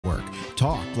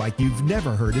talk like you've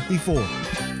never heard it before.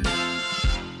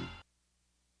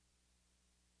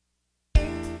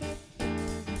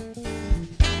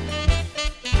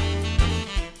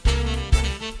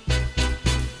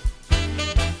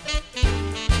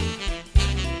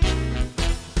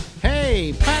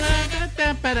 Hey,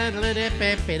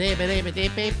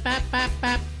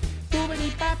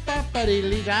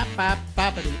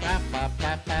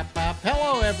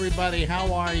 hello everybody,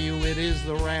 how are you? It is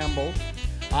the Ramble.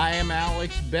 I am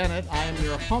Alex Bennett. I am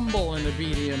your humble and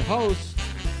obedient host.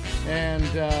 And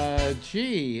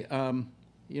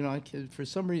you know, for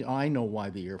some reason, I know why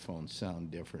the earphones sound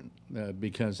different.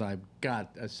 Because I've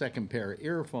got a second pair of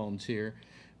earphones here.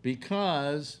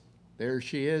 Because there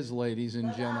she is, ladies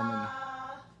and gentlemen.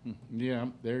 Yeah,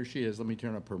 there she is. Let me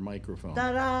turn up her microphone.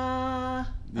 Ta-da!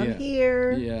 Yeah. I'm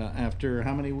here. Yeah, after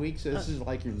how many weeks? This is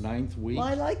like your 9th week? Well,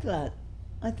 I like that.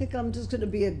 I think I'm just going to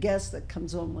be a guest that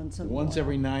comes on once in a while. Once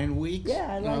every 9 weeks?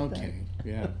 Yeah, I like that. Okay,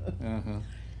 yeah. Uh-huh.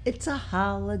 It's a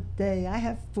holiday. I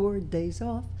have 4 days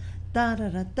off.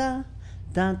 Da-da-da-da.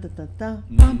 Da-da-da-da.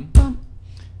 Bum-bum.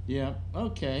 Yeah,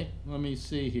 okay. Let me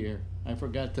see here. I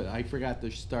forgot to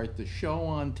start the show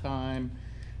on time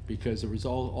because there was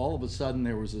all of a sudden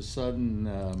there was a sudden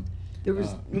There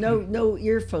was no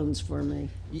earphones for me.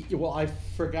 well, I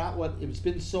forgot what it's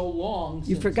been so long.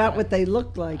 You forgot what they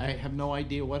looked like. I have no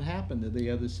idea what happened to the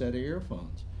other set of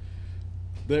earphones.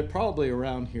 They're probably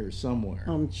around here somewhere.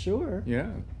 I'm sure.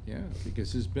 Yeah,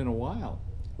 because it's been a while.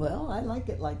 Well, I like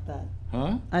it like that.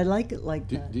 Huh? I like it like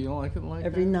that. Do you like it like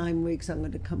Every that? 9 weeks I'm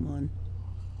going to come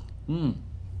on.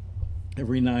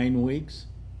 Every 9 weeks?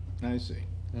 I see.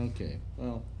 Okay.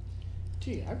 Well,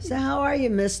 gee, So how are you,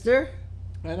 mister?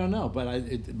 I don't know, but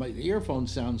my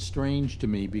earphones sound strange to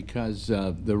me because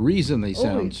the reason they sound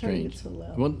you're turning strange. it so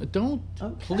loud. Well, don't,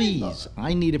 Okay, please.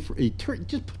 I need it for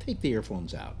just take the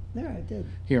earphones out. There, I did.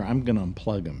 Here, I'm going to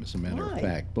unplug them. As a matter Why? of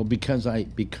fact, well, because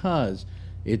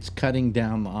it's cutting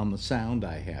down on the sound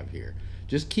I have here.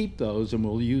 Just keep those, and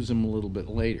we'll use them a little bit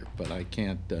later. But I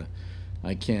can't.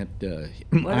 I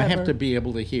have to be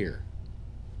able to hear.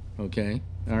 Okay.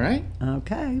 All right.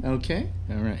 Okay. Okay.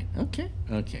 All right. Okay.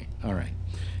 Okay. All right.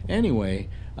 Anyway,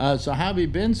 so how have you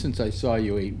been since I saw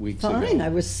you 8 weeks ago? Fine. I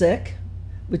was sick,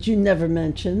 which you never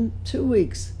mentioned. 2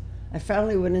 weeks. I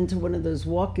finally went into one of those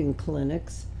walk-in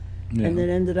clinics, and it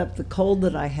ended up the cold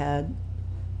that I had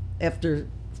after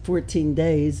 14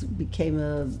 days became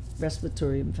a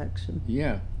respiratory infection.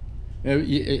 Yeah. And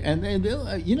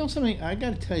you know something, I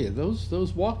got to tell you,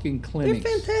 those walk-in clinics.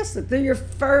 They're fantastic. They're your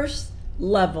first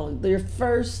level. They're your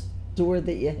first door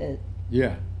that you hit.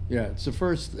 Yeah. Yeah, it's the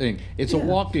first thing. It's a Yeah.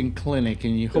 walk-in clinic,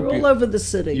 and They're all over the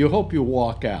city. you hope you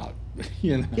walk out.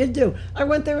 You know. You do. I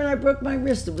went there and I broke my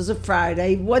wrist. It was a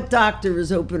Friday. What doctor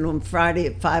is open on Friday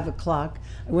at 5 o'clock?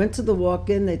 I went to the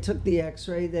walk-in. They took the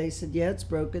x-ray. They said, yeah, it's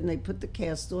broken. They put the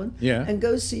cast on. Yeah. And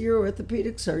go see your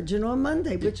orthopedic surgeon on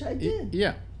Monday, which I did.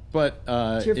 Yeah. But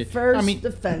It's your first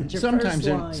defense, your sometimes first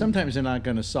line. sometimes they're not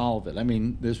going to solve it. I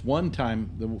mean, there's one time,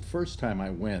 the first time I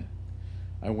went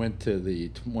to the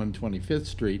 125th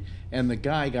Street, and the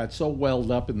guy got so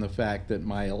welled up in the fact that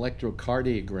my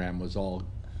electrocardiogram was all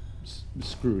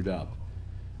screwed up.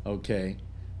 Okay,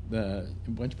 why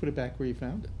don't you put it back where you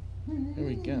found it? There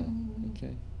we go.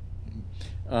 Okay.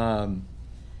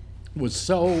 Was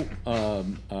so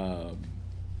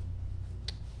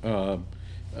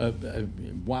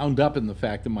wound up in the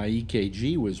fact that my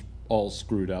EKG was all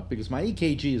screwed up, because my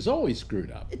EKG is always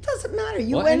screwed up. It doesn't matter.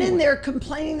 You Well, went in anyway. there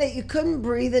complaining that you couldn't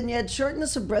breathe and you had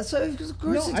shortness of breath. So of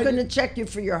course No, it's I going to didn't- check you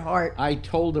for your heart. I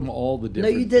told him all the No,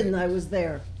 different you didn't. things. I was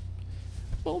there.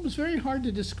 Well, it was very hard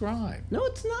to describe. No,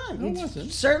 it's not. No, it You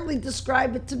wasn't. certainly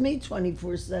describe it to me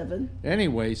 24/7.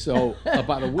 Anyway, so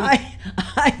about a week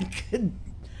I could.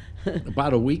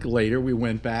 about a week later, we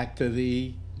went back to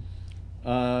the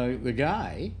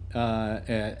guy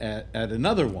at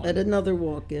another one, At another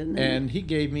walk-in. and he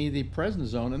gave me the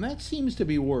prednisone, and that seems to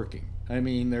be working. I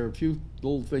mean, there are a few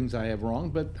little things I have wrong,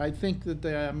 but I think that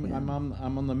I'm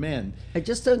on the mend. I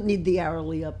just don't need the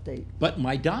hourly update. But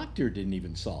my doctor didn't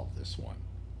even solve this one.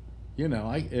 You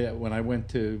know, when I went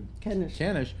to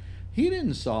Kenish. he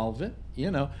didn't solve it.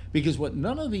 You know, because what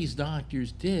none of these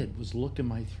doctors did was look in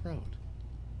my throat.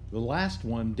 The last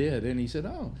one did, and he said,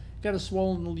 "Oh, got a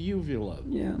swollen uvula."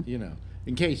 Yeah. You know,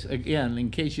 in case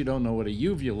you don't know what a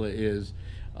uvula is,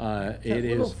 it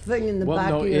little is thing in the well, back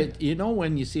no, of your- you know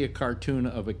when you see a cartoon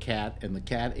of a cat and the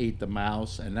cat ate the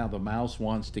mouse, and now the mouse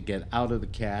wants to get out of the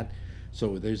cat.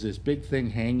 So there's this big thing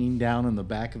hanging down in the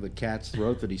back of the cat's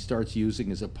throat that he starts using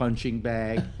as a punching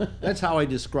bag. That's how I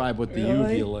describe what the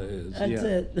Really? uvula is. That's yeah.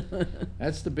 it.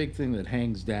 That's the big thing that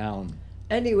hangs down.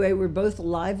 Anyway, we're both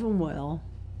alive and well,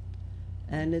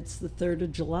 and it's the 3rd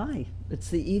of July. It's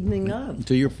the evening of.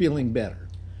 So you're feeling better.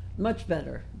 Much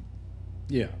better.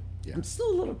 Yeah. Yeah. I'm still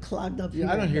a little clogged up.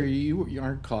 Yeah, I don't here. hear you. You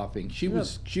aren't coughing. She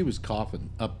was coughing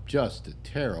up just a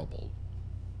terrible.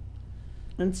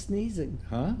 And sneezing.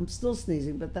 Huh? I'm still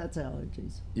sneezing, but that's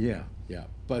allergies. Yeah, yeah.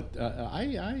 But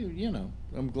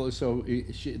I'm glad. So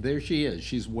there she is.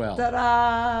 She's well.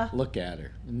 Ta-da! Look at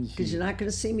her. Because you're not going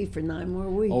to see me for 9 more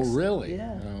weeks. Oh, really?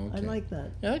 Yeah, Oh, okay. I like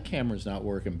that. Yeah, that camera's not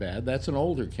working bad. That's an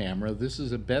older camera. This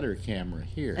is a better camera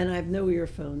here. And I have no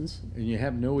earphones. And you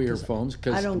have no earphones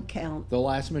because I don't count. The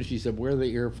last minute she said, "Where are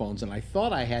the earphones?" And I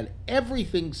thought I had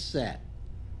everything set.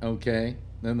 Okay,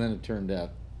 and then it turned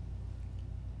out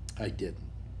I didn't.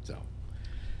 So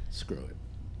screw it.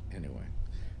 Anyway,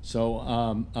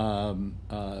 so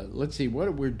let's see.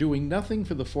 What we're doing? Nothing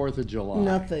for the 4th of July.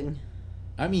 Nothing.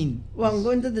 I mean, Well, I'm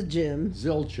going to the gym.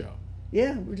 zilcho.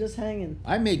 Yeah, we're just hanging.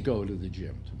 I may go to the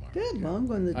gym tomorrow. Good. Well, I'm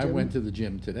going to the I gym. went to the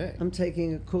gym today. I'm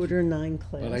taking a 8:45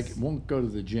 class. But I won't go to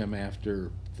the gym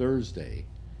after Thursday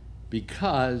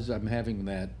because I'm having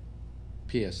that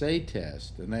PSA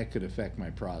test, and that could affect my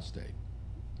prostate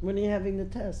When are you having the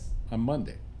test? on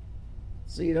Monday.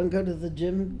 So you don't go to the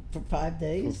gym for 5 For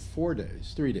days? 4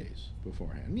 days, 3 days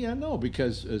beforehand. Yeah, no,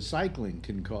 because cycling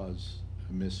can cause a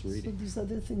So misreading. there's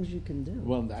other things you can do.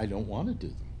 Well, I don't want to do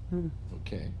them. Hmm.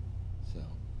 Okay, so.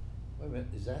 Wait a minute,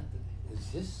 is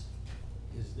this,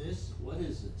 what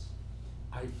is this?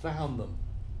 I found them.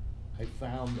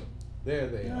 There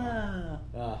they are.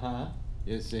 Ah, Uh-huh.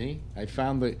 You see? I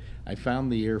found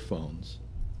the earphones.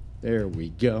 There we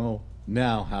go.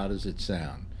 Now how does it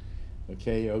sound?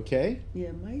 Okay?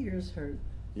 yeah, my ears hurt.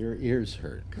 Your ears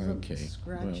hurt. 'Cause I'm Okay. Well,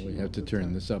 scratching we all have to the turn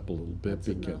time. this up a little bit That's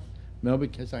because enough. no,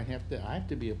 because I have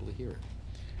to be able to hear it.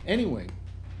 Anyway,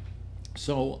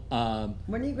 so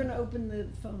When are you going to open the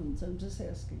phones? I'm just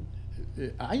asking.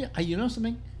 you know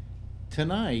something?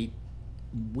 Tonight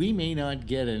we may not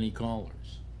get any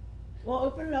callers. Well,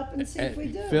 open it up and see if we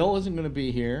do. Phil isn't going to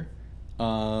be here.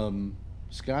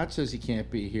 Scott says he can't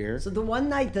be here. So the one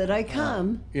night that I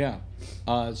come, Yeah.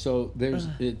 So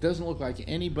it doesn't look like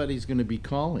anybody's going to be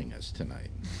calling us tonight.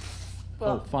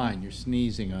 Well, oh, fine. You're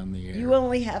sneezing on the air. you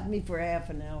only have me for half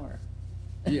an hour.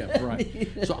 Yeah, right.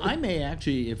 So I may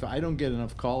actually, if I don't get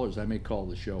enough callers, I may call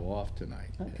the show off tonight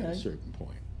at a Okay. certain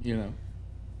point. You know.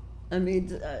 I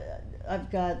mean, I've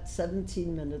got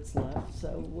 17 minutes left, so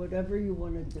whatever you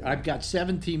want to do. I've got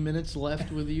 17 minutes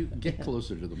left with you. Get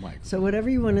closer to the microphone. So whatever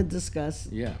you want to discuss,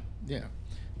 Yeah.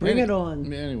 bring it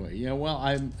on. Anyway, yeah.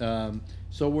 Well,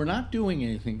 so we're not doing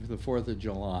anything for the 4th of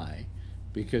July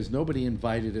because nobody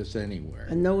invited us anywhere.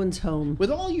 And no one's home. With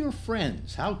all your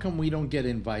friends, how come we don't get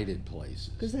invited places?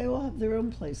 Because they all have their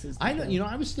own places to go.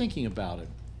 I was thinking about it.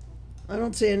 I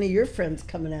don't see any of your friends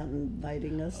coming out and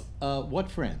inviting us. What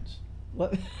friends?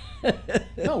 What?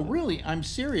 No, really, I'm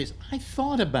serious. I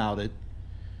thought about it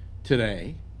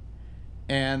today,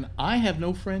 and I have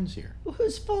no friends here.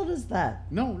 Whose fault is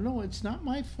that? No, it's not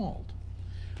my fault.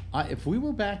 If we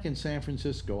were back in San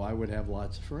Francisco, I would have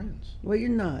lots of friends. Well, you're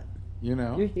not. You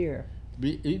know? You're here.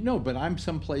 No, but I'm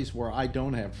someplace where I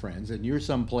don't have friends, and you're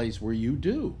someplace where you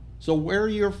do. So where are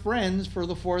your friends for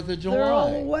the 4th of July? They're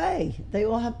all away. They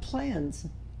all have plans.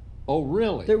 Oh,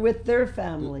 really? They're with their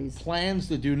families. Plans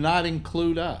that do not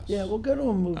include us. Yeah, we'll go to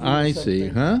a movie. I or see,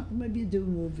 something. huh? Maybe you do a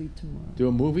movie tomorrow. Do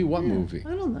a movie? What Yeah, movie? I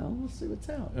don't know. We'll see what's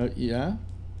out. Yeah?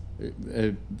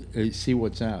 See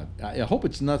what's out. I hope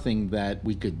it's nothing that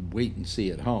we could wait and see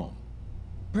at home.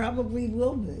 Probably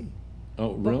will be. Oh,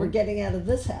 But we're really? getting out of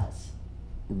this house.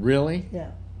 Really?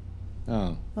 Yeah.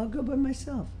 Oh. I'll go by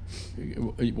myself.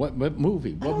 What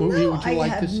movie? I What don't movie know. would you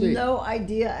like to see? I have no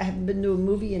idea. I haven't been to a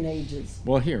movie in ages.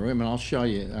 Well, here, wait a minute. I'll show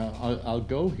you. I'll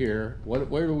go here.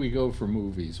 Where do we go for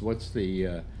movies? What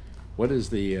is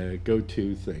the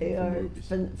go-to thing for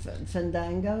movies?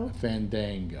 Fandango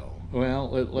Fandango.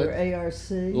 Well, or ARC.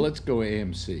 let's go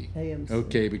AMC. AMC.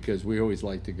 Okay, because we always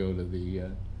like to go to the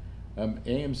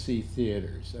AMC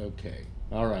theaters. Okay,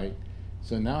 all right.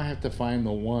 So now I have to find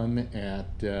the one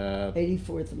at.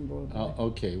 84th and Broadway.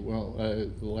 Okay, well,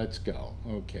 let's go.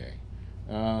 Okay,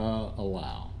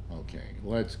 allow. Okay,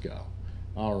 let's go.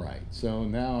 All right. So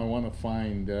now I want to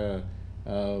find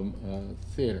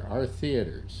theater. Our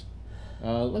theaters.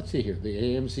 Let's see here. The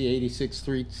AMC 86th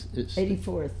Street.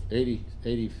 84th.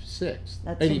 86th.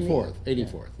 That's 84th. on the-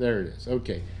 84th. There it is.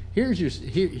 Okay. Here's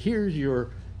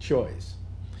your choice.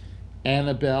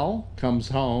 Annabelle Comes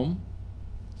Home.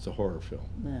 It's a horror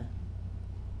film.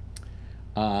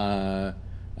 Yeah.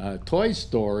 Toy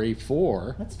Story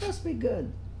 4. That's supposed to be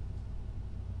good.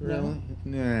 Really?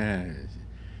 Nah.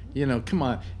 You know, come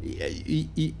on.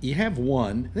 You have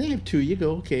one, then you have two. You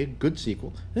go, okay, good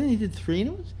sequel. Then you did three,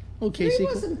 and it was okay. Three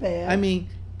sequel. wasn't bad. I mean,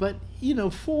 but you know,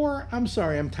 four. I'm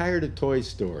sorry, I'm tired of Toy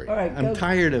Story. All right, I'm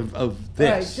tired of this.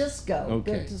 All right, just go.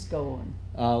 Okay, Just go on.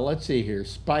 let's see here.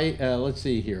 Let's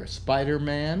see here.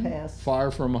 Spider-Man. Pass.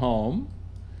 Far From Home.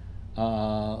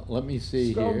 Let me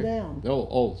see Scroll here. down.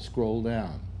 Oh, scroll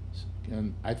down.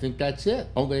 And I think that's it.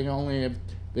 Oh, they only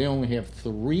have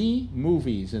 3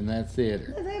 movies in that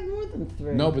theater. No, they have more than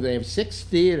 3. No, but they have 6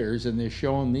 theaters, and they're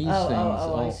showing these things.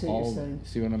 I see what you're saying.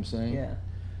 See what I'm saying? Yeah.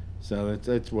 So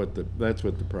that's what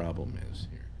the problem is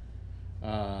here.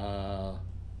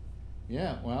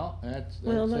 Yeah. Well, that's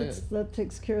it. That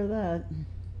takes care of that.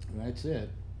 That's it.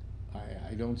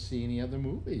 I don't see any other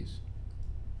movies.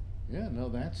 Yeah. No,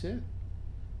 that's it.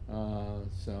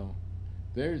 So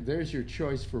there's your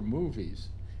choice for movies.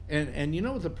 And you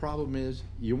know what the problem is?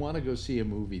 You want to go see a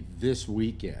movie this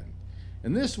weekend.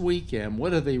 And this weekend,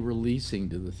 what are they releasing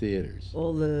to the theaters?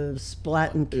 All the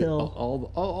splat and kill.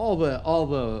 All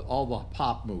the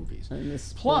pop movies. And the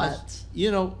Plus, splats.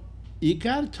 you know, you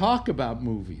got to talk about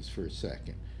movies for a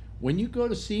second. When you go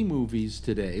to see movies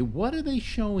today, what are they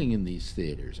showing in these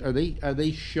theaters? Are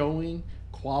they showing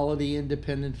quality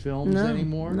independent films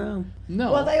anymore? No.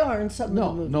 Well, they are in some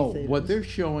of the movie theaters. What they're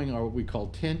showing are what we call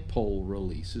tentpole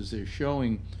releases. They're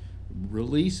showing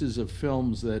releases of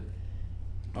films that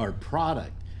are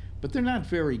product, but they're not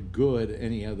very good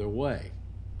any other way.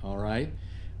 All right?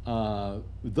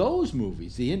 Those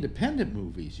movies, the independent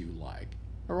movies you like,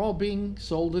 are all being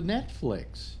sold to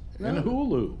Netflix and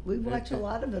Hulu. We watch a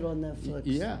lot of it on Netflix.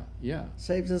 Yeah.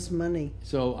 Saves us money.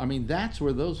 So, I mean, that's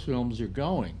where those films are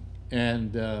going.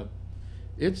 And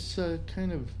it's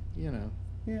kind of, you know,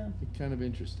 kind of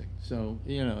interesting. So,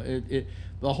 you know,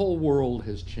 the whole world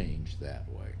has changed that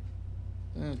way.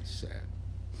 That's sad.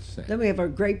 Then we have our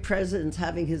great president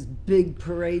having his big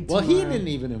parade tomorrow. Well, he didn't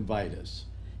even invite us.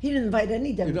 He didn't invite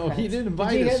any Democrats. You know, he didn't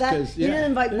invite Did you hear us that? 'cause, He didn't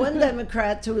invite one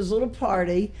Democrat to his little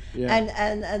party,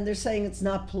 and they're saying it's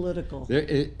not political.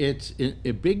 It's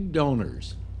big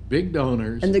donors. Big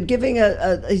donors. And they're giving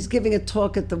he's giving a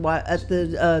talk at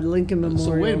the Lincoln Memorial.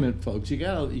 So wait a minute, folks. You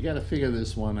gotta figure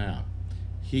this one out.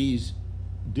 He's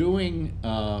doing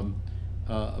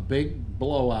a big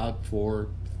blowout for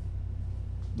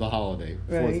the holiday,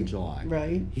 4th of July.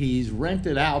 Right. He's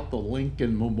rented out the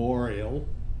Lincoln Memorial.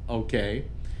 Okay.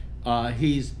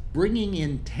 He's bringing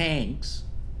in tanks.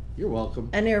 You're welcome.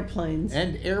 And airplanes.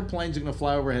 And airplanes are going to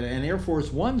fly overhead, and Air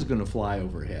Force One's going to fly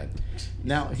overhead.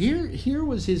 Now, here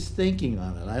was his thinking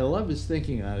on it. I love his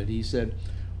thinking on it. He said,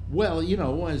 well, you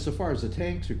know, so far as the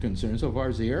tanks are concerned, so far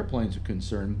as the airplanes are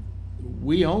concerned,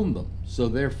 we own them, so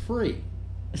they're free.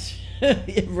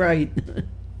 Right.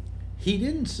 He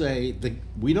didn't say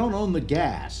we don't own the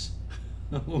gas,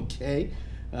 okay?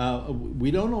 We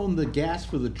don't own the gas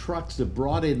for the trucks that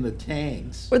brought in the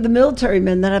tanks. Or the military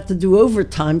men that have to do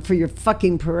overtime for your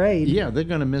fucking parade. Yeah, they're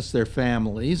going to miss their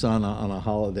families on a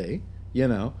holiday, you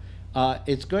know.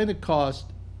 It's going to cost,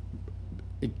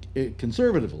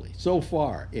 conservatively, so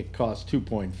far, it costs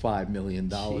 $2.5 million.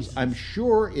 Jesus. I'm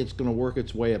sure it's going to work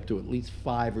its way up to at least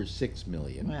 $5 or $6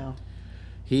 million. Wow.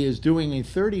 He is doing a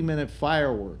 30-minute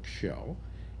fireworks show.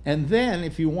 And then,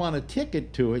 if you want a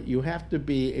ticket to it, you have to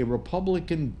be a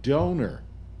Republican donor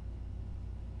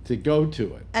to go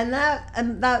to it. And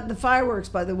the fireworks,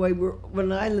 by the way,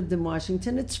 when I lived in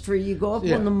Washington, it's free. You go up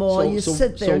on the mall, you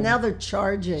sit there. Now they're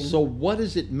charging. So what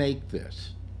does it make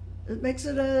this? It makes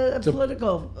it a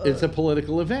political. It's a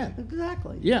political event.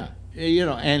 Exactly. Yeah, you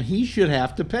know, and he should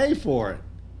have to pay for it.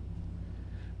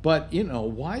 But you know,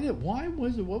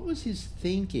 what was his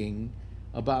thinking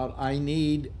about I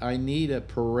need a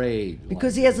parade?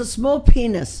 Because he has a small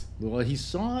penis. Well, he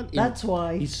saw it. That's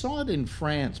why. He saw it in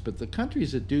France, but the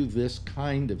countries that do this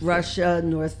kind of Russia,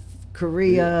 North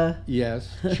Korea. Yes,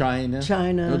 China.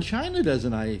 China. No, China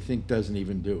doesn't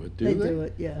even do it, do they? They do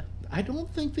it, yeah. I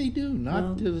don't think they do,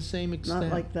 not to the same extent.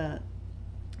 Not like that.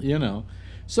 You know.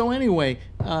 So anyway,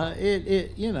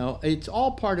 you know, it's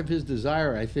all part of his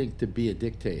desire, I think, to be a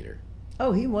dictator.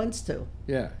 Oh, he wants to.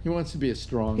 Yeah, he wants to be a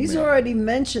strong He's man. already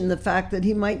mentioned the fact that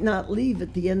he might not leave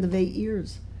at the end of 8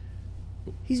 years.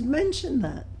 He's mentioned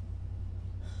that.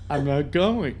 I'm not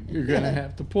going. You're going to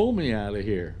have to pull me out of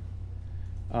here.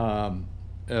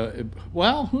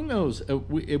 Well, who knows?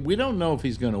 We don't know if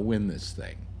he's going to win this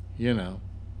thing. You know,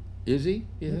 is he?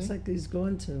 Looks like he's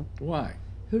going to. Why?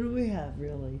 Who do we have,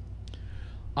 really?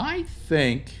 I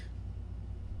think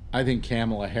I think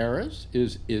Kamala Harris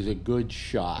is a good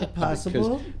shot.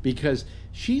 Possible. Because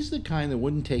she's the kind that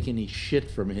wouldn't take any shit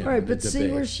from him. All right, but see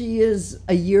where she is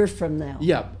a year from now.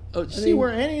 Yeah, see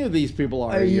where any of these people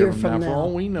are a year from now. For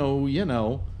all we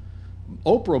know,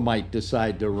 Oprah might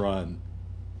decide to run.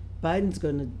 Biden's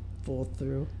going to fall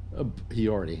through. He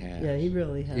already has. Yeah, he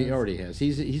really has. He already has.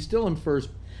 He's still in first.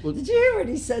 Did you hear what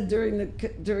he said during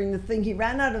the thing? He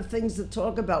ran out of things to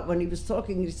talk about when he was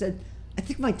talking. He said, "I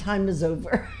think my time is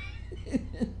over."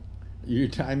 Your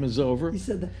time is over? He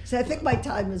said that. He said, "I think my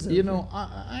time is over."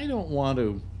 I don't want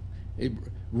to.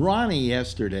 Ronnie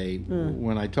yesterday,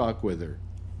 when I talked with her,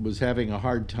 was having a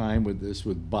hard time with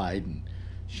Biden.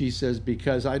 She says,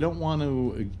 because I don't want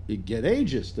to get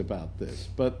ageist about this,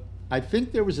 but I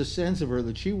think there was a sense of her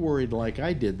that she worried, like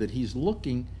I did, that he's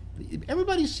looking.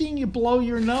 Everybody's seeing you blow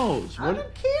your nose. I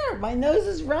don't care. My nose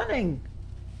is running.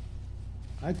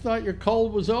 I thought your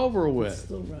cold was over with. It's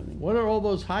still running. What are all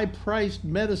those high-priced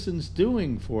medicines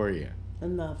doing for you?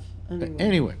 Enough.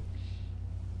 Anyway.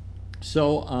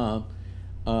 So,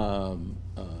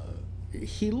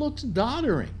 he looks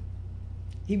doddering.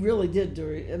 He really did,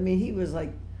 Dory. I mean, he was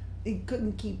like, he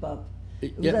couldn't keep up.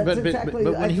 Yeah, but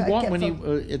when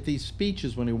he at these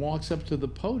speeches, when he walks up to the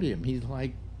podium, he's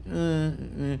like,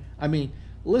 I mean,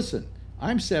 listen,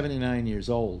 I'm 79 years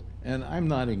old, and I'm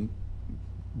not in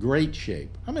great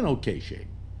shape. I'm in okay shape.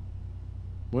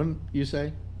 Wouldn't you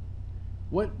say?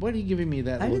 What are you giving me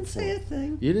that look for? I didn't say a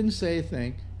thing. You didn't say a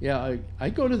thing. Yeah, I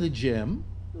go to the gym.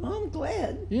 Well, I'm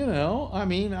glad. I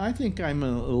mean, I think I'm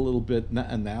a little bit,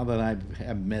 now that I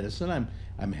have medicine,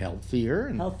 I'm healthier.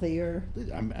 And healthier.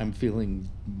 I'm feeling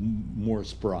more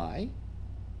spry.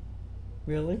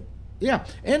 Really? Yeah.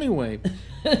 Anyway,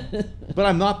 but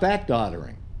I'm not that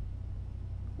doddering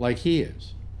like he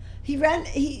is. He ran.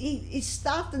 He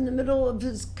stopped in the middle of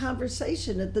his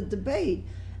conversation at the debate,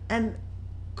 and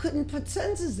couldn't put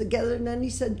sentences together. And then he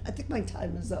said, "I think my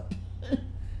time is up."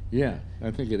 Yeah,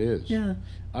 I think it is. Yeah.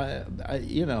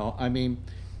 I mean,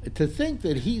 to think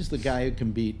that he's the guy who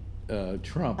can beat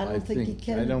Trump, I don't think he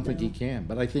can. I don't think he can.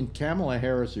 But I think Kamala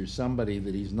Harris is somebody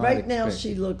that he's not. Right now,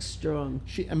 she looks strong.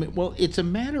 It's a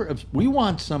matter of, we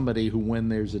want somebody who, when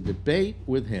there's a debate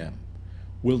with him,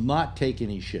 will not take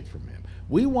any shit from him.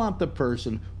 We want the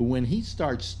person who, when he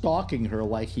starts stalking her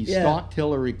like he stalked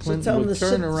Hillary Clinton, would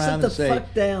turn around and say,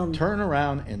 "Turn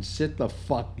around and sit the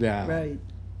fuck down." Right.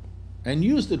 And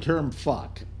use the term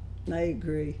 "fuck." I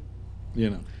agree.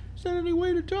 Is that any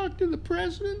way to talk to the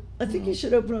president? I think you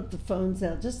should open up the phones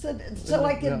now, just so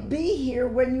I can be here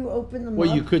when you open them up.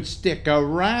 Well, you could stick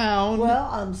around. Well,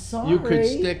 I'm sorry. You could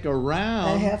stick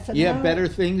around. A half an you hour. have better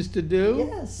things to do?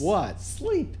 Yes. What?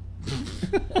 Sleep.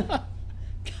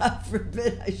 God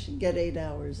forbid I should get 8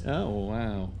 hours. Oh,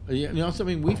 wow. You know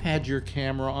something? We've had your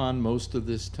camera on most of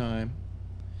this time.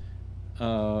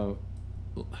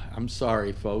 I'm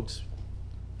sorry, folks.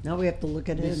 Now we have to look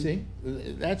at him. You see?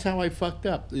 That's how I fucked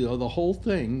up. The whole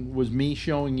thing was me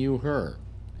showing you her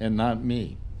and not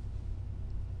me.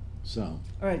 So.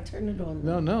 All right, turn it on.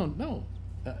 No.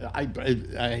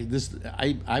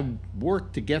 I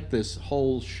worked to get this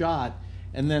whole shot,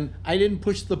 and then I didn't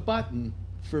push the button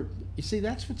for. You see,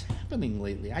 that's what's happening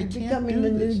lately. You're becoming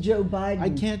the new Joe Biden. I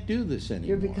can't do this anymore.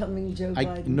 You're becoming Joe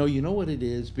Biden. No, you know what it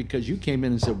is? Because you came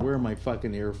in and said, "Where are my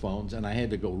fucking earphones?" And I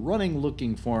had to go running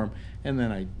looking for them. And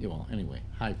then anyway,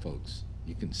 hi folks.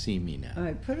 You can see me now. All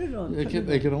right, put it on.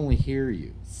 They could only hear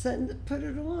you. Put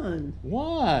it on.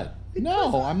 What? Because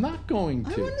no, I'm not going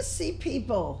to. I want to see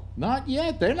people. Not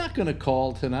yet. They're not going to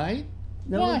call tonight.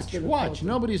 Watch.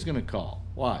 Nobody's going to call.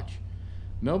 Watch.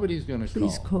 Nobody's going to call.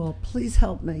 Please call. Please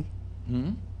help me.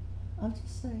 I'm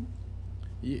just saying.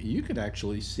 You could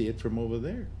actually see it from over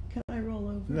there. Can I roll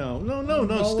over?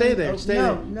 No. Stay there.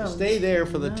 Stay there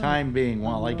for the time being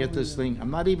while I get this thing. I'm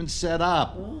not even set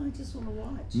up. Well, I just want to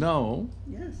watch. No.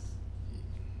 Yes.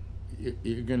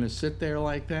 You're going to sit there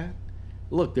like that?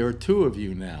 Look, there are two of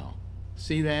you now.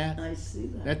 See that? I see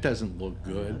that. That doesn't look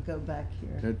good. I'll go back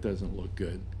here. That doesn't look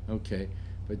good. Okay.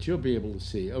 But you'll be able to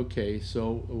see. Okay,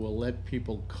 so we'll let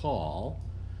people call.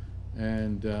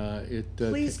 And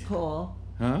please call.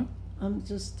 Huh? I'm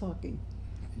just talking.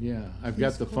 Yeah, I've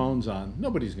got the phones on.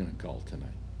 Nobody's going to call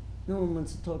tonight. No one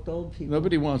wants to talk to old people.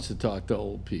 Nobody wants to talk to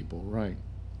old people, right?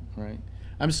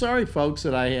 I'm sorry, folks,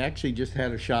 that I actually just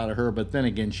had a shot of her, but then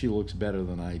again, she looks better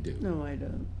than I do. No, I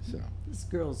don't. So this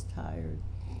girl's tired.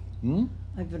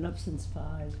 I've been up since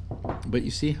 5. But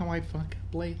you see how I fuck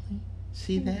up lately?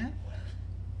 See that?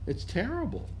 It's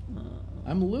terrible.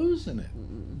 I'm losing it.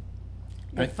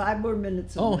 You have 5 more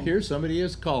minutes. Here somebody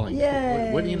is calling.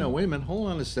 Yay. What do you know? Wait a minute.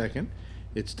 Hold on a second.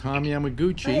 It's Tom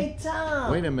Yamaguchi. Hey,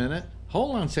 Tom. Wait a minute.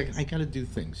 Hold on a second. I got to do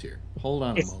things here. Hold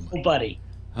on a It's moment. nobody.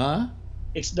 Huh?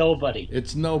 It's nobody.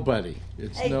 It's nobody.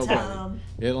 It's Hey, nobody. Tom.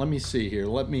 Yeah, let me see here.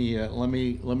 Let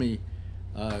me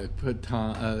put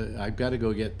Tom. I've got to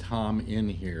go get Tom in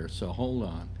here. So hold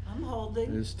on. I'm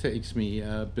holding. This takes me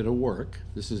a bit of work.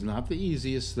 This is not the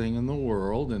easiest thing in the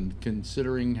world, and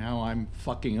considering how I'm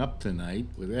fucking up tonight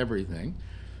with everything.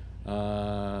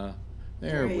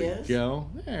 There he we is. go.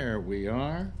 There we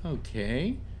are.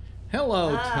 Okay.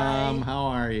 Hello, Hi. Tom. How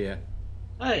are you?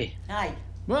 Hey, Hi.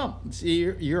 Well,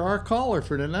 see, you're our caller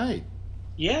for tonight.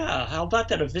 yeah. How about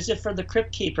that? A visit from the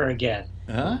Crypt Keeper again.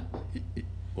 Huh?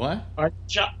 What?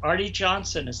 Artie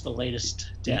Johnson is the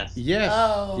latest death. Yes.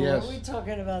 Oh, yes. are we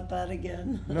talking about that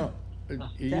again? No.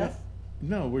 Yeah, Death?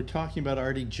 no, we're talking about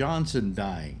Artie Johnson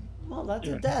dying. Well, that's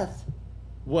a death.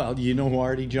 Well, you know who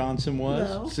Artie Johnson was?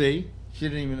 No. See? She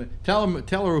didn't even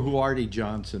tell her who Artie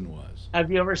Johnson was.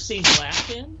 Have you ever seen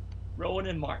Laugh-In? Rowan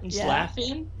and Martin's Yeah.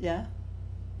 Laugh-In? Yeah.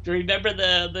 Do you remember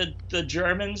the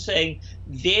Germans saying,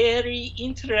 very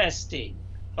interesting,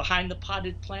 behind the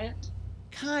potted plant?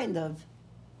 Kind of.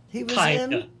 He was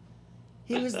Kinda. him?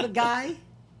 He was the guy?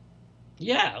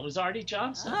 Yeah, it was Artie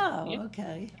Johnson. Oh, Yeah.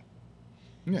 okay.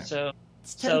 Yeah. So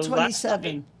It's So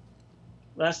 10:27.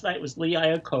 last night was Lee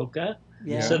Iacocca.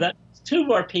 Yeah. So that's two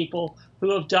more people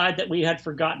who have died that we had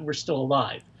forgotten were still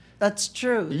alive. That's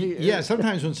true. Yeah,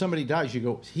 sometimes when somebody dies, you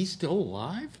go, "He's still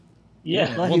alive?" Yeah.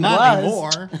 Well, Well, he not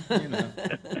was. anymore. You know.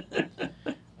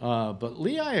 But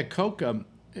Lee Iacocca,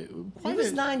 He quite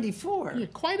was a 94. yeah,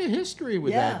 quite a history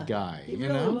with Yeah, that guy. He you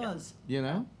really know. was. You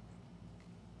know,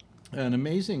 an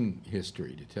amazing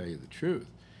history, to tell you the truth.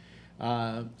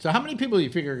 So, how many people do you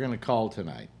figure are going to call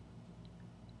tonight?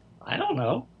 I don't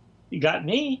know. You got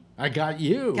me. I got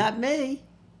you. Got me.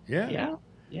 Yeah. Yeah.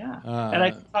 Yeah. And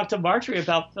I talked to Marjorie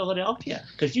about Philadelphia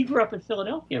because you grew up in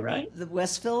Philadelphia, right? The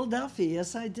West Philadelphia.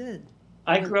 Yes, I did.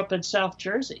 I grew up in South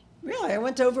Jersey. Really? I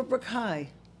went to Overbrook High.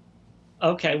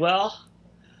 Okay, well,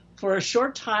 for a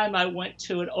short time, I went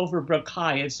to an Overbrook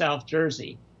High in South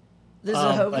Jersey. There's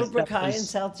But a Overbrook that High in was-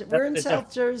 South Jersey. that- We're in that-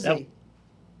 South Jersey.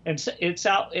 And it's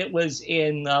out. It was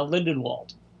in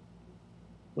Lindenwold,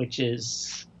 which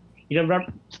is,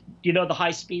 remember, the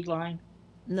high speed line?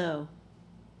 No.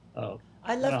 Oh,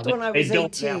 I left no, when I they was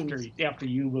built it 18. after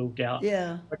you moved out.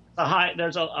 Yeah.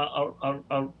 There's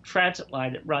a transit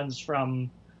line that runs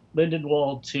from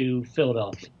Lindenwold to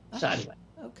Philadelphia. So anyway,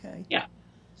 Okay.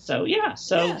 so you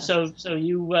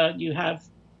have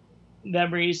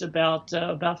memories about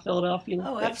Philadelia.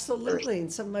 Oh, absolutely.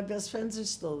 And some of my best friends are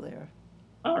still there.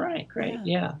 All right, great.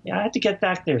 Yeah. I have to get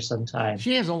back there sometime.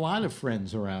 She has a lot of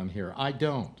friends around here. I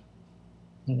don't.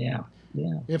 Yeah.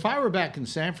 If I were back in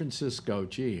San Francisco,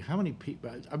 gee, how many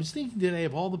people? I was thinking today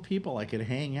of all the people I could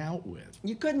hang out with.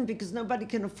 You couldn't because nobody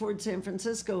can afford San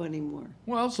Francisco anymore.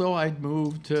 Well, so I'd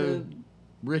move to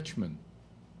Richmond.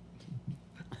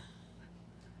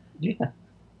 Yeah.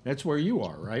 That's where you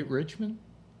are, right, Richmond?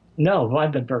 No,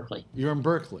 I'm in Berkeley. You're in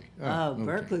Berkeley. Oh, okay.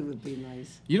 Berkeley would be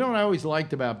nice. You know what I always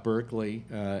liked about Berkeley,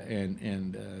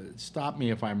 and stop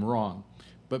me if I'm wrong,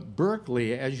 but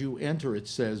Berkeley, as you enter, it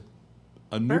says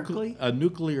a Berkeley?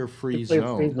 nuclear-free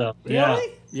zone. Yeah.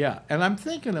 Really? Yeah, and I'm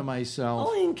thinking to myself,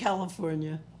 Only in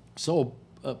California. so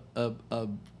a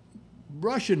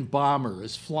Russian bomber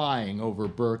is flying over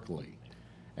Berkeley,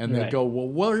 and they Right. go, well,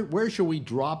 where should we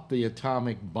drop the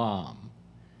atomic bomb?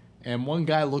 And one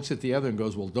guy looks at the other and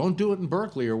goes, well, don't do it in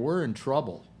Berkeley or we're in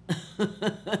trouble.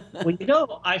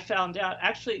 Well, I found out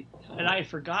actually, and I had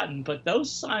forgotten, but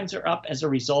those signs are up as a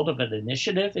result of an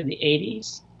initiative in the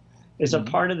 80s. It's a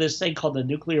part of this thing called the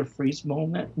Nuclear Freeze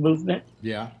movement.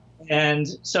 Yeah. And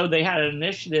so they had an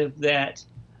initiative that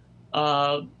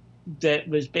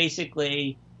was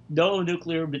basically no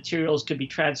nuclear materials could be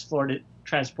transported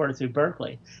through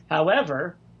Berkeley.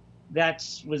 However, that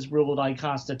was ruled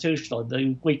unconstitutional.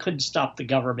 We couldn't stop the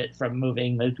government from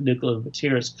moving the nuclear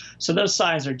materials. So those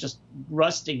signs are just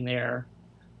rusting there,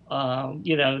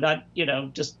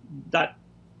 just not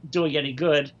doing any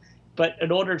good. But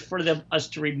in order for us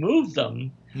to remove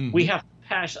them, we have to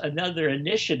pass another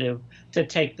initiative to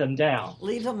take them down.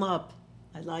 Leave them up.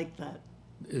 I like that.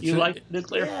 You like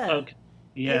nuclear? Yeah. Okay.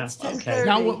 Yeah. It's Okay. 10:30.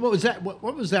 Now, what was that?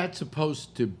 What was that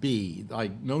supposed to be?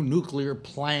 Like no nuclear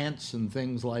plants and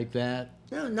things like that?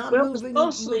 No, not Well, it's moving.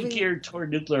 mostly moving geared toward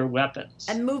nuclear weapons.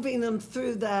 and moving them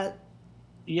through that.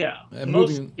 Yeah, And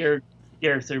mostly moving-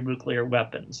 geared through nuclear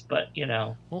weapons. But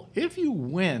Well, if you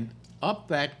went up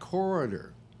that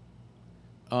corridor,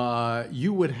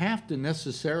 you would have to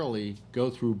necessarily go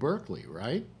through Berkeley,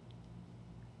 right?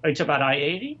 are you talking about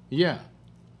I-80? Yeah.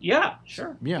 Yeah,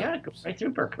 sure. Yeah. Yeah, it goes right through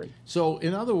Berkeley. So,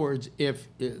 in other words, if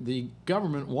the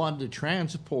government wanted to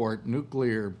transport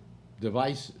nuclear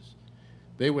devices,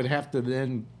 they would have to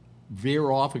then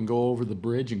veer off and go over the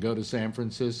bridge and go to San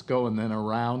Francisco and then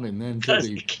around and then to Because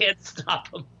you can't stop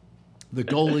them. the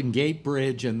Golden Gate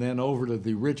Bridge and then over to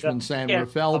the Richmond San can't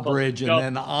Rafael stop 'em. Bridge and No.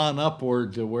 then on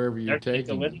upward to wherever you're They're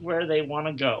taking going them. where they want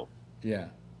to go. Yeah.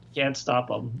 Can't stop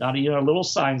them. Not even little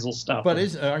signs will stop But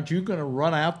them. aren't you going to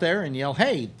run out there and yell,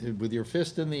 "Hey," with your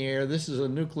fist in the air, "This is a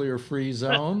nuclear-free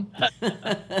zone"?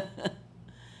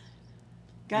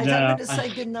 Guys, No. I'm going to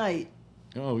say goodnight.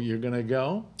 Oh, you're going to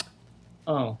go?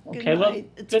 Oh, Good okay. Well,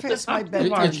 night. It's good to past my talk to you,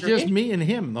 bedtime. It's just Marjorie. me and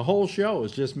him. The whole show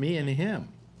is just me and him.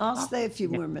 I'll stay a few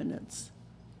more minutes.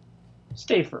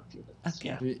 Stay for a few minutes.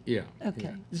 Okay. Yeah. Okay.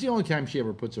 Yeah. It's the only time she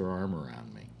ever puts her arm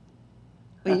around me.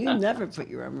 Well, you never put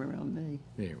your arm around me.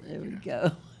 There There we we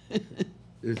go.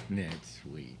 Isn't that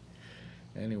sweet?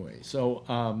 Anyway, so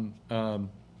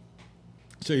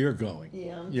so you're going.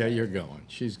 Yeah, I'm Yeah, you're going.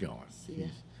 She's going. See ya.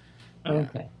 She's-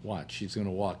 Okay. Watch, she's going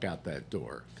to walk out that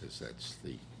door because that's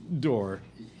the door.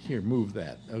 Here, move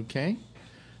that. Okay.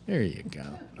 There you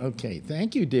go. Okay.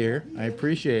 Thank you, dear. I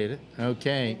appreciate it.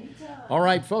 Okay. All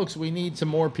right, folks. We need some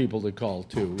more people to call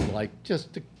too. Like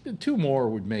just two more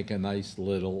would make a nice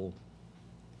little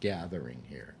gathering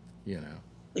here. You know.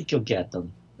 I think you'll get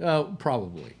them.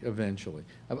 Probably eventually.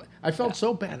 I felt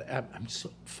so bad. I'm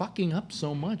so fucking up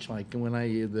so much. Like when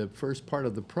the first part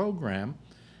of the program,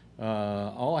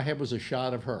 all I had was a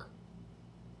shot of her,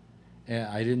 and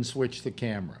I didn't switch the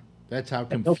camera. That's how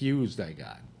confused I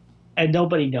got. And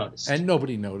nobody noticed. And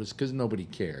nobody noticed because nobody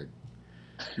cared.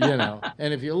 You know.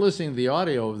 And if you're listening to the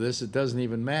audio of this, it doesn't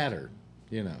even matter.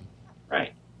 You know.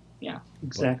 Right. Yeah,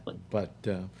 exactly. But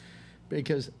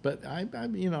I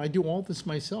you know, I do all this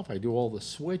myself. I do all the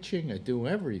switching. I do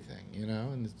everything. You know,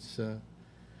 and it's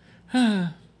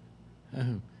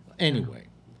anyway.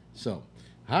 So,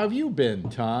 how have you been,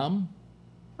 Tom?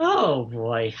 Oh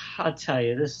boy, I'll tell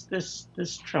you,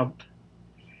 this Trump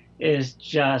is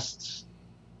just,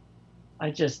 I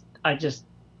just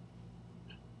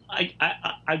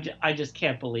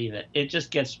can't believe it.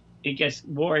 It gets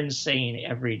more insane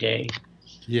every day.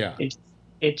 Yeah.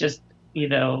 It just, you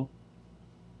know,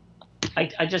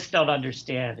 I just don't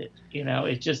understand it. You know,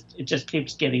 it just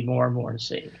keeps getting more and more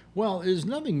insane. Well, there's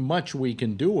nothing much we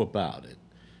can do about it.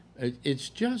 It's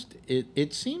just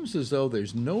it seems as though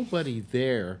there's nobody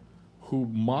there who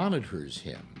monitors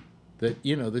him that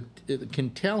you know that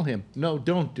can tell him no,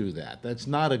 don't do that. That's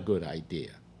not a good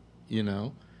idea, you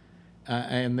know,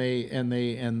 and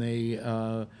they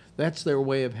that's their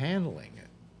way of handling it,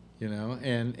 you know,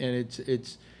 and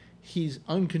it's he's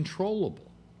uncontrollable.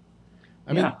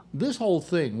 I mean, this whole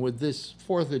thing with this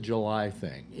 4th of July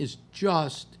thing is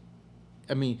just,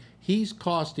 I mean, he's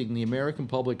costing the American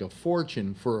public a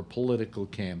fortune for a political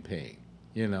campaign,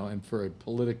 you know, and for a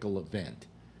political event.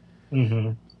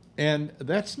 Mm-hmm. And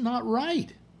that's not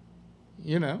right,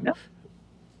 you know. No.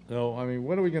 So, I mean,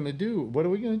 what are we going to do? What are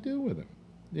we going to do with him,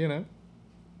 you know?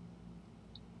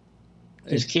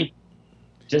 Just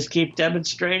keep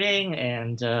demonstrating,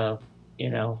 and you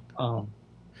know.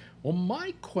 Well,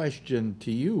 my question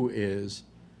to you is,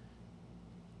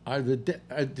 do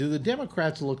the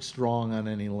Democrats look strong on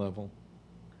any level?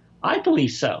 I believe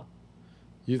so.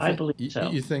 I believe so.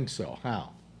 You think so?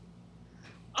 How?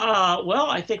 Well,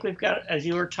 I think we've got, as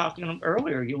you were talking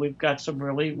earlier, we've got some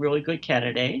really, really good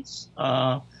candidates.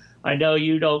 I know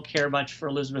you don't care much for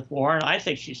Elizabeth Warren. I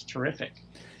think she's terrific.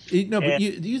 No, but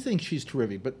you think she's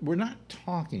terrific, but we're not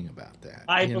talking about that.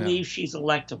 I believe she's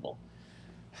electable.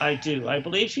 I do. I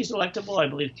believe she's electable. I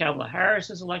believe Kamala Harris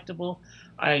is electable.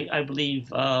 I believe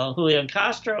Julian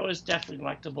Castro is definitely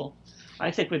electable. I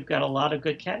think we've got a lot of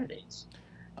good candidates.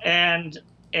 And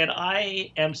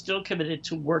I am still committed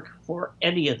to work for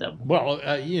any of them.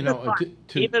 Well, you know,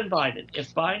 even Biden.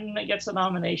 If Biden gets a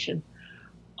nomination,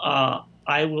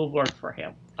 I will work for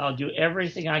him. I'll do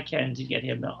everything I can to get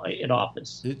him in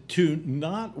office. To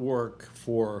not work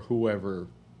for whoever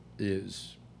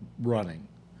is running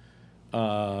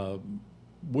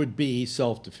would be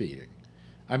self-defeating.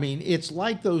 I mean, it's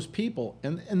like those people,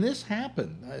 and this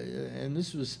happened, and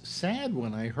this was sad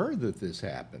when I heard that this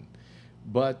happened.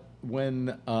 But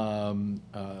when,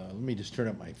 let me just turn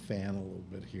up my fan a little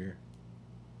bit here.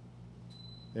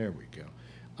 There we go.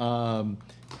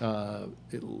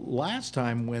 Last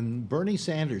time when Bernie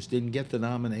Sanders didn't get the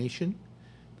nomination,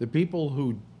 the people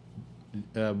who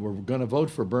were going to vote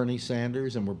for Bernie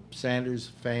Sanders and were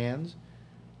Sanders fans,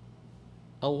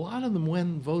 a lot of them went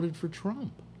and voted for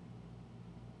Trump.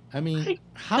 I mean,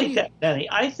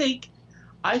 I think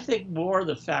more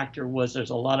the factor was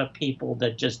there's a lot of people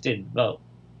that just didn't vote.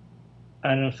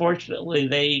 And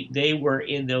unfortunately, they were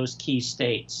in those key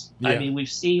states. I Yeah. mean, we've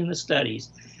seen the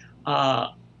studies. Uh,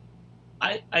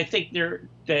 I think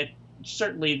that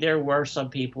certainly there were some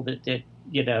people that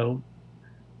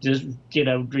just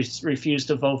refused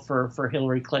to vote for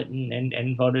Hillary Clinton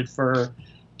and voted for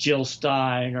Jill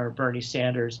Stein or Bernie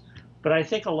Sanders. But I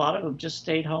think a lot of them just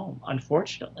stayed home,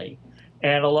 unfortunately,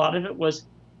 and a lot of it was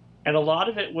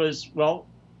well,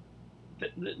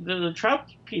 the Trump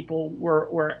people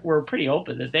were pretty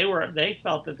open that they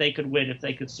felt that they could win if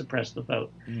they could suppress the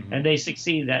vote, and they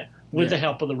succeeded that with the Yeah.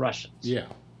 help of the Russians. Yeah.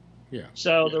 Yeah.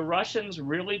 So the Russians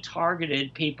really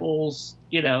targeted people's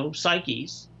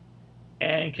psyches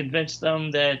and convinced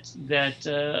them that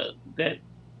to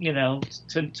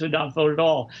not vote at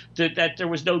all, that there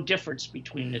was no difference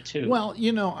between the two. Well,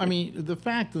 I mean, the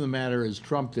fact of the matter is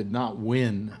Trump did not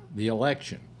win the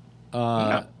election.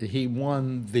 No. He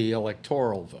won the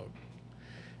electoral vote.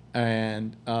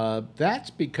 And that's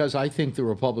because I think the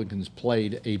Republicans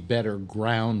played a better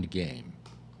ground game.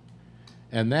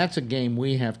 And that's a game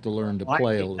we have to learn to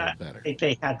play a little better. I think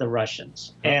they had the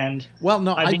Russians, and Well,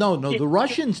 no, I mean, no. The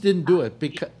Russians didn't do it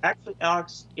because actually,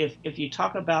 Alex, if you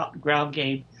talk about ground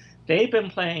game, they've been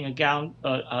playing a ground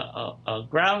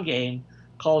game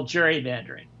called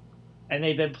gerrymandering, and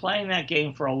they've been playing that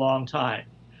game for a long time.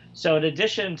 So in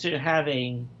addition to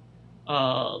having,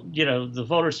 the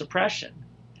voter suppression,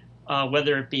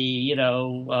 whether it be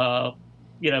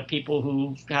people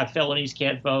who have felonies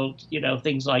can't vote,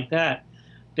 things like that,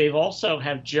 they've also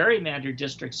have gerrymandered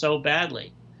districts so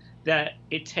badly that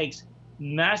it takes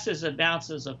massive amounts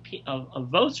of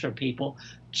votes from people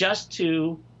just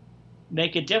to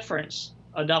make a difference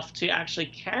enough to actually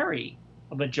carry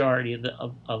a majority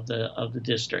of the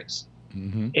districts.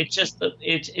 It's just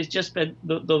been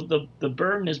the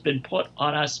burden has been put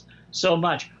on us so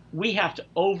much. We have to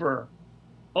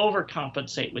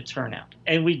overcompensate with turnout,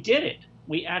 and we did it.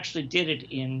 We actually did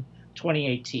it in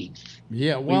 2018.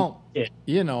 Yeah, well,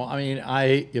 I mean,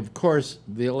 of course,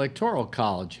 the Electoral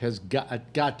College has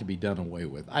got to be done away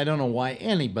with. I don't know why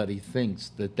anybody thinks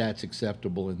that that's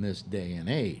acceptable in this day and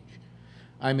age.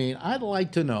 I mean, I'd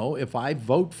like to know if I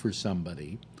vote for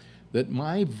somebody that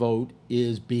my vote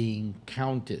is being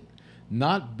counted,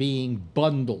 not being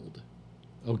bundled,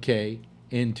 okay,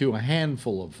 into a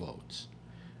handful of votes.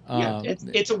 Yeah,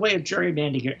 it's a way of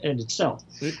gerrymandering in itself.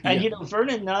 And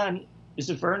Vernon Nunn, is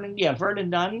it Vernon? Yeah, Vernon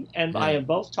Nunn and I have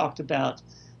both talked about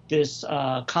this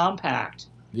compact.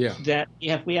 Yeah. That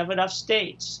if we have enough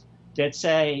states that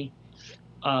say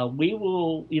we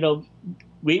will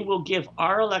give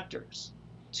our electors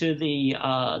to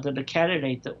the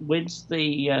candidate that wins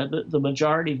the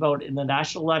majority vote in the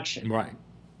national election. Right.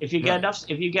 If you get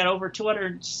over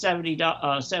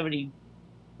 270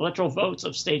 electoral votes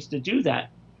of states to do that,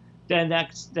 then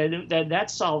that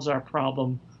solves our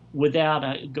problem without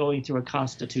going through a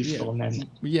constitutional amendment.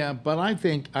 Yeah, but I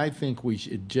think we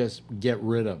should just get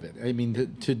rid of it. I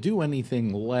mean, to do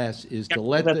anything less is to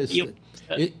let this. You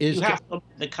have to amend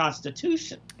the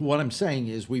Constitution. What I'm saying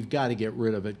is we've got to get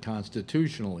rid of it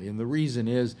constitutionally, and the reason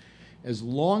is, as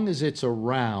long as it's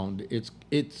around, it's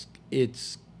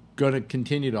going to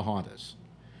continue to haunt us,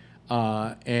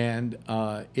 and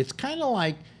it's kind of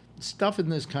like stuff in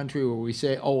this country where we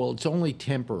say, oh, well, it's only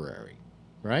temporary,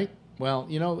 right? Well,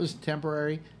 it was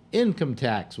temporary. Income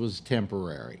tax was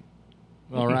temporary,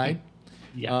 all right?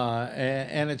 Yeah.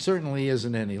 And it certainly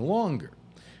isn't any longer.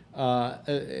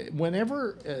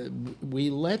 Whenever we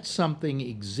let something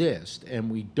exist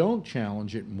and we don't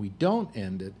challenge it and we don't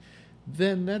end it,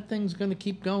 then that thing's going to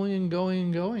keep going and going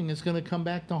and going. It's going to come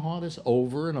back to haunt us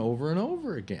over and over and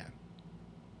over again.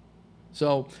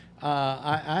 So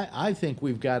I think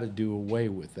we've got to do away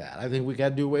with that. I think we've got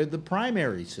to do away with the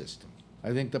primary system.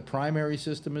 I think the primary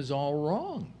system is all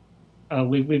wrong.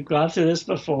 We've gone through this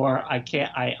before. I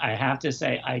have to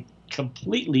say I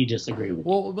completely disagree with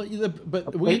you. Well, but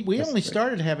we only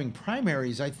started having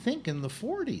primaries, I think, in the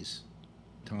 40s,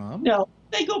 Tom. No,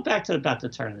 they go back to about the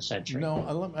turn of the century.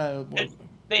 No,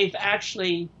 they've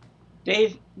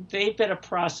been a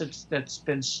process that's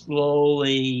been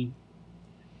slowly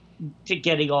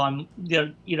getting on.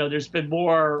 There's been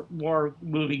more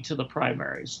moving to the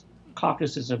primaries,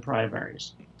 caucuses and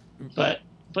primaries, but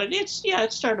it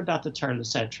started about the turn of the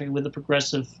century with the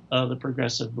progressive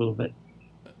movement.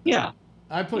 Yeah.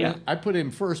 I put in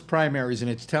first primaries,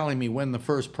 and it's telling me when the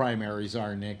first primaries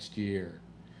are next year.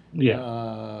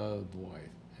 Yeah. Boy.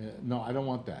 No, I don't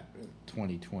want that.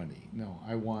 2020. No,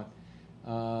 I want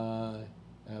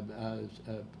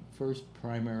first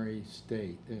primary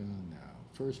state. No,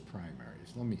 first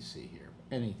primaries. Let me see here.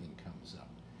 Anything comes up.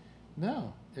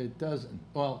 No, it doesn't.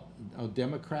 Well,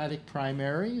 Democratic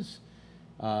primaries.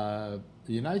 The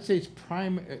United States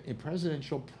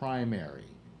presidential primary.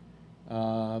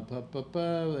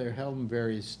 They're held in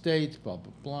various states, blah,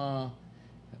 blah, blah.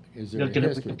 Is there a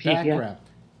history? Background.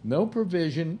 No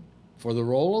provision for the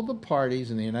role of the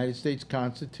parties in the United States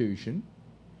Constitution.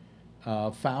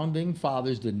 Founding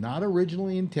fathers did not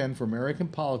originally intend for American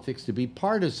politics to be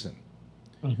partisan.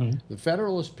 The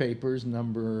Federalist Papers,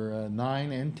 number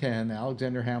 9 and 10,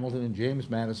 Alexander Hamilton and James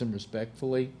Madison,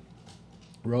 respectfully,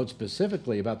 wrote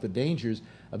specifically about the dangers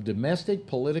of domestic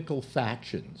political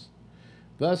factions.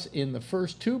 Thus, in the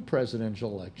first 2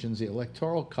 presidential elections, the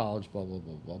Electoral College, blah, blah,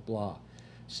 blah, blah, blah.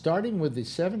 Starting with the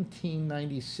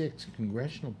 1796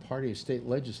 Congressional Party of State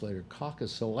Legislature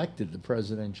Caucus selected the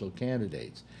presidential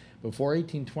candidates. Before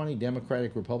 1820,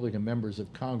 Democratic Republican members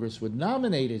of Congress would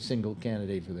nominate a single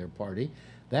candidate for their party.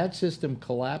 That system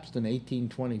collapsed in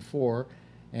 1824,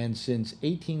 and since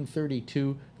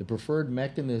 1832, the preferred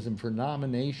mechanism for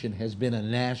nomination has been a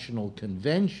national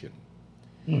convention.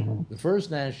 The first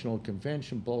national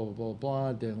convention, blah, blah, blah,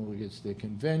 blah, delegates the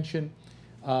convention.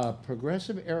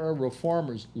 Progressive era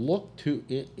reformers looked to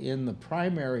it in the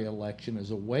primary election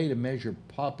as a way to measure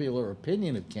popular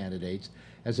opinion of candidates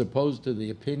as opposed to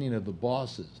the opinion of the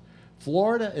bosses.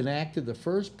 Florida enacted the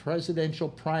first presidential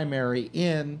primary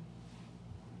in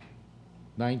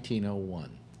 1901.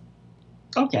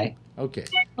 Okay. Okay.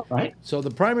 All right. So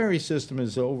the primary system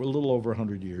is a little over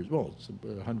 100 years. Well, it's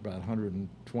about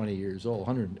 120 years old,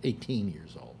 118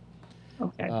 years old.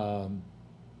 Okay.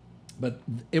 But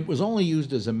it was only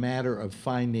used as a matter of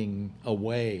finding a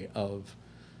way of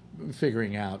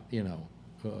figuring out, you know,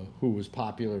 who was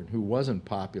popular and who wasn't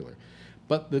popular.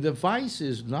 But the device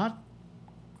is not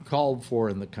called for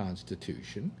in the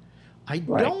Constitution. I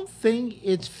don't think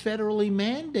it's federally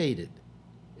mandated,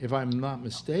 if I'm not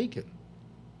mistaken.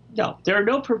 No, there are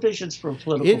no provisions for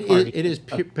political parties. It is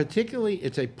particularly,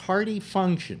 it's a party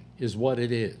function is what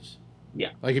it is.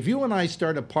 Yeah. Like if you and I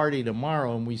start a party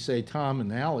tomorrow and we say Tom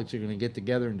and Alex are going to get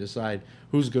together and decide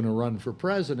who's going to run for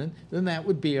president, then that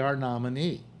would be our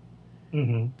nominee.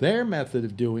 Their method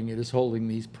of doing it is holding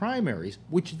these primaries,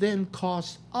 which then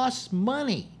costs us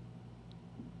money.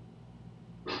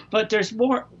 But there's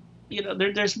more, you know,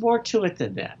 there's more to it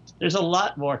than that. There's a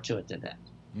lot more to it than that.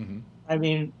 I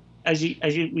mean, as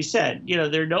we said, you know,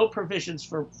 there are no provisions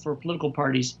for political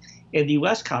parties in the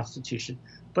U.S. Constitution,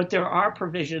 but there are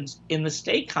provisions in the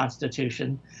state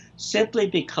constitution simply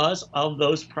because of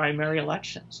those primary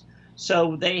elections.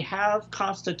 So they have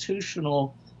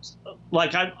constitutional,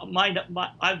 like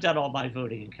I've done all my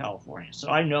voting in California, so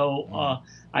I know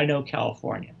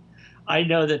California. I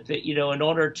know that you know, in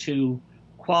order to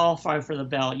qualify for the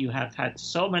ballot, you have had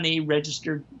so many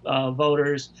registered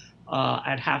voters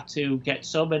and have to get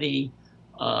so many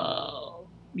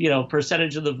you know,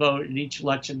 percentage of the vote in each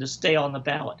election to stay on the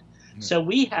ballot. So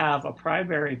we have a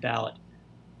primary ballot.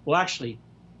 Well, actually,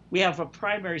 we have a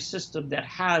primary system that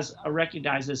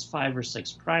recognizes 5 or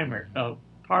 6 primary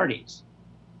parties,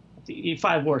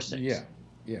 5 or 6.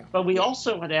 Yeah. But we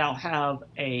also now have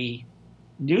a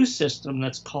new system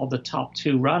that's called the top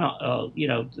 2 runoff. You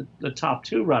know, the top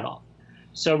 2 runoff.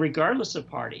 So regardless of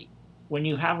party, when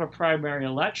you have a primary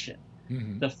election,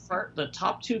 the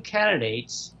top 2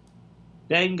 candidates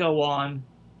then go on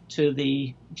to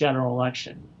the general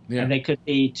election. And they could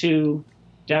be 2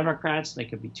 Democrats, they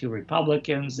could be 2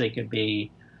 Republicans, they could be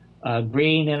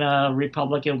Green and a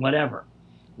Republican, whatever.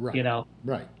 Right. You know.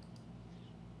 Right.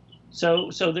 So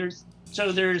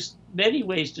there's many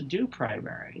ways to do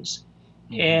primaries,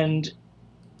 and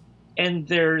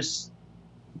there's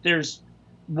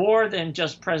more than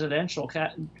just presidential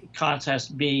contests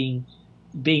being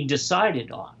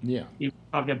decided on. Yeah. You're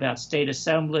talking about state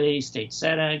assembly, state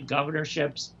senate,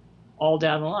 governorships, all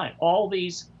down the line. All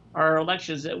these are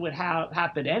elections that would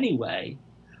happen anyway,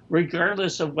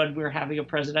 regardless of when we're having a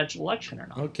presidential election or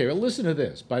not. Okay, well, listen to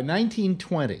this. By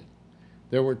 1920,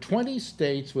 there were 20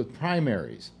 states with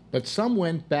primaries, but some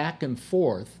went back and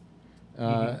forth,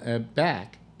 and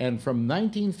from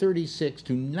 1936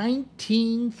 to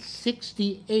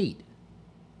 1968,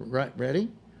 right,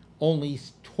 ready? Only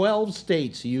 12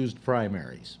 states used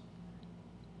primaries.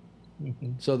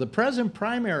 So the present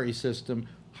primary system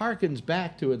harkens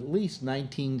back to at least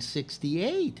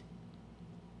 1968.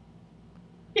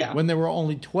 Yeah. When there were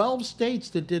only 12 states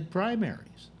that did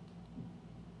primaries.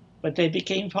 But they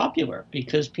became popular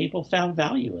because people found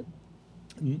value in them.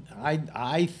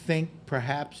 I think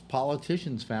perhaps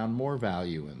politicians found more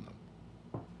value in them.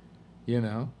 You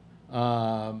know?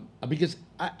 Because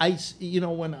I you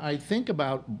know, when I think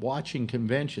about watching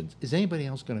conventions, is anybody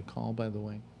else going to call, by the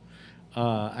way?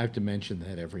 I have to mention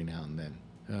that every now and then.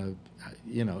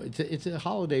 you know, it's a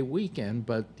holiday weekend,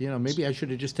 but you know, maybe I should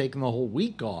have just taken the whole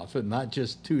week off and not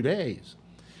just 2 days.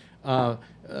 But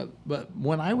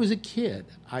when I was a kid,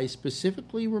 I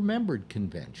specifically remembered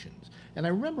conventions. And I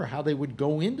remember how they would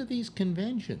go into these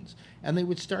conventions and they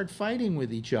would start fighting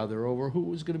with each other over who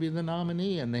was going to be the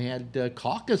nominee. And they had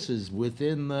caucuses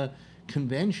within the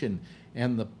convention,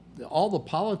 and all the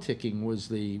politicking was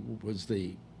the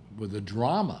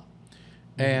drama.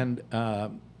 And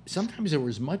sometimes there were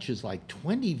as much as like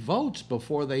 20 votes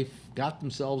before they got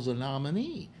themselves a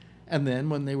nominee. And then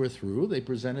when they were through, they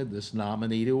presented this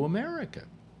nominee to America.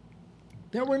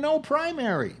 There were no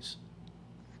primaries.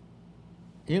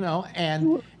 You know,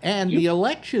 and the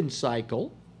election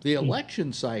cycle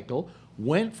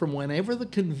went from whenever the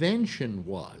convention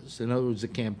was. In other words, the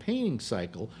campaigning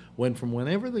cycle went from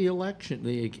whenever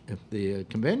the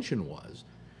convention was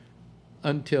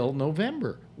until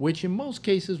November, which in most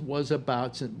cases was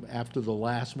about after the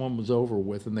last one was over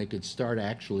with and they could start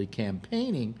actually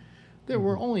campaigning. There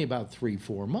were only about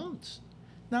 3-4 months.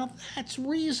 Now that's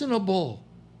reasonable.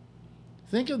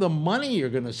 Think of the money you're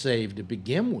going to save to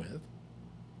begin with.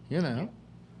 You know.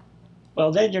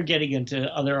 Well, then you're getting into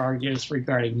other arguments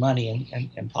regarding money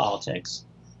and politics,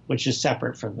 which is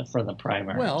separate from the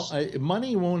primaries. Well,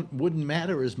 money wouldn't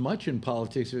matter as much in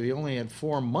politics if you only had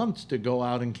 4 months to go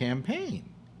out and campaign.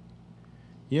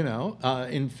 You know,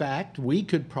 in fact, we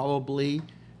could probably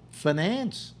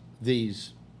finance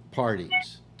these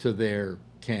parties to their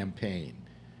campaign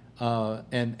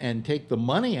and take the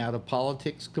money out of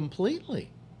politics completely.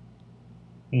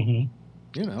 Mm-hmm.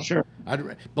 You know, sure.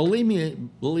 Believe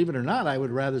it or not, I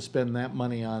would rather spend that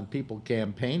money on people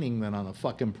campaigning than on a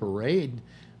fucking parade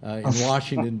in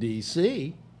Washington,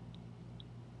 D.C.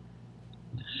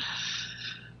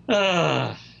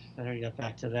 Better get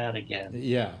back to that again.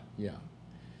 Yeah, yeah.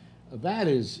 That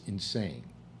is insane.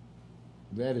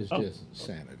 That is just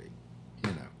insanity,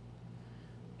 you know.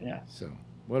 Yeah. So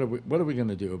what are we going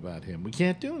to do about him? We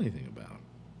can't do anything about him.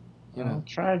 You know? I'll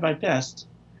try my best.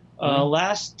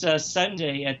 Last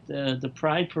Sunday at the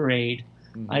Pride Parade,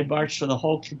 I marched with a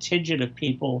whole contingent of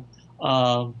people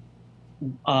with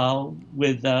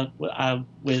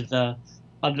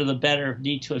under the banner of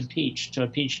need to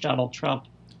impeach Donald Trump.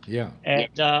 Yeah.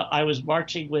 And I was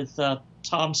marching with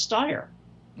Tom Steyer.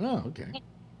 Oh, okay.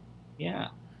 Yeah.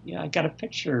 I got a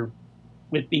picture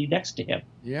with me next to him.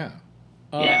 Yeah.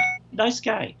 Yeah. Nice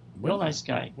guy. Real nice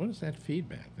guy. What is that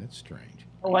feedback? That's strange.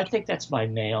 Oh, I think that's my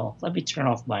mail. Let me turn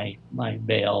off my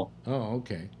mail. Oh,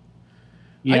 okay.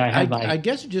 Yeah, I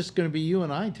guess it's just going to be you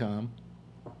and I, Tom.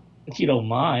 If you don't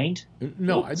mind.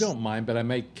 No, Oops. I don't mind, but I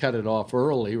may cut it off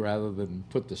early rather than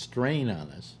put the strain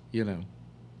on us, you know.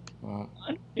 I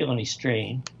don't feel any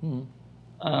strain. You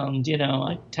know,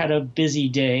 I had a busy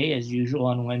day as usual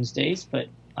on Wednesdays, but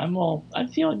I'm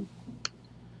feeling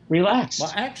relaxed.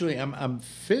 Well, actually, I'm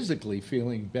physically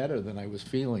feeling better than I was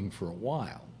feeling for a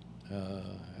while.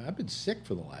 I've been sick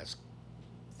for the last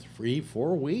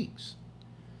 3-4 weeks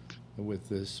with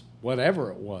this,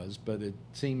 whatever it was, but it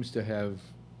seems to have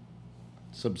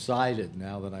subsided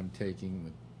now that I'm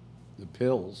taking the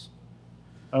pills.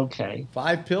 Okay.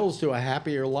 5 pills to a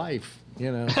happier life,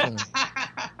 you know.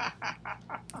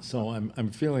 So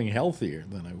I'm feeling healthier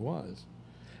than I was.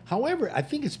 However, I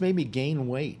think it's made me gain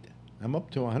weight. I'm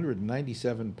up to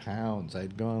 197 pounds.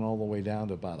 I'd gone all the way down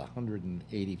to about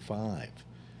 185.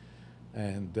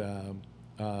 And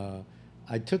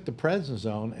I took the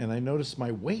prednisone, and I noticed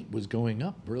my weight was going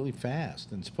up really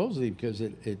fast. And supposedly because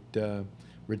it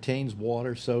retains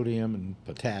water, sodium, and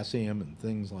potassium, and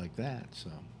things like that.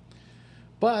 So,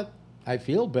 but I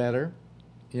feel better,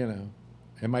 you know,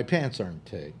 and my pants aren't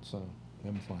tagged, so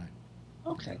I'm fine.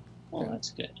 Okay, well,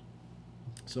 that's good.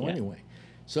 So anyway,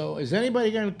 so is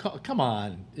anybody going to call? Come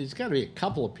on, there's got to be a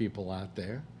couple of people out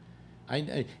there.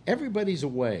 Everybody's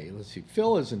away. Let's see.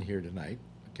 Phil isn't here tonight.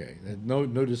 Okay, no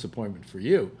disappointment for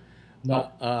you. No.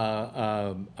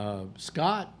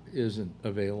 Scott isn't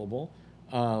available.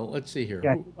 Let's see here.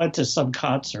 Yeah, he went to some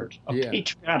concert, a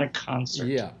patriotic concert.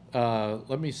 Yeah.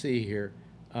 Let me see here.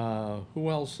 Who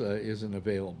else isn't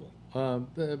available?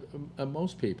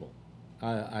 Most people.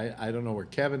 I don't know where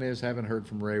Kevin is. Haven't heard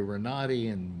from Ray Renati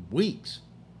in weeks.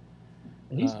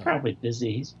 He's probably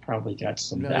busy. He's probably got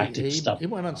some active stuff. He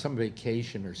went on some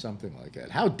vacation or something like that.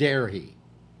 How dare he?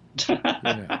 You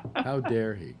know, how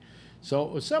dare he?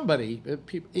 So somebody,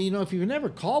 you know, if you've never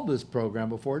called this program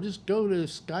before, just go to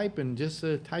Skype and just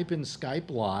type in Skype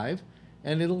Live,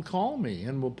 and it'll call me,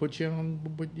 and we'll put you on,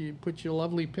 put your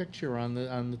lovely picture on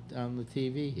the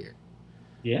TV here.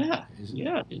 Yeah,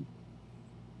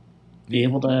 Be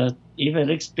able to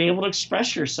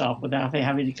express yourself without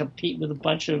having to compete with a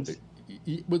bunch of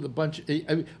with a bunch.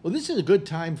 Well, this is a good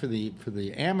time for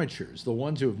the amateurs, the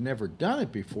ones who have never done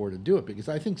it before, to do it, because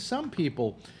I think some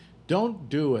people don't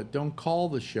do it, don't call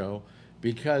the show,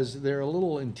 because they're a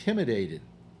little intimidated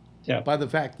by the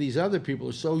fact these other people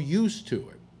are so used to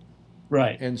it,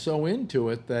 right, and so into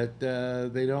it that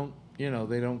they don't,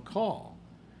 they don't call.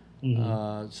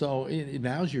 So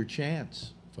now's your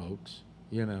chance, folks.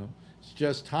 It's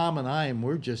just Tom and I, and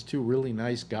we're just two really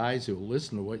nice guys who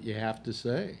listen to what you have to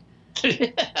say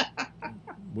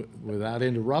without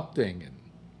interrupting, and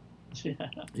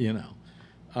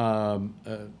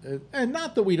and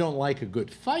not that we don't like a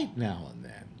good fight now and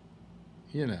then.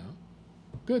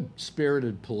 Good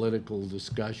spirited political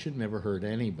discussion never hurt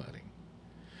anybody.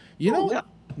 You know what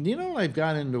I've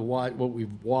got into what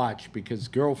we've watched, because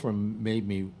girlfriend made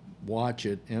me watch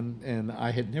it, and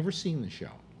I had never seen the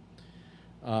show.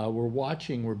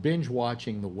 We're binge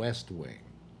watching The West Wing.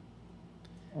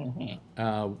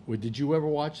 Did you ever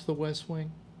watch The West Wing?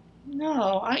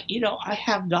 No, I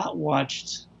have not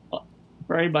watched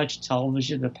very much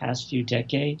television the past few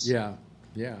decades. Yeah.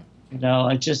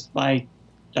 I just my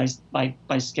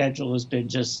schedule has been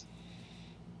just,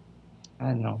 I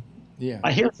don't know. Yeah.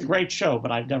 I hear it's a great show,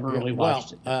 but I've never really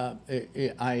watched it.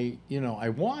 I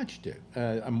watched it.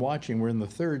 We're in the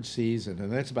third season,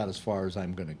 and that's about as far as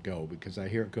I'm going to go, because I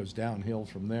hear it goes downhill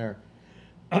from there.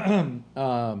 But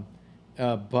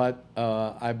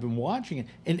I've been watching it.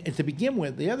 And to begin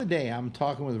with, the other day, I'm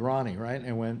talking with Ronnie, right?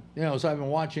 And when, so I've been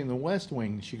watching The West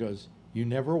Wing. She goes, "You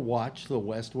never watched The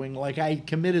West Wing?" Like I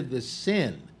committed the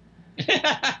sin.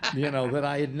 That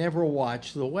I had never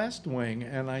watched The West Wing,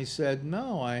 and I said,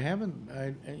 "No, I haven't.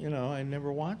 I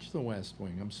never watched The West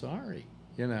Wing. I'm sorry."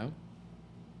 And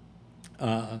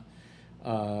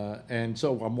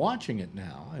so I'm watching it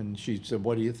now, and she said,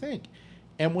 "What do you think?"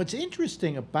 And what's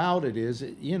interesting about it is,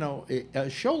 a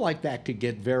show like that could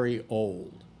get very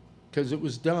old, because it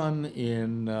was done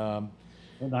in the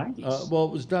 90s. Well,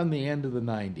 it was done the end of the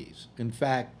 90s. In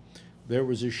fact, there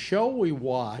was a show we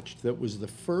watched that was the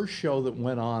first show that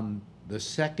went on the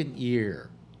second year,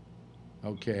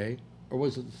 okay? Or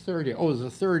was it the third year? Oh, it was the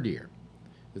third year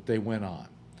that they went on.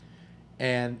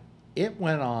 And it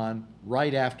went on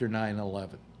right after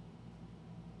 9/11.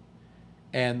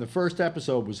 And the first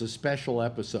episode was a special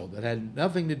episode that had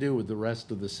nothing to do with the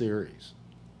rest of the series.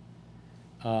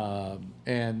 And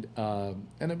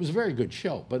it was a very good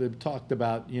show, but it talked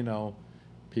about,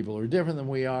 people are different than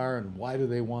we are, and why do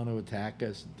they want to attack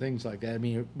us, and things like that. I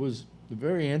mean, it was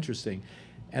very interesting.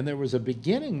 And there was a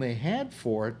beginning they had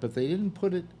for it, but they didn't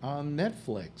put it on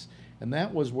Netflix. And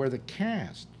that was where the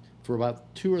cast, for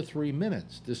about 2 or 3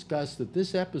 minutes, discussed that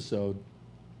this episode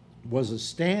was a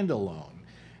standalone,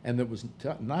 and that was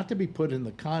not to be put in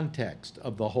the context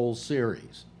of the whole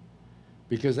series,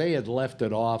 because they had left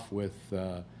it off with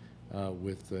the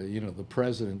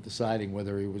president deciding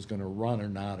whether he was going to run or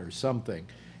not or something.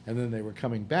 And then they were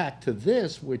coming back to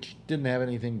this, which didn't have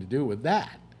anything to do with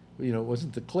that. It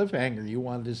wasn't the cliffhanger you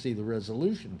wanted to see the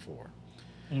resolution for.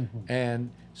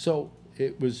 And so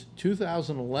it was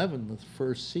 2011 the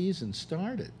first season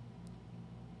started.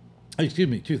 Excuse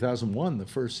me, 2001 the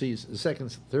first season, the second,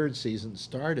 third season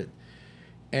started.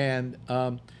 And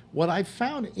what I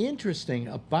found interesting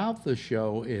about the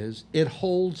show is it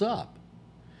holds up,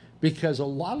 because a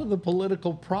lot of the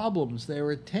political problems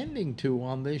they're attending to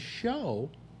on this show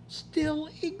still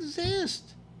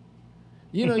exist.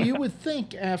 You would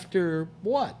think after,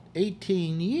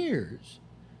 18 years,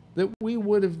 that we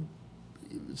would have,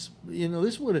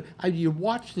 this would have, you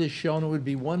watch this show and it would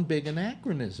be one big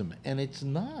anachronism, and it's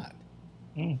not.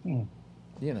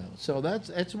 So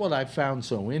that's what I found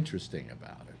so interesting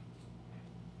about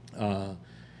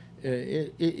it.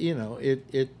 It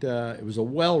was a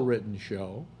well-written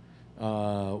show.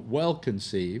 Well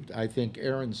conceived. I think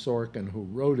Aaron Sorkin, who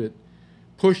wrote it,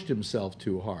 pushed himself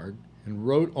too hard and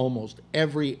wrote almost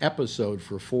every episode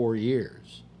for 4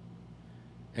 years.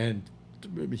 And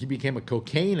he became a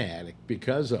cocaine addict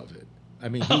because of it. I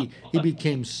mean, he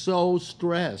became so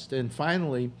stressed, and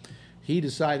finally he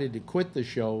decided to quit the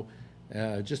show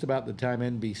just about the time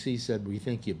NBC said, "We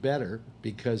think you better,"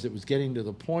 because it was getting to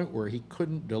the point where he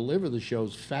couldn't deliver the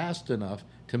shows fast enough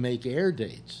to make air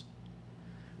dates,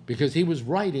 because he was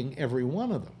writing every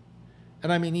one of them.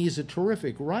 And I mean, he's a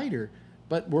terrific writer,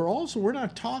 but we're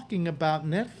not talking about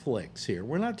Netflix here.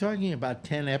 We're not talking about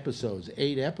 10 episodes,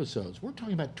 8 episodes. We're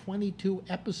talking about 22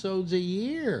 episodes a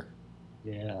year.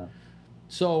 Yeah.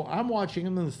 So I'm watching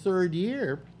him in the third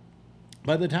year.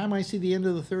 By the time I see the end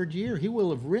of the third year, he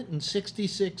will have written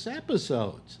 66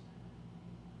 episodes.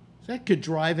 That could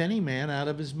drive any man out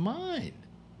of his mind.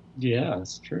 Yeah,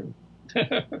 that's true.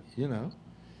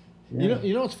 Yeah.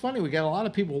 You know what's funny? We got a lot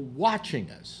of people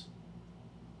watching us,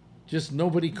 just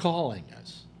nobody calling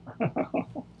us.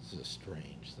 It's a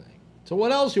strange thing. So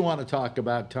what else you want to talk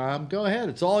about, Tom? Go ahead.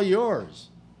 It's all yours.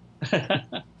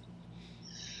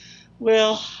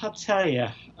 Well, I'll tell you,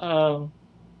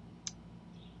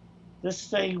 this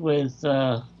thing with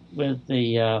the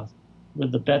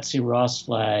Betsy Ross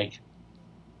flag,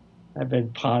 I've been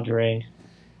pondering.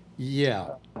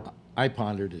 Yeah, I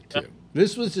pondered it too.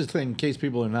 This was the thing, in case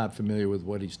people are not familiar with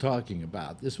what he's talking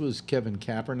about. This was Kevin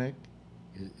Kaepernick.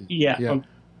 Yeah,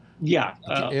 Yeah.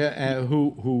 yeah.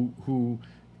 Who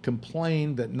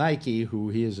complained that Nike, who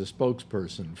he is a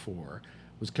spokesperson for,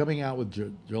 was coming out with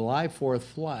July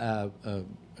 4th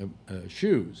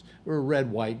shoes. They were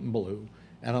red, white, and blue,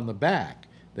 and on the back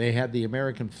they had the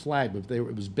American flag, but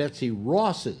it was Betsy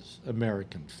Ross's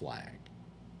American flag.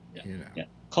 Yeah, you know, yeah.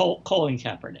 Colin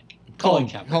Kaepernick. Colin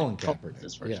Kaepernick.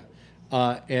 This Yeah,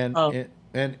 version.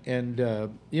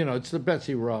 you know, it's the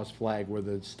Betsy Ross flag where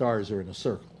the stars are in a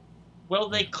circle. Well,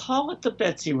 they call it the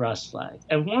Betsy Ross flag.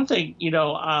 And one thing,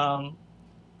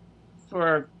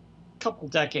 for a couple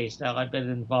decades now, I've been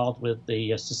involved with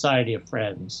the Society of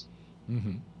Friends.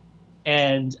 Mm-hmm.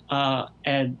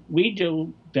 And we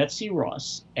do Betsy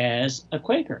Ross as a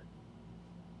Quaker.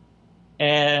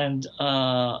 And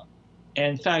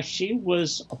in fact, she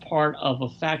was a part of a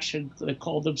faction that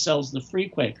called themselves the Free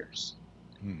Quakers.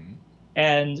 Mm-hmm.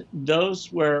 And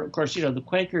those were, of course, the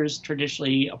Quakers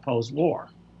traditionally oppose war.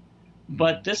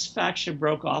 But this faction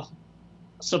broke off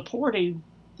supporting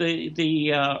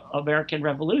the American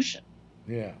Revolution.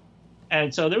 Yeah.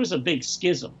 And so there was a big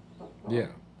schism Yeah.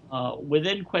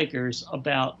 within Quakers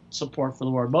about support for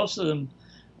the war. Most of them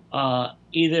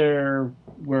either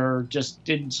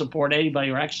didn't support anybody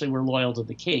or actually were loyal to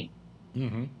the king.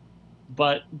 Mm-hmm.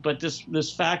 But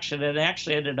this faction, and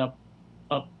actually ended up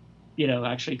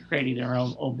actually creating their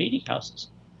own meeting houses.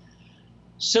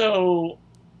 So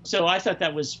I thought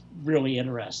that was really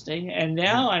interesting. And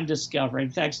now I'm discovering,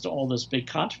 thanks to all this big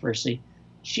controversy,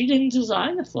 she didn't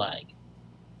design the flag.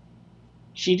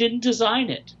 She didn't design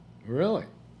it. Really?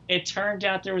 It turned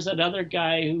out there was another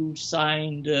guy who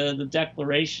signed the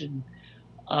Declaration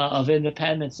of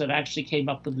Independence that actually came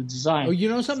up with the design. Oh, you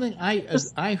know something?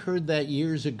 I heard that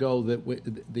years ago, that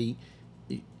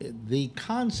the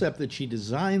concept that she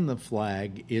designed the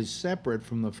flag is separate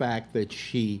from the fact that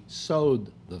she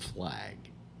sewed the flag.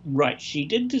 Right. She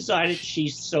didn't design it. She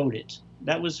sewed it.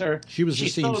 That was her. She was a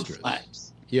sewed seamstress.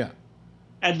 flags. Yeah.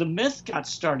 And the myth got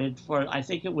started I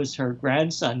think it was her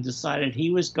grandson decided he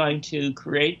was going to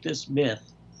create this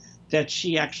myth that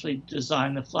she actually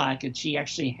designed the flag, and he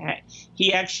actually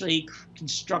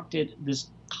constructed this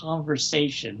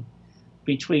conversation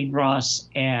between Ross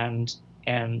and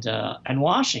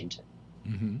Washington.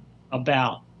 Mm-hmm.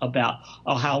 about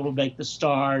how we'll make the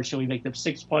stars. Should we make them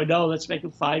 6.0? Let's make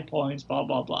them 5 points. Blah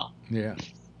blah blah. Yeah.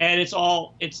 And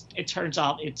it turns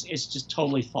out it's just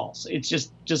totally false. It's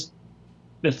just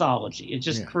mythology. It's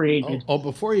just created. Oh,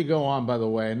 before you go on, by the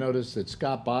way, I noticed that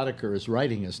Scott Boddicker is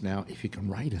writing us now. If you can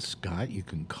write us, Scott, you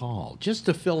can call just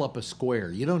to fill up a square.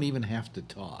 You don't even have to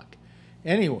talk.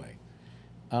 Anyway,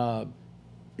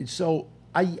 so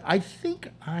I think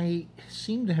I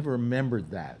seem to have remembered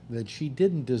that she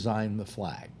didn't design the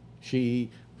flag.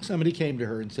 Somebody came to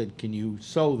her and said, "Can you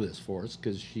sew this for us?"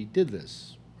 Because she did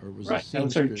this, or it was right. That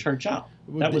was her job.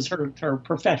 That was her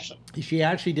profession. She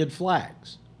actually did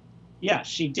flags. Yeah,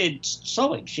 she did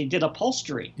sewing. She did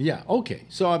upholstery. Yeah. Okay.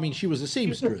 So I mean, she was a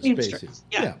seamstress, basically.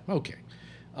 Yeah. Okay.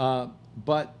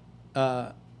 But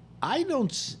I'm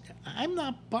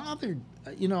not bothered.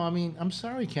 I mean, I'm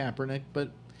sorry, Kaepernick,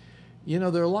 but there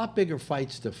are a lot bigger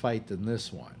fights to fight than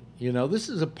this one. This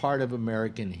is a part of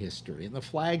American history, and the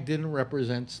flag didn't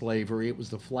represent slavery. It was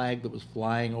the flag that was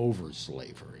flying over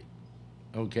slavery.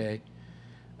 Okay?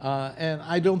 And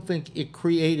I don't think it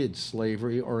created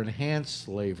slavery or enhanced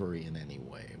slavery in any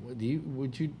way. Would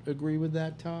you agree with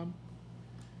that, Tom?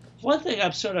 One thing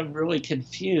I'm sort of really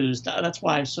confused. That's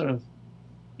why I'm sort of,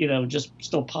 just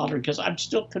still pondering, because I'm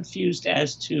still confused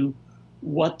as to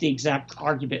what the exact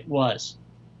argument was.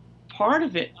 Part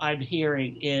of it I'm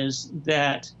hearing is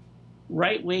that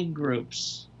right-wing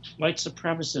groups, white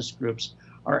supremacist groups,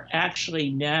 are actually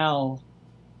now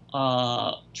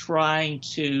trying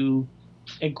to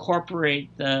incorporate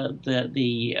that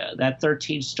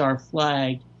 13-star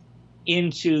flag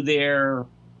into their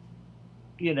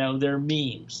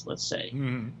memes, let's say,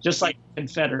 just like the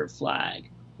Confederate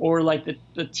flag, or like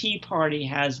the Tea Party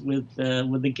has with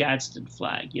the Gadsden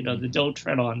flag, the "Don't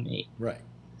Tread on Me." Right.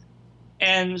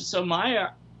 And so my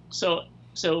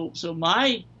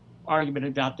argument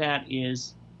about that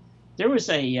is there was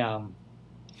a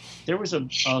there was a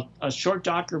short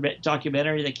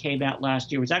documentary that came out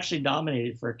last year. It was actually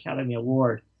nominated for Academy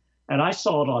Award, and I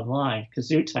saw it online.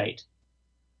 Gesundheit.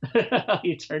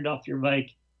 You turned off your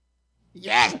mic.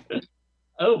 Yes.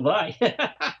 Oh my.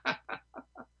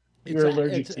 You're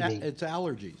allergic to me. It's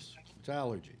allergies. It's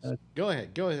allergies. Go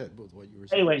ahead with what you were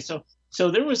saying. Anyway, so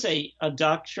there was a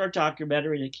short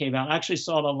documentary that came out. I actually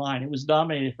saw it online. It was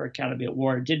nominated for Academy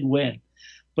Award. It didn't win,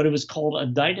 but it was called A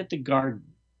Night at the Garden.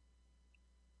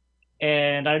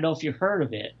 And I don't know if you heard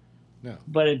of it. No.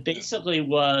 But it basically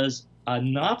was a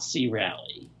Nazi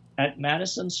rally at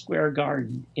Madison Square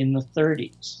Garden in the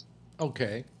 30s.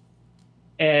 Okay.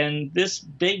 And this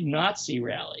big Nazi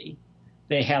rally,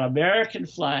 they had American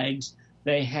flags.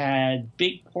 They had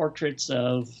big portraits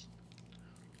of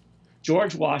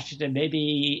George Washington,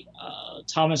 maybe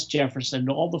Thomas Jefferson,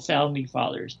 all the founding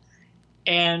fathers.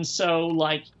 And so,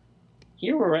 like,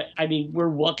 we're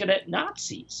looking at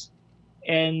Nazis,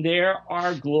 and they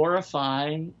are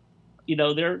glorifying,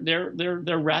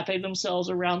 they're wrapping themselves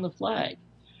around the flag.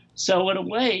 So in a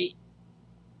way,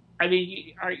 I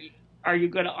mean, are you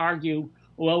going to argue,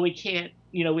 well, we can't,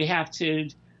 we have to,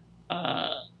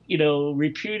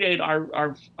 repudiate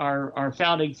our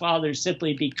founding fathers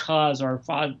simply because our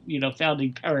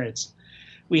founding parents.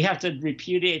 We have to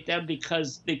repudiate them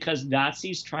because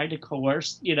Nazis tried to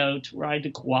coerce, tried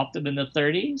to co-opt them in the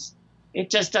 30s. It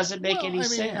just doesn't make any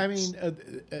sense. I mean,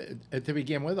 to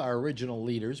begin with, our original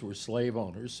leaders were slave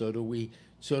owners. So do we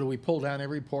pull down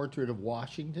every portrait of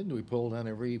Washington? Do we pull down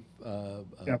every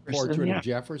portrait of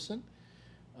Jefferson?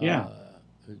 Yeah.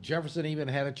 Jefferson even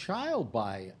had a child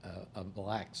by a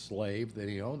black slave that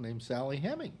he owned named Sally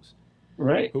Hemings,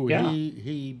 right? Who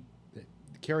he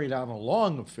carried on a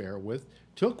long affair with,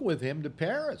 took with him to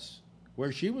Paris,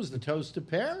 where she was the toast of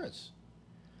Paris.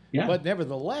 Yeah. But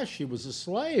nevertheless, she was a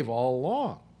slave all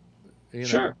along.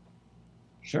 Sure.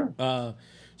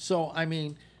 So I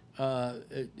mean,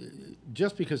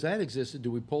 just because that existed,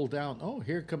 do we pull down? Oh,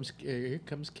 here comes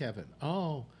Kevin.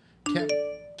 Oh,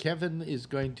 Kevin is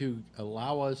going to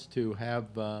allow us to have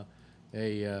a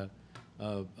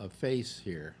face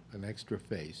here, an extra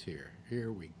face here.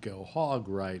 Here we go, Hog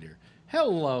Rider.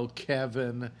 Hello,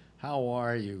 Kevin. How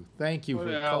are you? Thank you for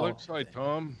calling. Alex, hi,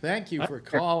 Tom. Thank you for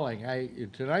calling.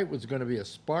 Tonight was going to be a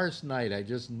sparse night. I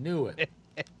just knew it.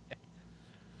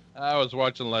 I was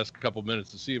watching the last couple minutes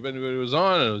to see if anybody was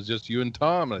on, and it was just you and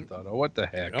Tom, and I thought, oh, what the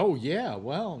heck? Oh, yeah.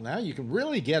 Well, now you can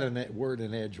really get a word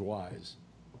in edgewise.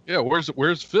 Yeah,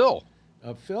 where's Phil?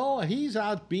 Phil, he's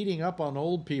out beating up on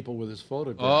old people with his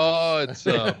photographs. Oh,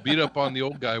 it's beat up on the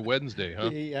old guy Wednesday, huh?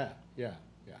 Yeah.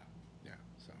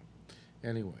 So,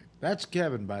 anyway, that's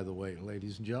Kevin, by the way,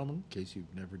 ladies and gentlemen, in case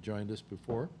you've never joined us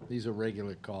before. He's a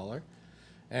regular caller.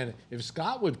 And if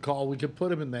Scott would call, we could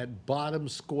put him in that bottom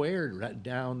square right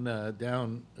down.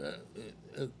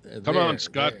 Come on,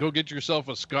 Scott, go get yourself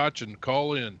a scotch and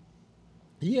call in.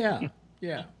 Yeah.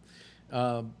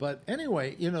 But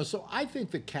anyway, so I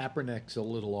think that Kaepernick's a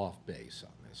little off base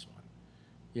on this one,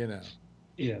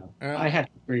 Yeah, I have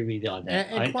to agree with you on that.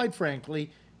 And quite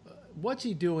frankly, what's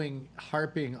he doing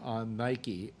harping on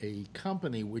Nike, a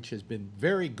company which has been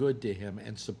very good to him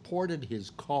and supported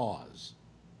his cause?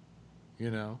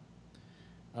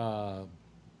 I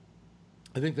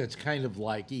think that's kind of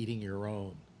like eating your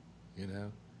own,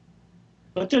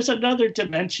 But there's another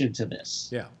dimension to this.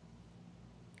 Yeah.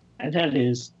 And that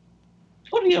is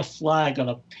putting a flag on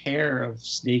a pair of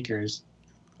sneakers.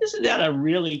 Isn't that a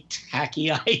really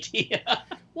tacky idea?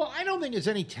 Well, I don't think it's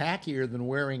any tackier than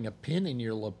wearing a pin in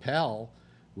your lapel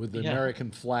with the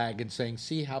American flag and saying,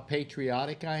 see how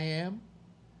patriotic I am?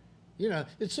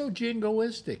 It's so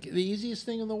jingoistic. The easiest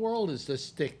thing in the world is to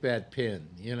stick that pin,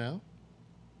 Yeah.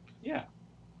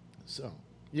 So,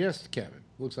 yes, Kevin.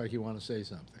 Looks like you want to say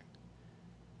something.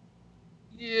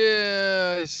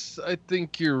 Yes, I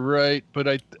think you're right,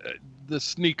 but the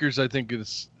sneakers, I think,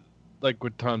 is like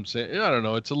what Tom said. I don't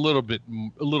know. It's a little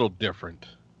different.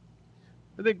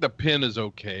 I think the pin is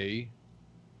okay.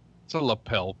 It's a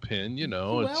lapel pin,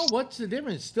 Well, what's the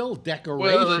difference? It's still decoration.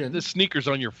 Well, the sneakers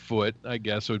on your foot, I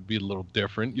guess, would be a little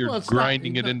different. You're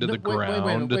grinding it into the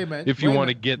ground. Wait a minute, if you want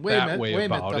to get that way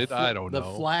about it, I don't know.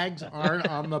 The flags aren't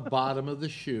on the bottom of the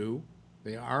shoe.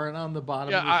 They aren't on the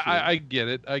bottom of the shoe.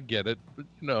 I get it. But,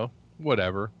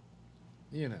 whatever.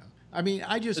 I mean,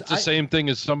 it's the same thing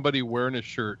as somebody wearing a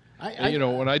shirt.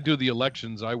 When I do the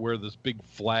elections, I wear this big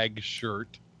flag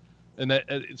shirt. And that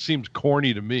it seems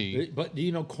corny to me. But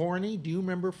corny? Do you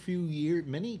remember a few years,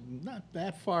 not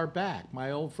that far back,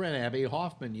 my old friend Abby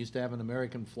Hoffman used to have an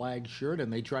American flag shirt,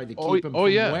 and they tried to keep him from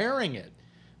wearing it.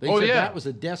 They said that was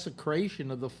a desecration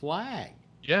of the flag.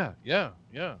 Yeah.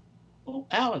 Well, Oh,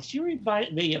 Alex, you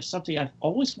reminded me of something I've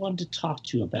always wanted to talk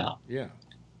to you about. Yeah.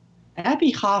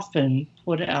 Abby Hoffman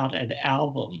put out an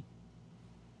album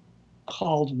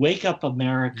called "Wake Up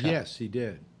America." Yes, he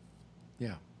did.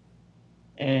 Yeah.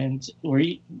 And were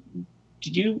you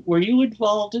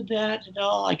involved in that at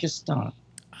all? I guess not.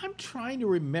 I'm trying to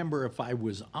remember if I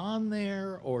was on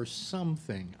there or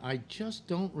something. I just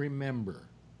don't remember.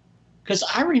 Because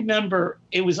I remember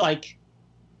it was like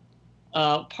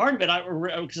part of it.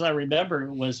 Because I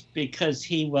remember was because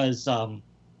he was,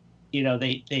 you know,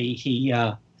 they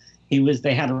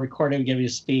had a recording of giving a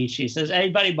speech. He says,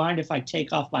 "Anybody mind if I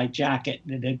take off my jacket?"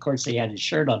 And then, of course, he had his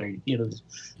shirt under, you know, this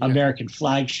American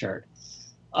flag shirt.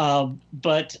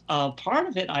 But part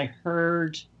of it I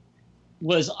heard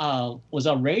was a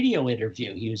radio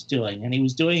interview he was doing, and he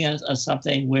was doing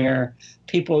something where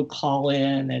people would call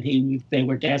in, and they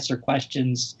would answer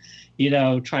questions, you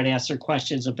know, try to answer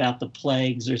questions about the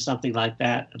plagues or something like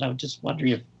that. And I'm just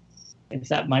wondering if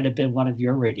that might have been one of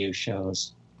your radio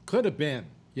shows. Could have been.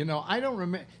 You know, I don't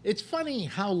remember. It's funny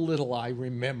how little I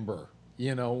remember,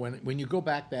 you know, when you go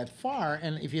back that far.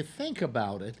 And if you think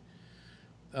about it,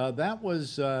 that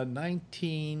was the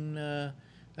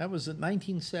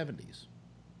 1970s.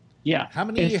 Yeah. How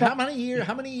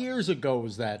many years ago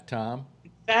was that, Tom?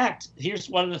 In fact, here's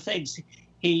one of the things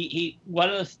one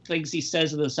of the things he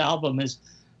says in this album is,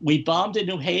 "We bombed in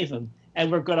New Haven,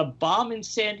 and we're going to bomb in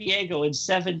San Diego in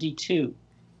 '72."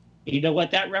 You know what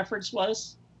that reference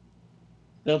was?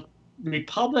 The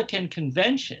Republican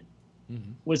convention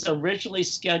was originally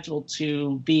scheduled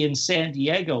to be in San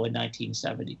Diego in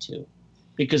 1972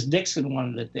 because Nixon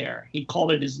wanted it there. He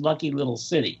called it his lucky little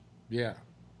city. Yeah.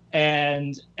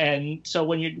 And so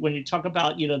when you talk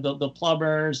about, you know, the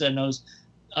plumbers and those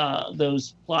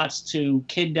plots to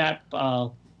kidnap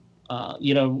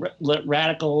you know,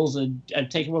 radicals and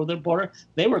take them over the border,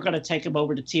 they were going to take them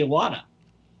over to Tijuana.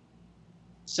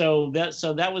 So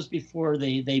that was before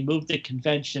they moved the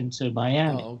convention to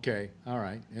Miami. Oh, okay. All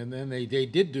right. And then they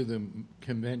did do the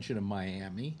convention in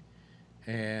Miami.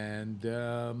 And,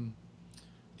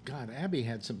 God, Abby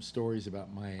had some stories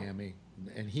about Miami.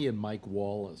 And he and Mike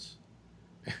Wallace.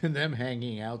 And them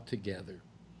hanging out together.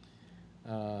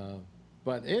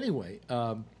 But anyway,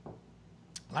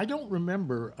 I don't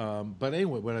remember. But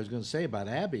anyway, what I was going to say about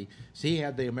Abby is he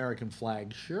had the American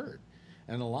flag shirt.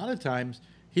 And a lot of times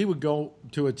he would go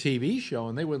to a TV show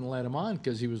and they wouldn't let him on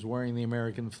because he was wearing the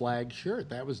American flag shirt.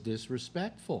 That was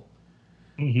disrespectful.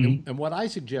 And what I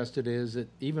suggested is that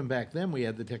even back then we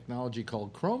had the technology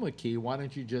called chroma key. Why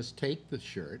don't you just take the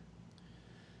shirt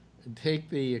and take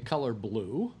the color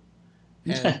blue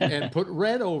and put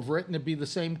red over it, and it'd be the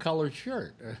same color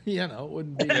shirt. You know, it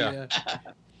wouldn't be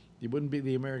it wouldn't be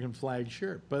the American flag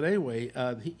shirt. But anyway,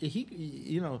 he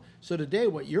you know, so today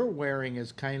what you're wearing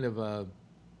is kind of a,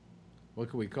 what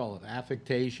can we call it,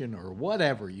 affectation or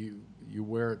whatever you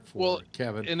wear it for, well,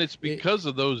 Kevin. And it's because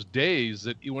of those days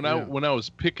that when I was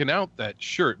picking out that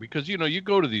shirt, because you know, you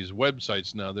go to these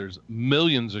websites now, there's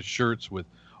millions of shirts with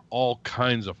all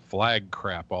kinds of flag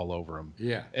crap all over them.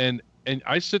 Yeah. And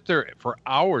I sit there for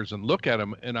hours and look at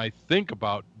them, and I think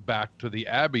about back to the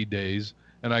Abbey days,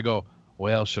 and I go,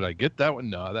 well, should I get that one?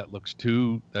 No, that looks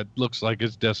like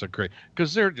it's desecrated,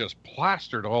 because they're just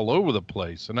plastered all over the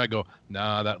place. And I go,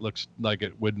 nah, that looks like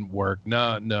it wouldn't work.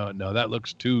 No, that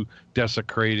looks too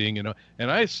desecrating, you know.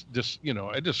 And I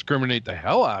discriminate the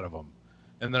hell out of them.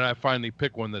 And then I finally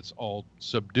pick one that's all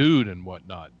subdued and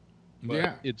whatnot. But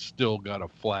yeah, it's still got a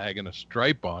flag and a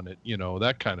stripe on it, you know,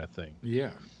 that kind of thing.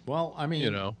 Yeah. Well, I mean, you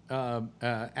know,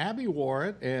 Abby wore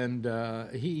it, and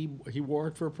he wore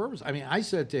it for a purpose. I mean, I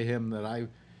said to him that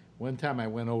one time I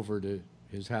went over to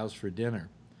his house for dinner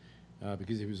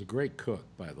because he was a great cook,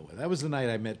 by the way. That was the night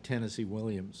I met Tennessee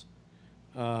Williams,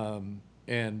 I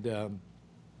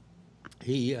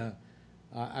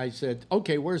said,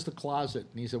 okay, where's the closet?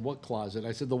 And he said, what closet?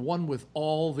 I said, the one with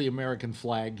all the American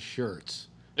flag shirts.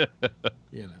 You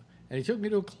know, and he took me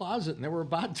to a closet, and there were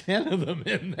about 10 of them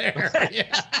in there.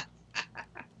 Yeah.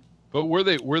 But were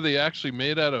they actually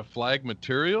made out of flag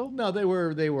material? No, they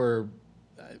were. They were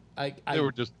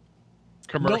just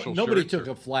commercial. Nobody shirts took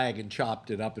a flag and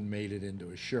chopped it up and made it into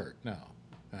a shirt. No.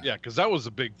 Yeah, because that was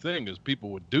a big thing, is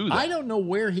people would do that. I don't know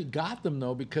where he got them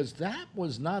though, because that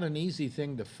was not an easy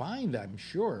thing to find. I'm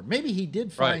sure. Maybe he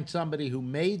did find somebody who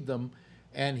made them,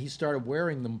 and he started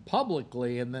wearing them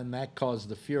publicly, and then that caused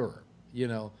the furor. You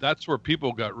know, that's where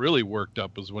people got really worked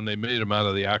up, is when they made them out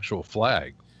of the actual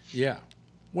flag. Yeah.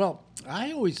 Well,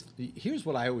 here's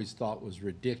what I always thought was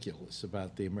ridiculous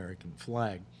about the American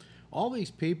flag. All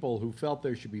these people who felt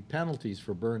there should be penalties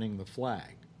for burning the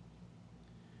flag.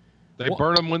 They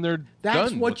burn them when they're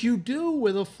That's done. what you do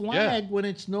with a flag when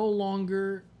it's no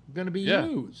longer going to be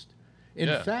used.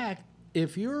 In fact,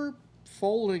 if you're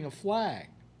folding a flag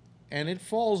and it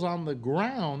falls on the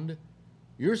ground,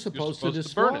 you're supposed to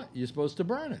destroy it. You're supposed to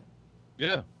burn it.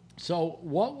 Yeah. So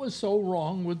what was so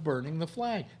wrong with burning the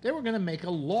flag? They were going to make a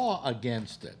law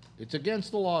against it. It's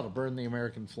against the law to burn the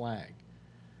American flag.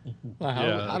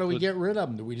 Well, how do we get rid of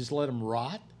them? Do we just let them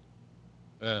rot?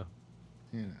 Yeah.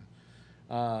 You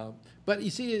know. But you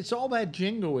see, it's all that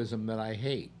jingoism that I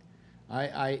hate.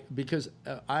 Because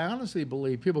I honestly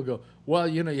believe people go, well,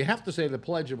 you know, you have to say the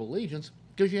Pledge of Allegiance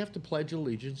because you have to pledge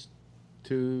allegiance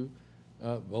to,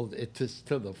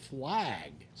 to the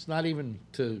flag. It's not even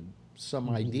to some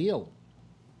ideal.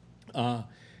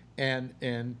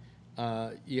 And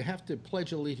you have to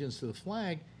pledge allegiance to the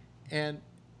flag. And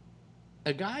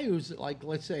a guy who's like,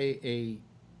 let's say, a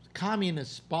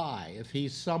communist spy, if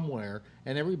he's somewhere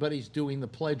and everybody's doing the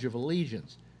Pledge of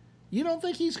Allegiance, you don't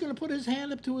think he's going to put his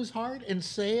hand up to his heart and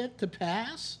say it to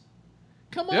pass?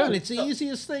 Come on, it's the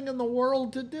easiest thing in the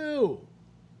world to do.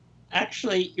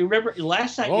 Actually, you remember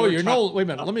last night? Oh, wait a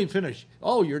minute. Let me finish.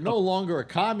 Oh, you're no longer a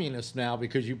communist now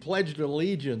because you pledged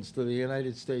allegiance to the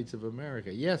United States of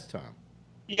America. Yes, Tom.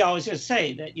 Yeah, I was going to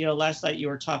say that. Last night you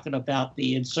were talking about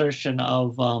the insertion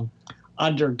of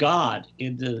 "under God"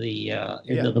 into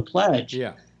the pledge.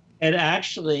 Yeah. And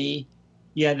actually,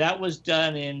 that was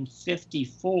done in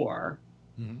 '54.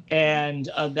 And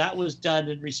that was done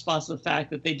in response to the fact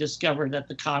that they discovered that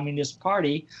the Communist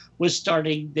Party was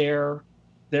starting their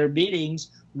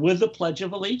meetings with the Pledge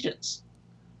of Allegiance.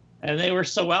 And they were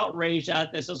so outraged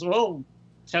at this, as well,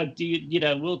 how do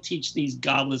we'll teach these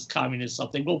godless communists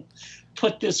something. We'll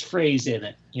put this phrase in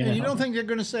it. And you don't think they're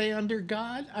going to say under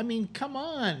God? I mean, come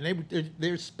on.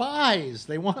 They're spies.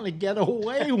 They want to get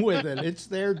away with it. It's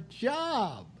their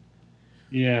job.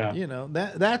 Yeah.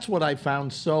 That's what I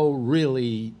found so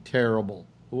really terrible,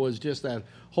 was just that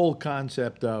whole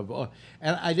concept of,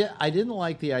 and I didn't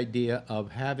like the idea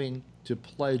of having to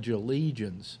pledge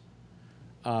allegiance.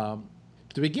 To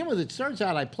begin with, it starts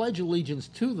out, I pledge allegiance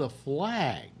to the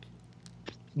flag,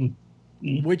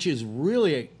 which is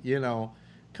really,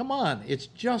 come on, it's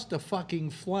just a fucking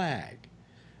flag.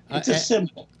 It's a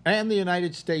symbol. And the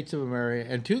United States of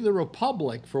America, and to the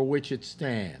republic for which it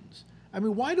stands. I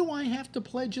mean, why do I have to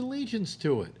pledge allegiance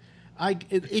to it?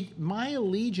 My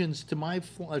allegiance to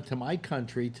my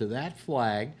country, to that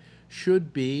flag,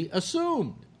 should be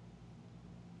assumed.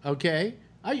 Okay?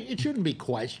 It shouldn't be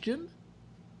questioned.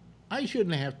 I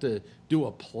shouldn't have to do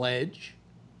a pledge.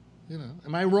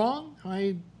 Am I wrong? Am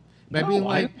I being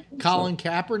like Colin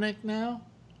Kaepernick now?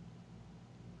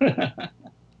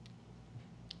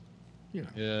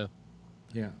 Yeah.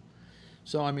 Yeah.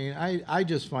 So, I mean, I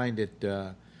just find it...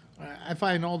 I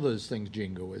find all those things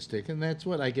jingoistic, and that's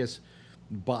what I guess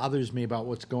bothers me about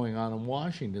what's going on in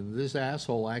Washington. This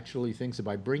asshole actually thinks that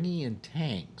by bringing in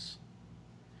tanks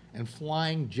and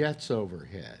flying jets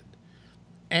overhead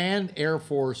and Air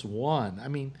Force One, I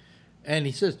mean, and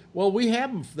he says, well, we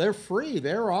have them, they're free,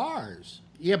 they're ours.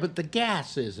 Yeah, but the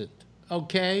gas isn't,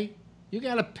 okay? You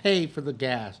got to pay for the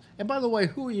gas. And by the way,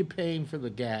 who are you paying for the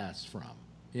gas from,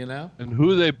 And who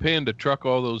are they paying to truck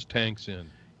all those tanks in?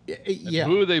 Yeah.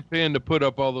 Who are they paying to put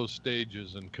up all those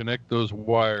stages and connect those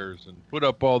wires and put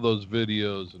up all those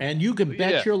videos? And you can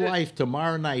bet your life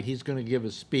tomorrow night he's going to give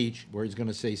a speech where he's going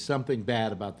to say something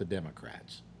bad about the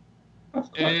Democrats.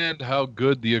 And how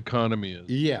good the economy is.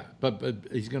 Yeah, but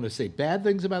he's going to say bad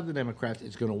things about the Democrats.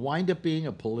 It's going to wind up being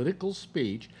a political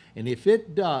speech. And if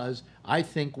it does, I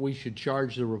think we should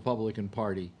charge the Republican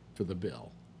Party for the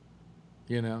bill.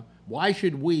 Why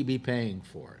should we be paying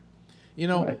for it?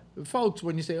 Right. Folks,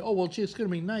 when you say, oh, well, gee, it's going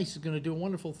to be nice, it's going to do a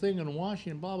wonderful thing in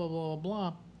Washington, blah, blah, blah,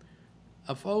 blah,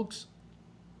 blah. Folks,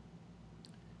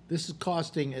 this is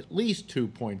costing at least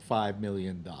 $2.5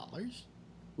 million,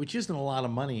 which isn't a lot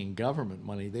of money in government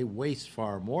money. They waste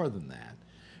far more than that.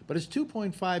 But it's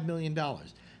 $2.5 million.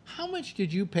 How much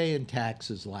did you pay in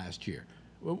taxes last year?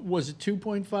 Was it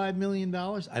 $2.5 million?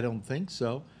 I don't think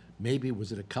so. Maybe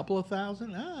was it a couple of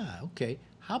thousand? Okay.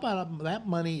 How about that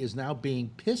money is now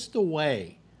being pissed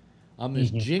away on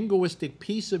this jingoistic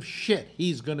piece of shit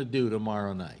he's going to do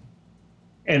tomorrow night?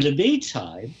 In the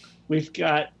meantime, we've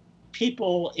got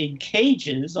people in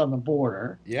cages on the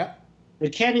border. Yeah. They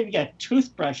can't even get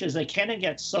toothbrushes. They can't even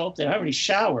get soap. They don't have any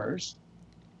showers.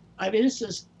 I mean,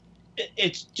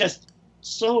 it's just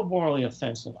so morally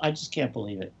offensive. I just can't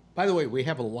believe it. By the way, we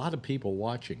have a lot of people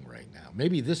watching right now.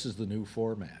 Maybe this is the new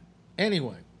format.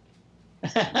 Anyway.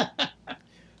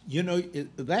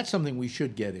 That's something we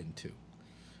should get into.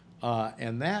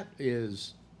 And that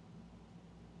is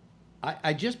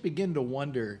I just begin to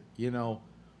wonder,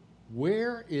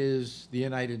 where is the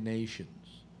United Nations?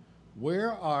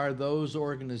 Where are those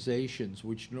organizations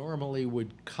which normally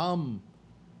would come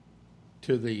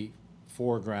to the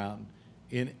foreground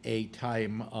in a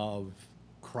time of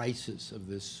crisis of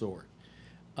this sort?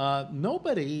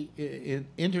 Nobody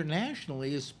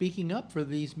internationally is speaking up for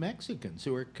these Mexicans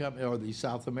who are coming, or these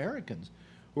South Americans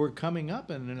who are coming up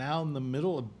and are now in the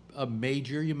middle of a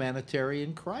major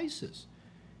humanitarian crisis.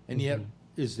 And yet,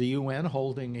 is the UN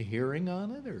holding a hearing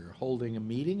on it or holding a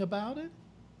meeting about it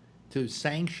to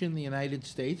sanction the United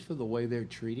States for the way they're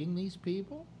treating these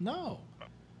people? No.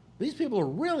 These people are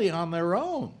really on their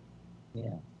own.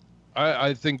 Yeah.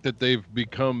 I think that they've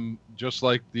become just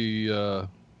like the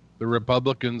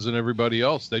Republicans and everybody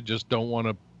else. They just don't want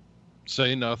to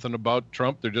say nothing about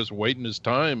Trump. They're just waiting his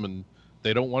time, and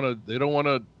they don't want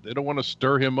to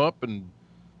stir him up, and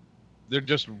they're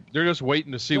just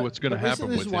waiting to see what's going to happen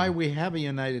with him. Isn't this why we have a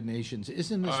United Nations?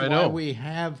 Isn't this why we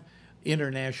have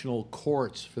international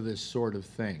courts for this sort of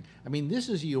thing? I mean, this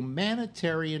is a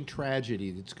humanitarian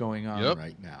tragedy that's going on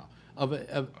right now of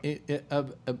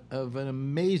an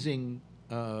amazing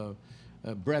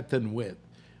breadth and width.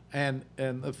 And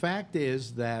the fact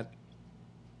is that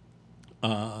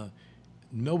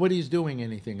nobody's doing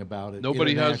anything about it.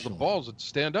 Nobody has the balls that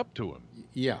stand up to him.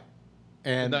 Yeah,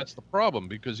 and that's the problem,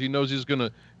 because he knows he's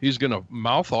gonna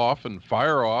mouth off and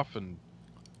fire off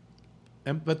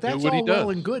but that's all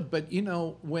well and good. But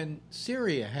when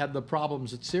Syria had the problems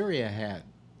that Syria had,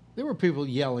 there were people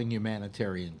yelling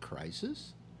humanitarian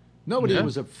crisis. Nobody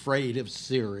was afraid of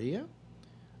Syria.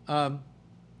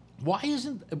 Why is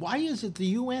it the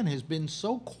UN has been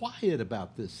so quiet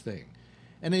about this thing?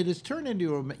 And it has turned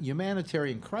into a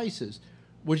humanitarian crisis,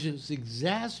 which is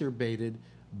exacerbated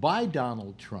by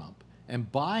Donald Trump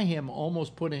and by him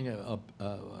almost putting a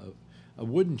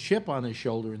wooden chip on his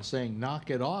shoulder and saying, knock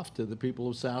it off to the people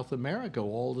of South America, who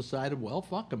all decided, well,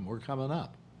 fuck them, we're coming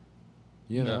up.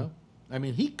 You know? I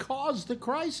mean, he caused the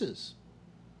crisis.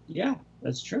 Yeah,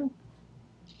 that's true.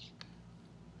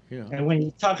 And when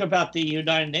you talk about the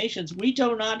United Nations, we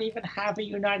do not even have a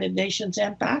United Nations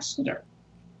ambassador.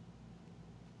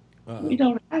 We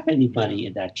don't have anybody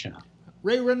in that job.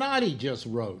 Ray Renati just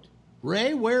wrote,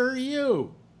 Ray, where are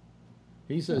you?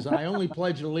 He says, I only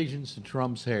pledge allegiance to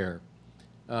Trump's hair.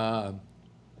 It's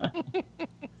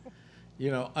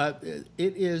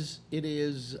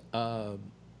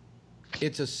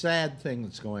a sad thing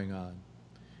that's going on.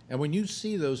 And when you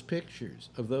see those pictures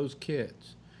of those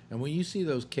kids, and when you see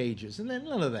those cages, and then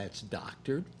none of that's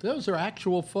doctored, those are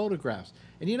actual photographs.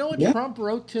 And you know what Trump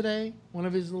wrote today? One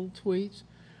of his little tweets?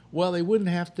 Well, they wouldn't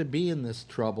have to be in this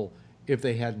trouble if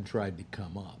they hadn't tried to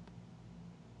come up.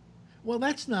 Well,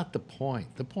 that's not the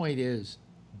point. The point is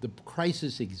the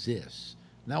crisis exists.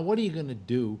 Now, what are you going to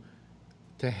do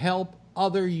to help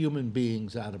other human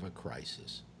beings out of a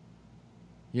crisis?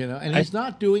 And he's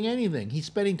not doing anything. He's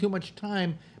spending too much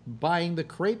time buying the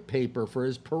crepe paper for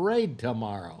his parade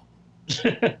tomorrow.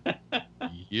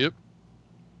 Yep.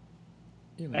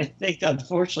 I think,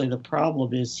 unfortunately, the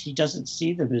problem is he doesn't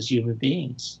see them as human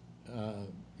beings.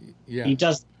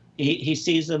 He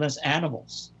sees them as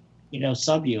animals,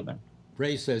 subhuman.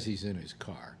 Ray says he's in his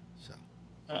car. So.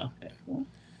 Okay. Well,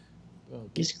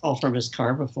 he's called from his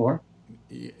car before.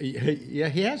 Yeah,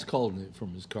 he has called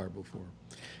from his car before.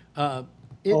 From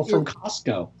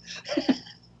Costco.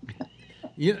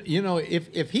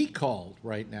 If he called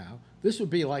right now, this would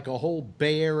be like a whole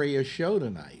Bay Area show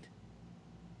tonight.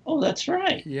 Oh, that's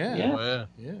right. Yeah.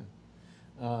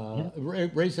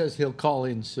 Ray says he'll call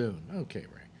in soon. Okay,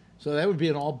 Ray. So that would be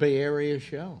an all Bay Area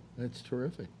show. That's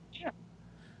terrific. Yeah.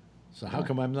 So how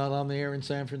come I'm not on the air in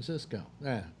San Francisco?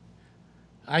 Yeah.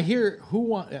 I've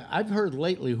heard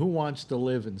lately Who Wants to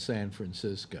Live in San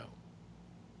Francisco.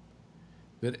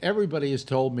 That everybody has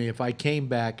told me if I came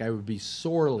back, I would be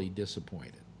sorely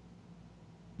disappointed.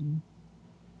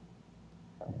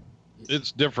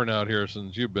 It's different out here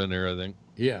since you've been here, I think.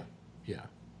 Yeah.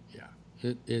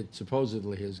 It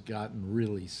supposedly has gotten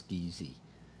really skeezy.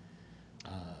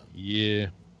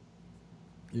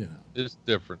 It's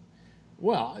different.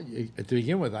 Well, to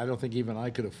begin with, I don't think even I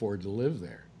could afford to live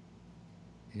there.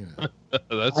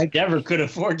 I never could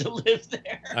afford to live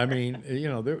there. I mean,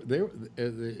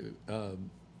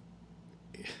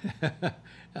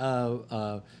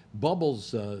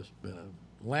 Bubbles'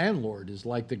 landlord is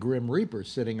like the Grim Reaper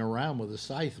sitting around with a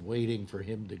scythe waiting for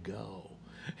him to go.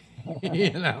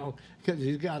 Because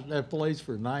he's got that place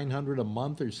for $900 a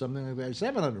month or something like that,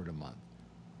 $700 a month.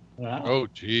 Wow. Oh,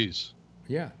 geez.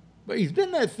 Yeah, but he's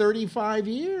been there 35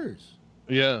 years.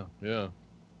 Yeah.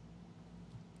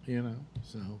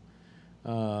 So,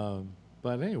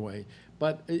 But anyway,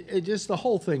 but it just the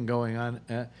whole thing going on.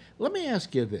 Let me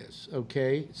ask you this,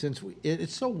 okay? Since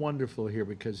it's so wonderful here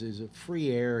because there's a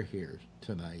free air here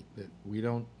tonight that we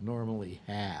don't normally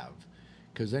have.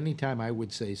 Because anytime I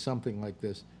would say something like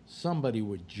this, somebody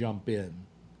would jump in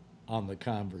on the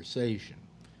conversation.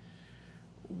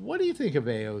 What do you think of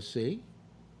AOC?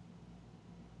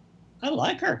 I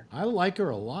like her. I like her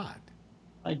a lot.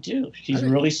 I do. She's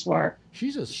really smart.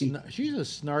 She's a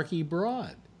snarky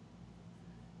broad.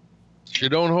 She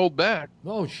don't hold back.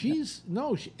 No,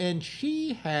 and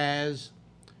she has.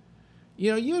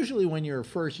 You know, usually when you're a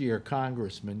first-year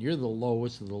congressman, you're the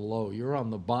lowest of the low. You're on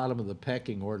the bottom of the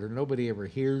pecking order. Nobody ever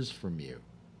hears from you.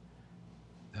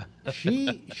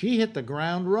 She hit the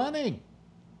ground running.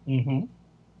 Mm-hmm.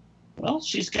 Well,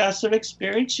 she's got some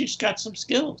experience. She's got some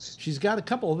skills. She's got a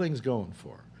couple of things going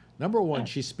for her. Number one,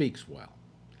 she speaks well.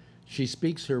 She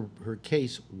speaks her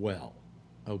case well,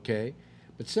 okay?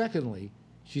 But secondly,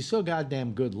 she's so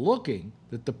goddamn good looking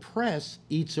that the press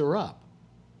eats her up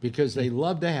because they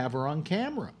love to have her on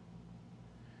camera.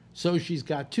 So she's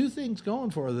got two things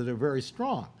going for her that are very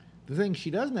strong. The thing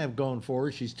she doesn't have going for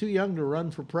her, she's too young to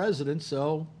run for president,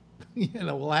 so,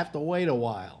 we'll have to wait a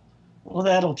while. Well,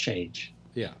 that'll change.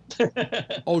 Yeah.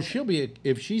 Oh,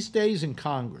 if she stays in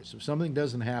Congress, if something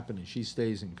doesn't happen and she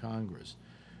stays in Congress,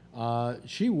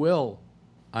 she will,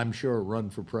 I'm sure, run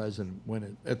for president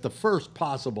at the first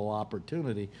possible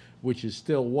opportunity, which is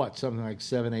still something like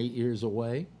 7, 8 years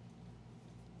away.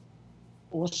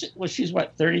 Well, she's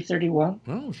what, 30, 31?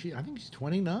 No, I think she's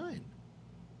 29.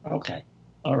 Okay.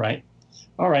 All right,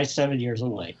 7 years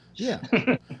away. Yeah.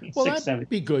 Well, that'd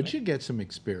be good. She'd get some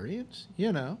experience,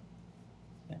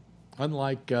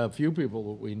 Unlike a few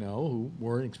people that we know who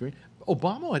weren't experienced.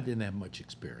 Obama didn't have much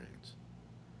experience.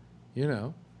 He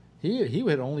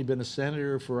had only been a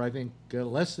senator for, I think,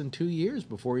 less than 2 years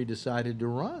before he decided to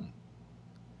run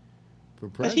for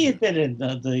president. But he had been in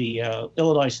the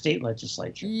Illinois state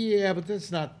legislature. Yeah, but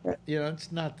that's not,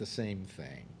 it's not the same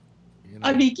thing.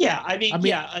 I mean,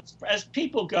 as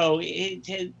people go,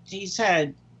 he's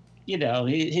had,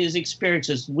 his experience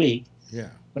is weak. Yeah.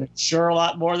 But it's sure a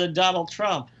lot more than Donald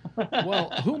Trump. Well,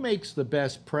 who makes the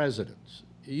best presidents?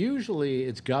 Usually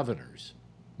it's governors.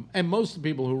 And most of the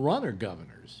people who run are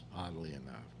governors, oddly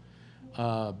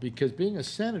enough. Because being a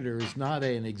senator is not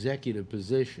an executive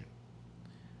position.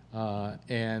 He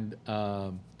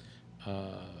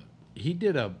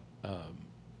did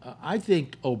I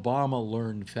think Obama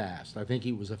learned fast. I think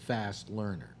he was a fast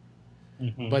learner.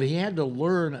 Mm-hmm. But he had to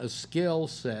learn a skill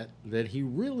set that he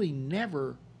really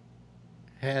never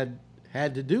had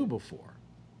to do before.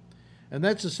 And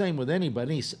that's the same with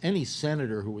anybody, any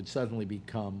senator who would suddenly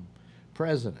become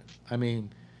president. I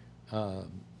mean,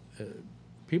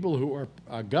 people who are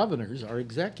governors are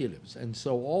executives. And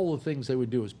so all the things they would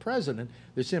do as president,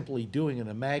 they're simply doing in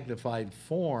a magnified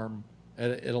form,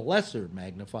 at a lesser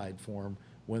magnified form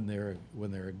when they're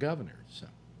a governor. So.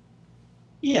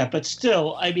 Yeah, but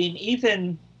still, I mean,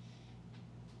 even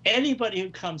anybody who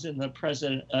comes in the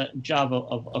president job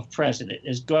of president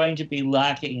is going to be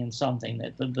lacking in something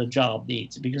that the job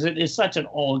needs, because it is such an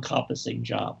all-encompassing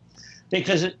job.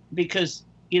 Because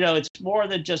it's more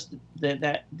than just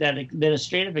that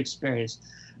administrative experience.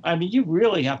 I mean, you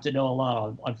really have to know a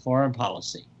lot on foreign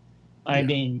policy. I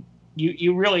mean,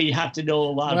 you really have to know a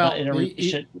lot about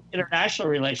international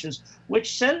relations,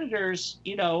 which senators,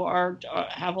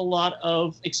 have a lot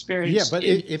of experience. Yeah, but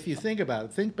if you think about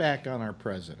it, think back on our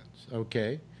presidents,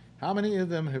 okay? How many of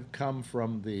them have come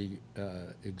from the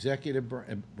executive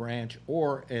branch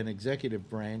or an executive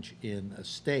branch in a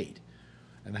state?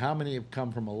 And how many have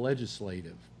come from a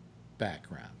legislative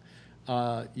background?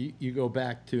 You go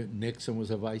back to Nixon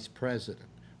was a vice president.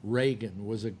 Reagan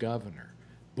was a governor.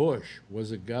 Bush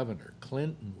was a governor.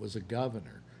 Clinton was a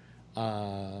governor.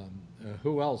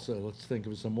 Who else? Let's think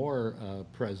of some more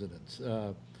presidents.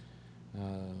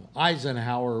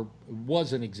 Eisenhower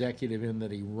was an executive in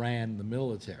that he ran the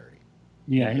military.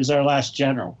 Yeah, he was our last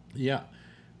general. Yeah.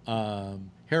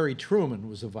 Harry Truman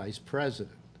was a vice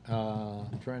president.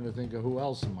 I'm trying to think of who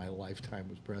else in my lifetime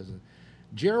was president.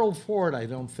 Gerald Ford, I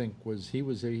don't think he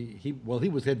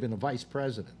had been a vice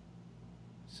president.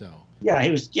 So. Yeah, he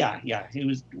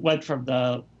went from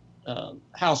the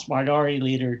House Minority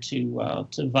Leader to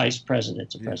Vice President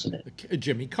to President.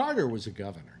 Jimmy Carter was a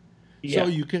governor. Yeah. So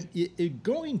you can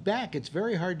going back, it's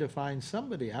very hard to find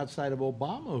somebody outside of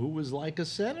Obama who was like a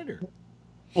senator.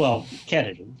 Well,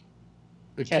 Kennedy.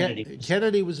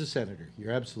 Kennedy was a senator.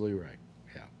 You're absolutely right.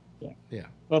 Yeah.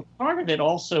 But part of it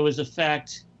also is the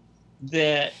fact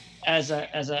that as a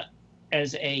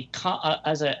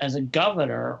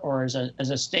governor or as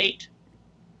a state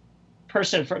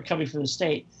person coming from the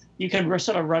state, you can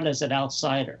sort of run as an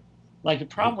outsider. Like the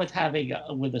problem with having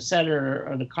with a senator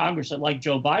or the congressman like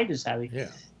Joe Biden is having,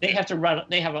 they have to run.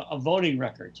 They have a voting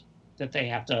record that they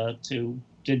have to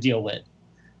deal with.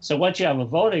 So once you have a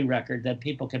voting record, then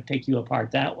people can pick you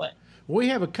apart that way. We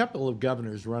have a couple of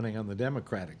governors running on the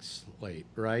Democratic slate,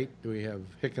 right? We have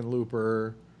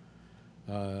Hickenlooper,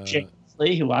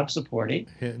 Hensley, who I'm supporting.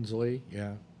 Hensley,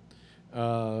 yeah.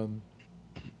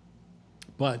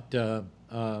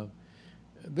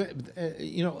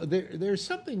 There's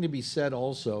something to be said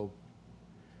also.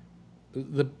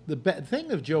 The thing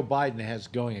that Joe Biden has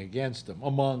going against him,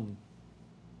 among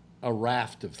a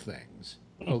raft of things,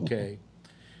 okay,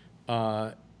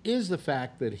 is the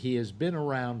fact that he has been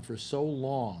around for so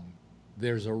long.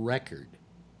 There's a record,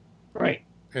 right?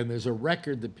 And there's a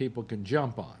record that people can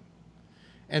jump on,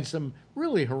 and some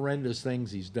really horrendous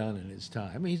things he's done in his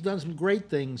time. I mean, he's done some great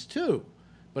things too,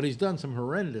 but he's done some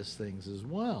horrendous things as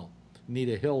well.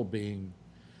 Anita Hill being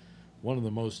one of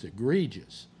the most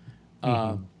egregious.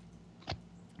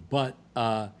 But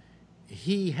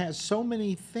he has so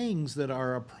many things that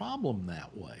are a problem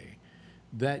that way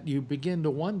that you begin to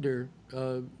wonder,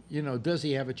 does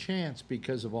he have a chance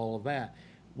because of all of that?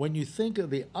 When you think of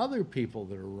the other people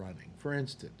that are running, for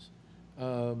instance,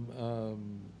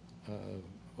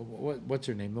 what's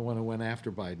her name? The one who went after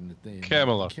Biden at the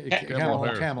Kamala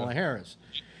Harris.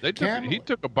 He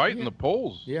took a bite in the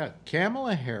polls. Yeah,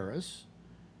 Kamala Harris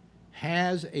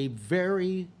has a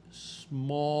very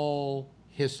small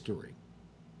history.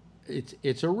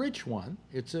 It's a rich one.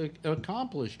 It's an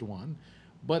accomplished one,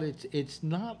 but it's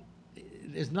not.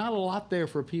 There's not a lot there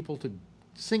for people to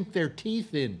sink their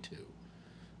teeth into.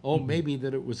 Oh, maybe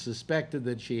that it was suspected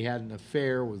that she had an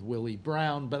affair with Willie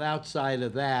Brown, but outside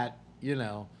of that,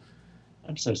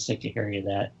 I'm so sick of hearing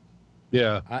that.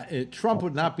 Yeah. Trump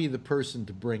would not be the person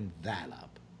to bring that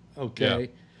up. Okay. Yeah.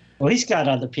 Well, he's got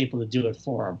other people to do it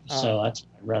for him, so I'd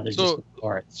rather just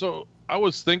ignore it. So I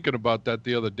was thinking about that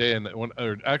the other day, and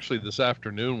actually this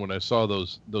afternoon when I saw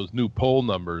those new poll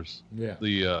numbers. Yeah.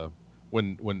 The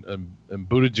when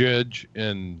Buttigieg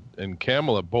and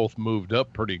Kamala both moved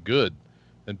up pretty good,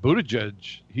 and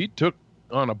Buttigieg, he took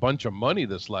on a bunch of money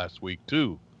this last week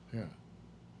too. Yeah.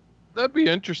 That'd be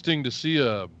interesting to see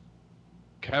a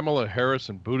Kamala Harris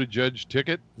and Buttigieg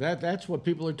ticket. That's what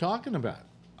people are talking about.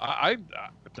 I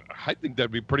think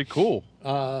that'd be pretty cool.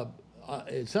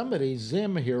 Somebody,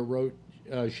 Zim here, wrote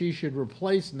she should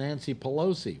replace Nancy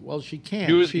Pelosi. Well, she can't.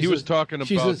 He was talking about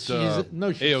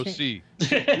AOC.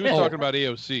 He was talking about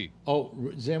AOC. Oh,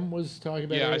 Zim was talking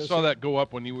about AOC? Yeah, I saw that go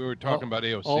up when we were talking about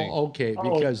AOC. Oh, okay,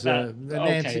 because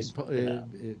Nancy...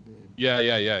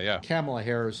 Yeah. Kamala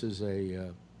Harris is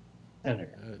a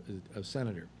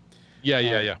senator.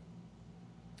 Yeah.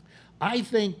 I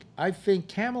think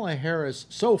Kamala Harris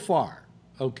so far,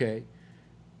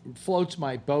 floats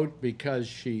my boat because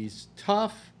she's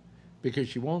tough, because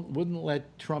she wouldn't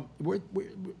let Trump.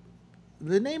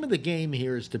 The name of the game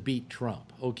here is to beat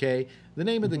Trump. Okay, the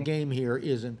name of the game here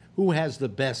isn't who has the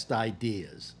best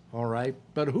ideas. All right,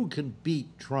 but who can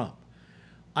beat Trump.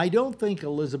 I don't think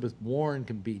Elizabeth Warren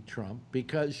can beat Trump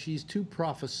because she's too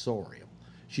professorial.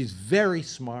 She's very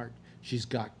smart. She's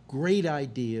got great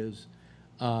ideas.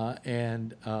 But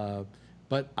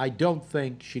I don't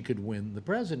think she could win the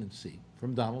presidency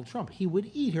from Donald Trump. He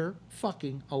would eat her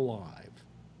fucking alive.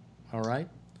 All right?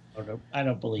 I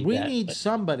don't believe we that. We need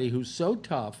somebody who's so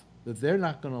tough that they're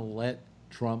not going to let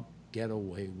Trump get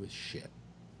away with shit.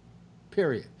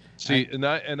 Period. See, and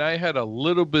I had a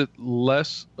little bit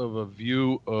less of a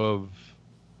view of,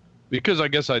 because I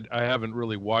guess I haven't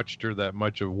really watched her that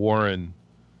much of Warren,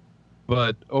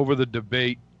 but over the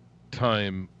debate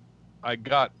time, I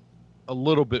got a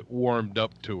little bit warmed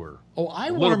up to her. Oh,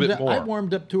 I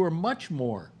warmed up to her much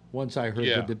more once I heard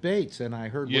the debates and I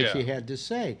heard what she had to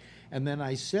say. And then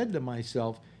I said to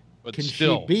myself, can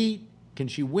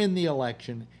she win the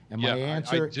election? And my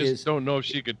answer is... I just don't know if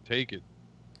she could take it.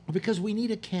 Because we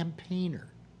need a campaigner.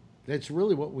 That's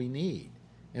really what we need.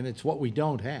 And it's what we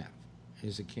don't have,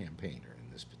 is a campaigner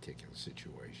in this particular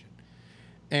situation.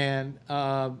 And,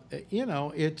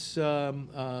 it's...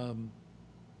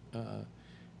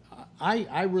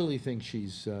 I really think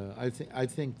she's. I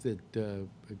think that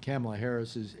Kamala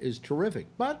Harris is terrific,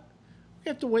 but we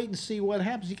have to wait and see what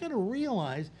happens. You got to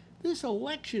realize this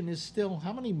election is still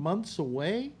how many months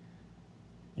away?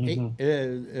 A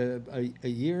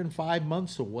year and 5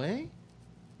 months away.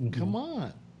 Come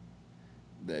on,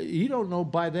 you don't know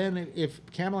by then if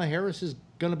Kamala Harris is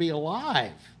going to be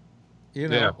alive,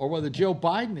 or whether Joe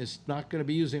Biden is not going to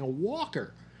be using a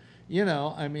walker.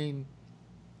 I mean.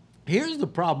 Here's the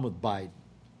problem with Biden,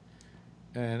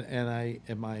 and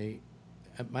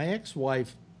my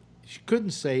ex-wife, she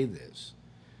couldn't say this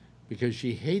because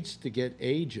she hates to get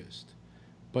ageist,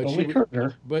 but Well, she we heard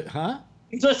her. but huh?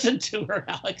 Listen to her,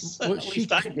 Alex. Well, At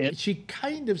least I did. she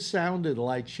kind of sounded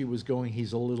like she was going,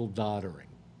 he's a little doddering,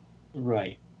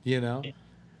 Right. you know? Yeah.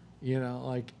 You know,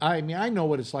 like, I mean, I know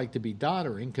what it's like to be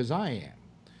doddering because I am.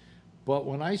 But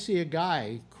when I see a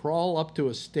guy crawl up to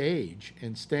a stage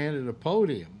and stand at a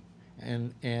podium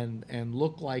and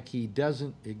look like he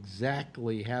doesn't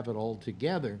exactly have it all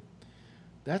together,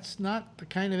 that's not the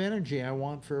kind of energy I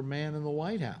want for a man in the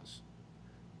White House.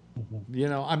 You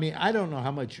know, I mean, I don't know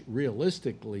how much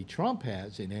realistically Trump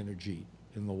has in energy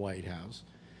in the White House,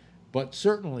 but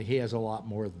certainly he has a lot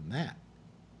more than that,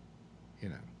 you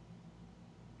know.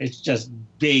 It's just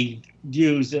being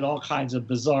used in all kinds of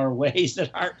bizarre ways that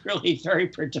aren't really very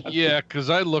productive. Yeah, because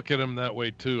I look at him that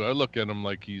way too. I look at him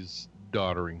like he's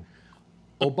doddering.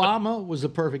 Obama was the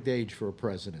perfect age for a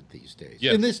president these days.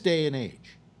 Yes. In this day and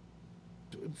age.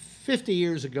 50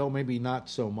 years ago, maybe not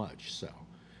so much so.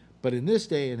 But in this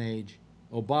day and age,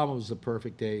 Obama was the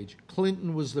perfect age.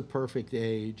 Clinton was the perfect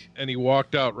age. And he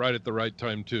walked out right at the right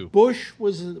time too. Bush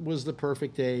was the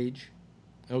perfect age.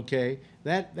 Okay,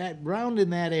 that round in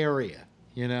that area,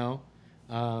 you know.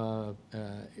 Obama,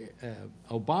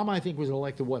 I think, was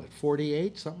elected what, at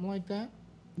 48, something like that.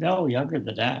 No, younger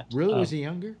than that. Really, was he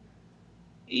younger?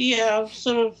 Yeah,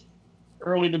 sort of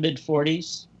early to mid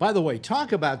 40s. By the way,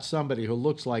 talk about somebody who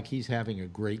looks like he's having a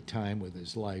great time with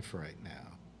his life right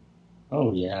now.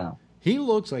 Oh yeah. He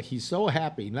looks like he's so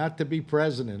happy not to be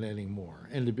president anymore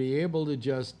and to be able to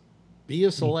just be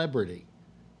a celebrity,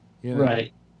 you know.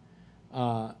 Right.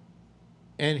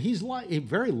 And he's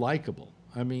very likable.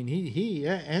 I mean, he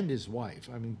and his wife.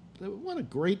 I mean, what a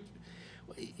great,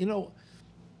 you know.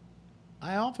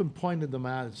 I often pointed them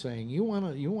out as saying, you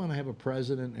want to have a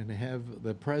president and have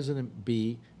the president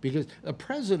be, because a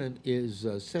president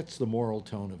sets the moral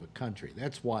tone of a country.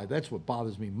 That's what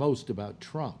bothers me most about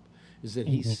Trump, is that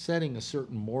he's setting a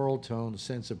certain moral tone, a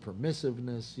sense of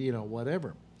permissiveness, you know,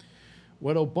 whatever.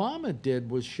 What Obama did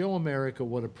was show America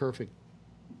what a perfect,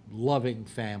 loving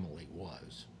family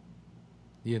was,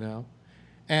 you know.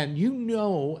 And you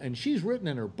know, and she's written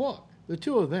in her book, the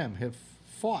two of them have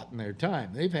fought in their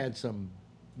time. They've had some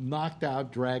knocked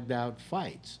out, dragged out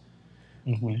fights.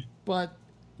 But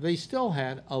they still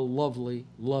had a lovely,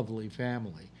 lovely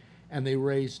family. And they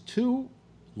raised two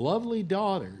lovely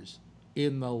daughters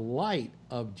in the light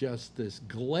of just this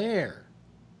glare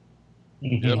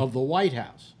of the White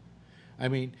House. I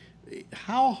mean,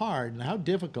 how hard and how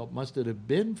difficult must it have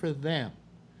been for them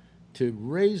to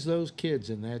raise those kids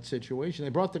in that situation? They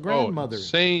brought the grandmother.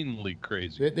 Insanely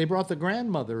crazy. They brought the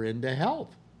grandmother in to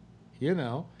help, you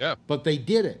know. Yeah. But they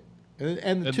did it.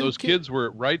 And those kids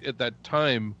were right at that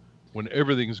time when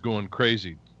everything's going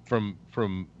crazy from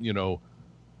you know,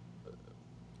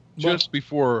 just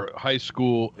before high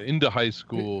school, into high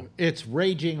school. It's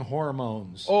raging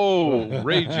hormones. Oh,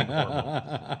 raging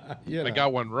hormones. You know. I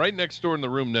got one right next door in the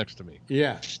room next to me.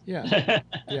 Yeah.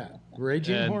 Yeah.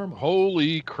 Raging And hormones.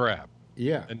 holy crap.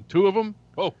 Yeah. And two of them,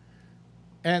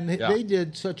 And they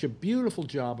did such a beautiful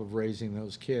job of raising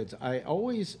those kids. I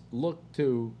always look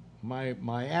to, my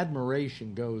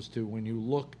admiration goes to when you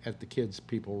look at the kids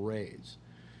people raise.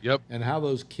 Yep. And how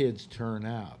those kids turn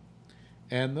out.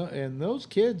 And those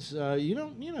kids, you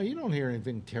don't hear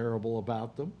anything terrible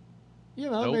about them. You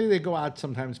know, Nope. maybe they go out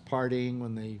sometimes partying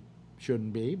when they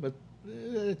shouldn't be, but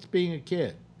it's being a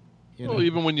kid. You know? Well,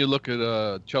 even when you look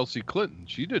at Chelsea Clinton,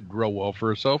 she did real well for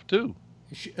herself too.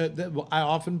 I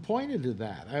often pointed to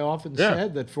that. I often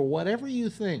said that for whatever you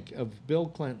think of Bill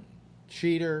Clinton,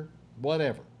 cheater,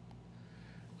 whatever,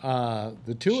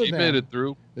 the two of them, She made it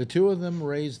through. The two of them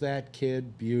raised that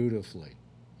kid beautifully,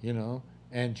 you know,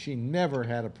 and she never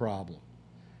had a problem.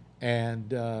 And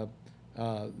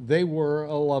they were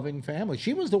a loving family.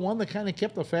 She was the one that kind of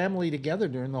kept the family together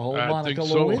during the whole Monica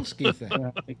Lewinsky thing.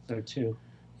 Yeah, I think so too.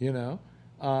 You know,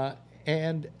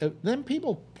 and then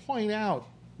people point out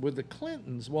with the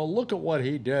Clintons, well, look at what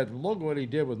he did, and look what he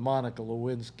did with Monica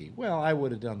Lewinsky. Well, I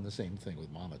would have done the same thing with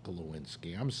Monica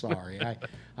Lewinsky. I'm sorry.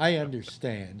 I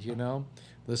understand, you know,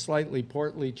 the slightly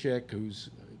portly chick who's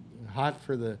hot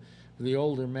for the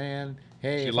older man.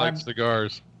 Hey, She likes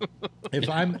cigars. if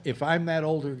I'm that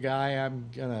older guy,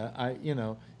 you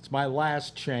know, it's my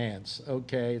last chance.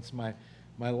 Okay, it's my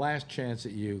last chance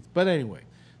at youth. But anyway,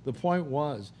 the point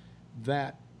was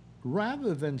that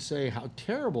rather than say how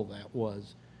terrible that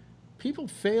was, people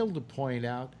failed to point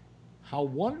out how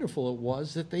wonderful it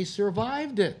was that they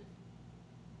survived it.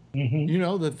 You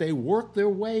know, that they worked their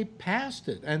way past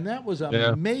it, and that was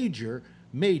a major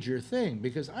thing,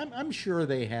 because I'm sure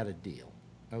they had a deal.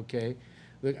 Okay,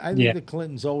 I think the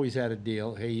Clintons always had a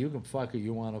deal. Hey, you can fuck who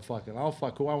you want to fuck, and I'll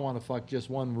fuck who I want to fuck. Just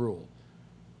one rule: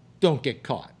 don't get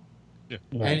caught. Yeah.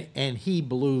 Right. And he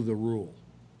blew the rule.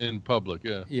 In public,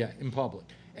 yeah. Yeah, in public,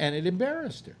 and it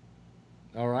embarrassed her.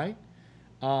 All right,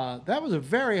 that was a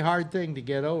very hard thing to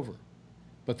get over,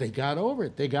 but they got over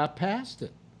it. They got past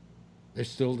it. They're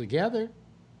still together.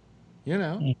 You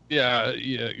know. Yeah,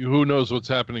 yeah. Who knows what's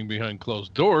happening behind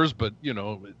closed doors? But you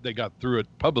know, they got through it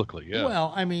publicly. Yeah.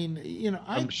 Well, I mean, you know,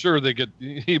 I'm sure they get.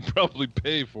 He probably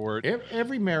pay for it.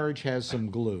 Every marriage has some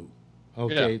glue,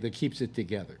 okay, Yeah. that keeps it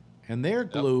together. And their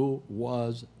glue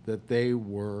was that they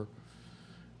were,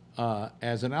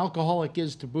 as an alcoholic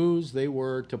is to booze, they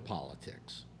were to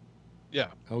politics. Yeah.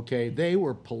 Okay, they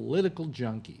were political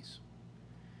junkies.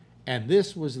 And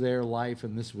this was their life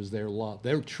and this was their love,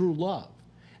 their true love.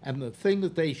 And the thing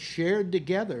that they shared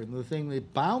together and the thing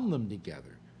that bound them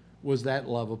together was that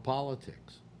love of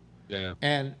politics. Yeah.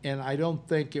 And I don't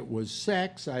think it was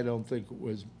sex. I don't think it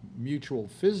was mutual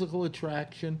physical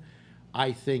attraction.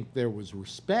 I think there was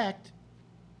respect.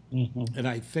 And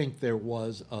I think there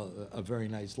was a very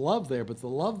nice love there. But the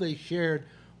love they shared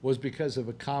was because of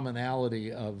a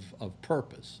commonality of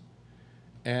purpose.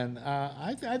 And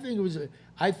I think it was.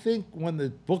 I think when the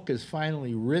book is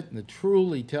finally written, it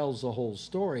truly tells the whole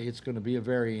story. It's going to be a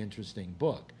very interesting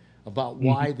book about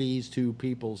why these two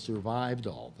people survived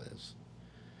all this.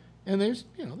 And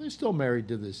they're still married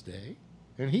to this day,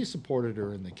 and he supported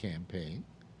her in the campaign.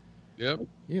 Yep.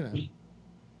 You know,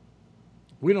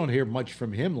 we don't hear much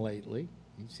from him lately.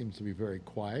 He seems to be very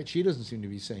quiet. She doesn't seem to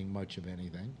be saying much of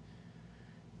anything.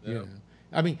 No. You know.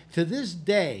 I mean, to this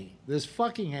day, this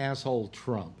fucking asshole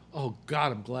Trump. Oh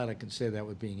God, I'm glad I can say that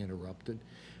without being interrupted.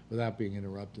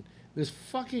 This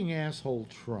fucking asshole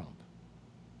Trump.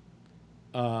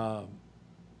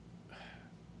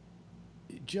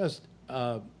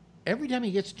 Every time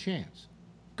he gets a chance,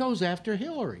 goes after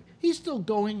Hillary. He's still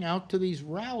going out to these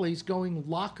rallies, going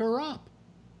lock her up.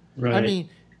 Right. I mean,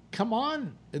 come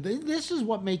on. This is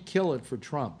what may kill it for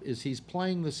Trump. Is he's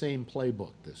playing the same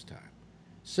playbook this time.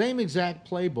 Same exact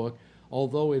playbook,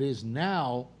 although it is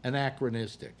now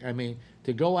anachronistic. I mean,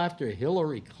 to go after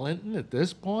Hillary Clinton at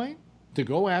this point, to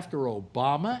go after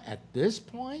Obama at this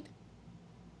point,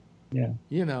 Yeah.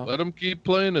 you know, Let him keep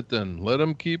playing it then. Let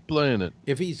him keep playing it.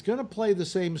 if he's going to play the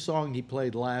same song he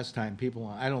played last time,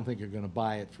 I don't think are going to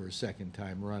buy it for a second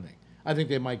time running. I think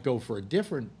they might go for a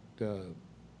different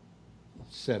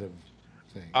set of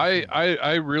things.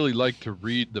 I really like to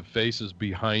read the faces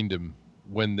behind him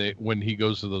when he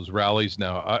goes to those rallies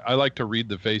now. I like to read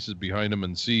the faces behind him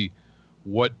and see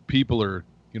what people are,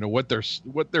 what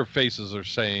their faces are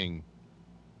saying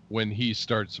when he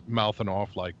starts mouthing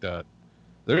off like that.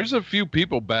 There's a few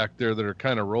people back there that are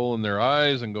kind of rolling their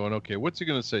eyes and going, okay, what's he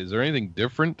going to say? Is there anything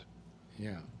different?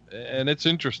 Yeah. And it's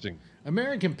interesting.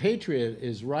 American Patriot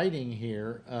is writing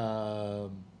here.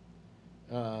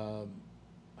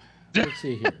 Let's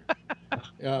see here.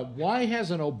 Why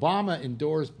hasn't Obama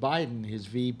endorsed Biden, his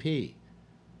VP?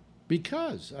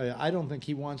 Because I don't think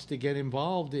he wants to get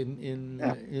involved in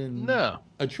No.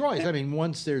 a choice. I mean,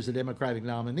 once there's a Democratic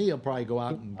nominee, he'll probably go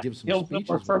out and give some He'll speeches.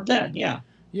 vote for them. Yeah.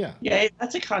 Yeah, Yeah.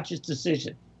 That's a conscious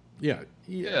decision. yeah,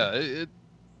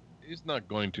 He's not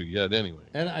going to yet anyway.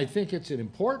 And I think it's an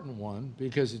important one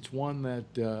because it's one that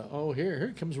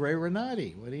here comes Ray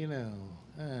Renati. What do you know?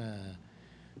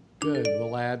 Good.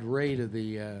 We'll add Ray to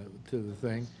the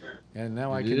thing, and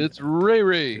now I can. It's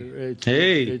Ray.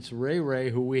 It's Ray,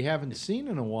 who we haven't seen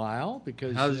in a while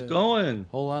because. How's it going?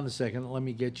 Hold on a second. Let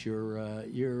me get your.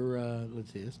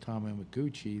 Let's see. It's Tom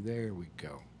Yamaguchi. There we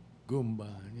go. Goomba.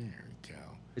 There we go.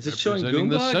 Is it showing Representing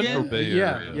the Goomba Central again? Bay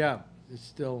Yeah, area. yeah. It's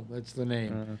still that's the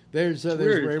name. There's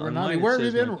weird. Ray Online Renati. it Where have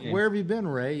you says my been? name. Where have you been,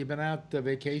 Ray? You been out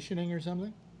vacationing or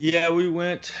something? Yeah, we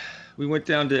went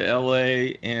down to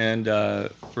L.A. and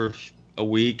for a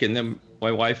week, and then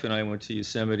my wife and I went to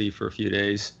Yosemite for a few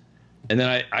days, and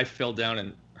then I fell down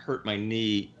and hurt my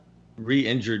knee,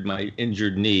 re-injured my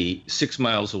injured knee 6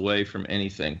 miles away from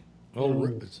anything. Oh,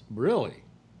 really?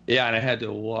 Yeah, and I had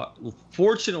to walk.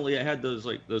 Fortunately, I had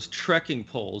those trekking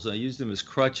poles. And I used them as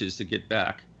crutches to get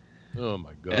back. Oh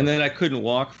my God. And then I couldn't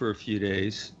walk for a few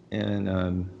days, and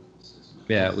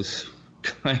it was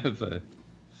kind of a.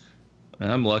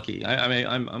 I'm lucky. I mean,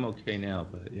 I'm okay now,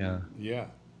 but yeah. Yeah.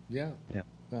 Yeah.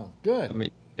 Well, good. I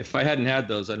mean, if I hadn't had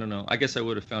those, I don't know. I guess I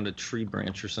would have found a tree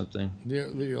branch or something.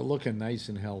 You're looking nice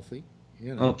and healthy.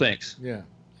 You know. Oh, thanks. Yeah.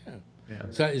 Yeah.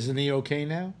 So isn't he okay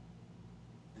now?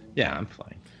 Yeah, I'm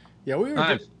fine. Yeah, we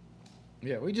I'm-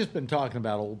 just been talking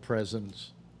about old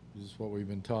presidents. This is what we've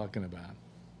been talking about.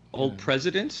 Old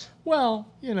presidents? Well,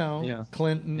 Yeah.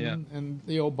 Clinton Yeah. and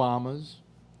the Obamas.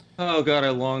 Oh God, I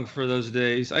long for those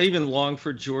days. I even long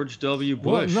for George W.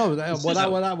 Bush. Well,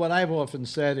 no, what I've often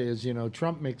said is,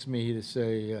 Trump makes me to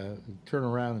say, turn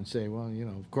around and say, well,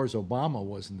 of course Obama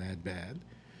wasn't that bad,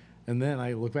 and then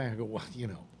I look back and go, well,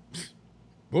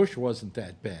 Bush wasn't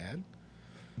that bad,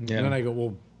 Yeah. and then I go,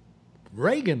 well,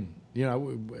 Reagan. I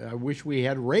wish we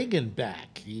had Reagan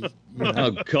back.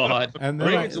 Oh God! And then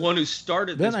Reagan's the one who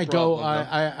started. Then this I go,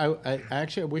 problem, I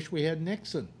actually wish we had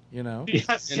Nixon.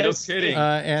 Yes, no kidding.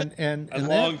 And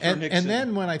Nixon.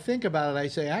 then when I think about it, I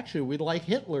say, actually, we'd like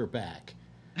Hitler back.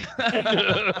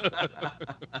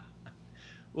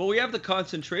 Well, we have the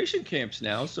concentration camps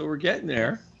now, so we're getting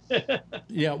there.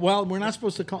 Yeah, well, we're not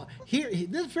supposed to call here.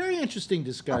 There's a very interesting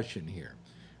discussion here.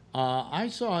 I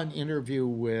saw an interview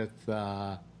with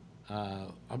where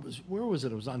was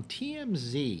it? It was on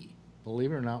TMZ.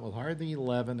 Believe it or not, with Harvey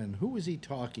Levin, and who was he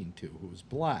talking to? Who was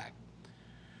black?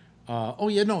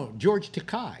 George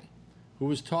Takei, who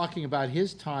was talking about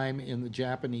his time in the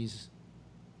Japanese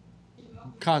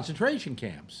concentration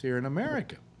camps here in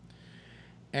America.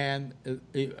 And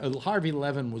Harvey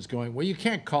Levin was going, well, you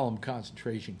can't call them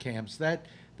concentration camps. That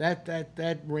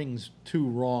rings too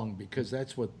wrong, because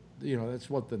that's what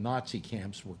the Nazi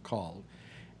camps were called.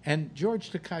 And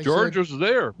George Takei George said, was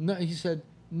there. No, he said,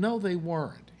 no, they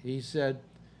weren't. He said,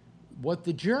 what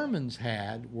the Germans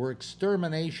had were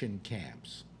extermination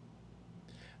camps.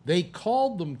 They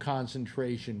called them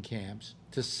concentration camps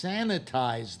to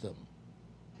sanitize them.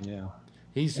 Yeah.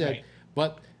 He said, Right.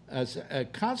 but a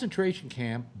concentration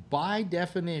camp, by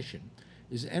definition,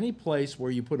 is any place where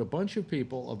you put a bunch of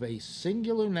people of a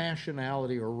singular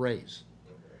nationality or race,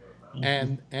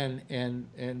 and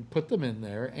put them in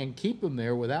there and keep them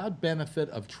there without benefit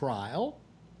of trial,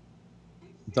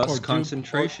 Thus, or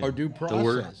concentration. or due The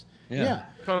word- process. yeah.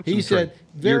 He said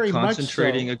very You're much so.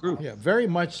 concentrating a group. Yeah, very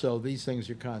much so. These things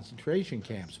are concentration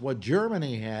camps. What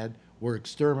Germany had were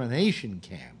extermination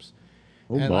camps.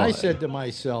 And my. I said to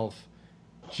myself,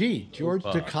 gee, George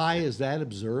my. Takei is that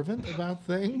observant about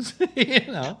things?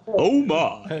 Oh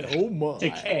my! Oh my.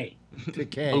 Decay.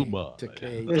 Takei. Oh my.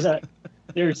 Takei. I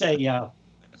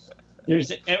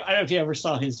don't know if you ever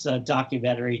saw his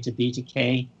documentary To Be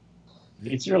Decay.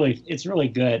 It's really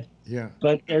good. Yeah.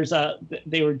 But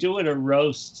they were doing a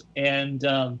roast, and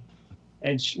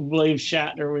William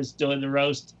Shatner was doing the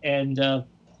roast, and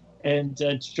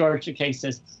George Takei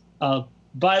says,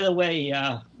 by the way,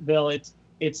 Bill,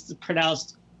 it's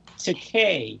pronounced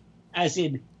Takei, as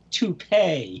in to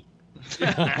pay.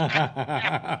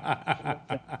 I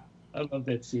love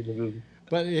that scene of the movie.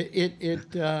 But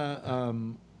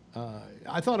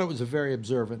I thought it was a very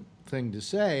observant thing to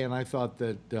say, and I thought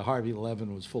that Harvey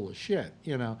Levin was full of shit.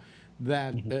 These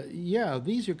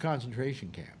are concentration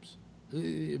camps,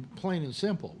 plain and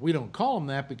simple. We don't call them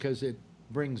that because it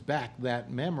brings back that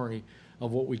memory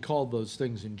of what we called those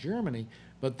things in Germany,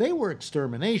 but they were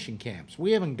extermination camps.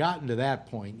 We haven't gotten to that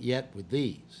point yet with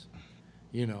these.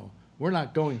 We're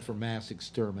not going for mass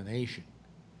extermination.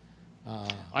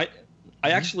 I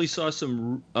actually saw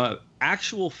some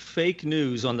actual fake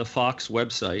news on the Fox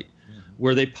website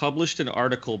where they published an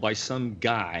article by some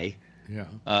guy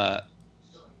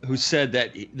who said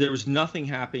that there was nothing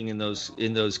happening in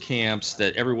those camps,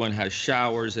 that everyone has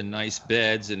showers and nice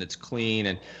beds and it's clean.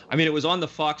 And I mean, it was on the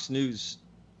Fox News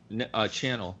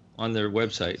channel on their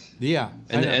website. Yeah.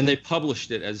 And they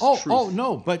published it as truth. Oh,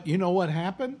 no, but you know what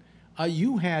happened?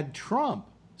 You had Trump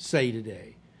say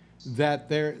today that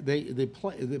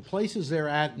the places they're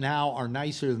at now are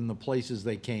nicer than the places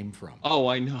they came from. Oh,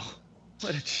 I know.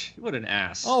 What an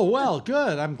ass. Oh, well,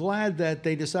 good. I'm glad that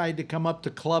they decided to come up to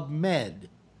Club Med.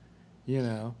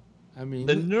 I mean,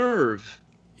 the nerve.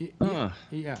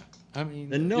 Yeah. I mean,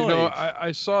 The noise.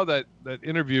 I saw that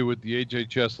interview with the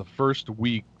HHS the first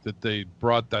week that they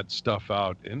brought that stuff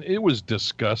out, and it was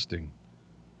disgusting.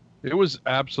 It was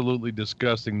absolutely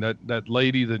disgusting. That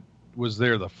lady that was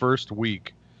there the first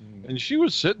week, and she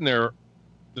was sitting there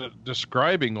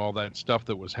describing all that stuff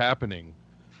that was happening.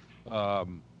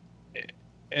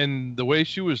 And the way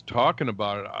she was talking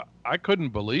about it, I couldn't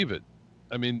believe it.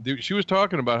 I mean, she was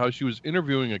talking about how she was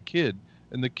interviewing a kid,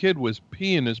 and the kid was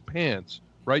peeing his pants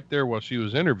right there while she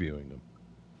was interviewing him.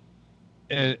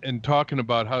 And talking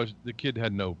about how the kid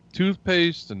had no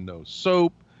toothpaste and no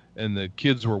soap, and the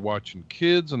kids were watching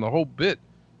kids and the whole bit.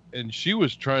 And she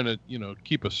was trying to,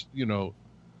 keep a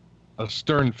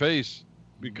stern face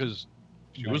because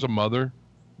she was a mother,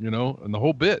 and the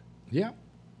whole bit. Yeah.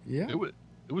 Yeah.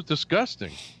 It was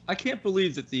disgusting. I can't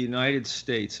believe that the United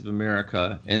States of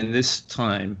America at this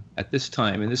time,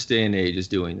 in this day and age, is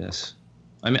doing this.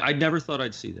 I mean, I never thought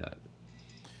I'd see that.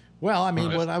 Well, I mean,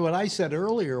 Right. what I said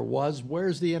earlier was,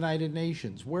 where's the United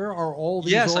Nations? Where are all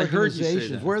these Yes, I heard you say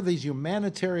organizations? that. Where are these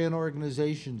humanitarian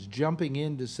organizations jumping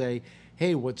in to say,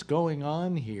 hey, what's going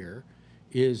on here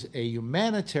is a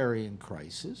humanitarian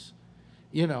crisis.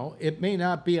 You know, it may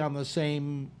not be on the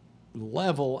same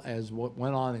level as what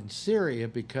went on in Syria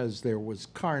because there was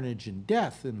carnage and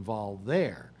death involved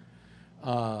there,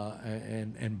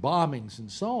 and bombings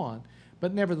and so on.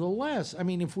 But nevertheless, I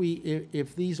mean,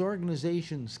 if these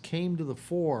organizations came to the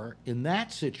fore in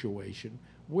that situation,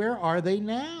 where are they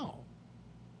now?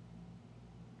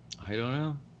 I don't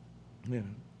know. You know,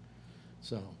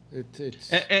 so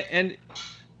it's And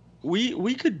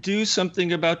we could do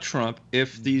something about Trump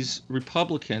if these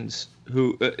Republicans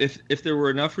who if there were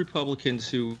enough Republicans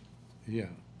who yeah.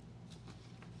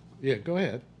 Go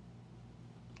ahead.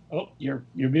 Oh, you're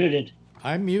muted.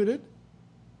 I'm muted.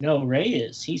 No, Ray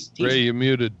is. He's Ray, you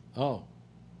muted. Oh,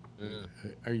 Yeah.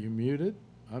 are you muted?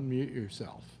 Unmute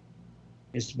yourself.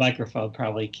 his microphone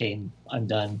probably came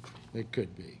undone. It could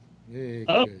be. It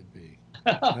Oh. could be.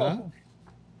 Huh?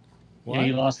 Yeah,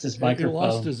 he lost his microphone. He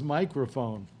lost his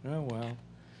microphone. Oh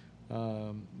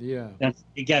well. Yeah. That's what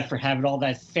you get for having all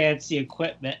that fancy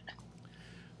equipment.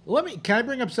 Can I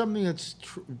bring up something that's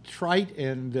trite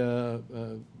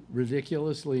and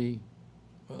ridiculously?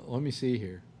 Let me see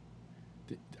here.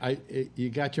 You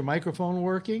got your microphone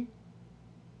working?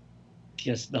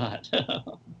 Guess not.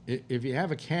 If you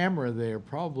have a camera there,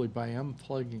 probably by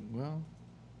unplugging. Well,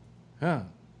 huh?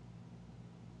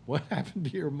 What happened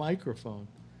to your microphone?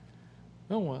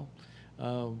 Oh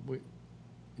well.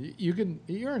 You can.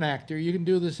 You're an actor. You can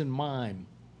do this in mime.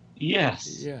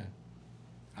 Yes. Yeah.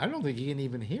 I don't think he can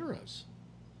even hear us.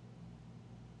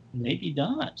 Maybe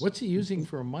not. What's he using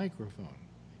for a microphone?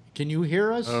 Can you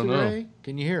hear us, I don't know. Ray?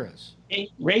 Can you hear us? Hey,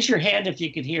 raise your hand if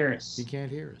you can hear us. He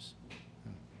can't hear us.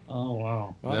 Oh,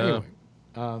 wow. Well,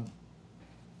 No. anyway,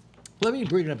 let me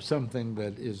bring up something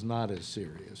that is not as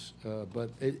serious,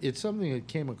 but it's something that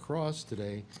came across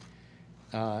today,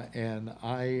 and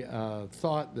I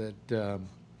thought that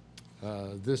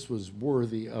this was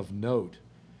worthy of note.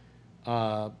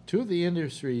 Two of the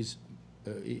industries,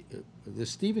 the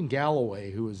Stephen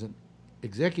Galloway, who is an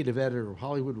executive editor of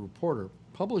Hollywood Reporter,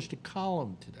 published a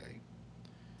column today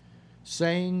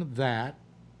saying that,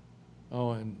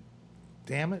 oh, and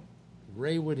damn it,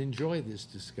 Ray would enjoy this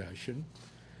discussion,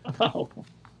 Oh,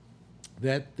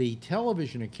 that the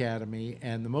Television Academy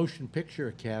and the Motion Picture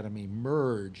Academy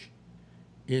merge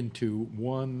into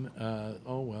one,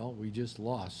 oh, well, we just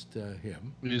lost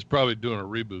him. He's probably doing a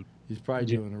reboot. He's probably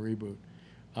doing a reboot.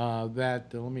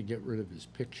 Let me get rid of his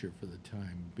picture for the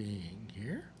time being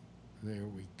here. There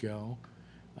we go.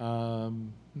 Let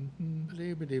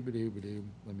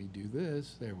me do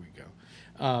this. There we go.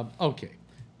 Okay.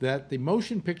 That the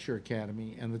Motion Picture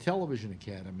Academy and the Television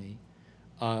Academy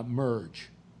merge.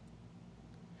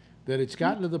 That it's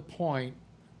gotten to the point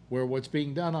where what's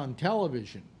being done on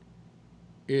television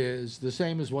is the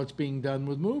same as what's being done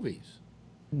with movies.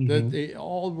 That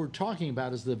all we're talking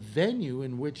about is the venue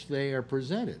in which they are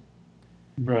presented.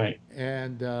 right.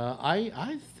 And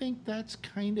I think that's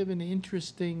kind of an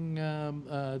interesting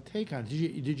take on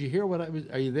it. Did you hear what I was?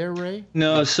 Are you there, Ray?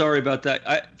 No, sorry about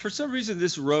that. For some reason,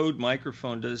 this Rode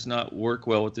microphone does not work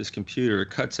well with this computer. It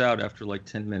cuts out after like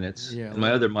 10 minutes. Yeah, And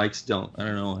my other mics don't. I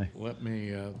don't know why. Let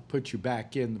me put you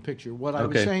back in the picture. What I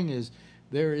was Okay. saying is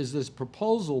there is this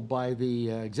proposal by the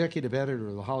executive editor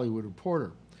of the Hollywood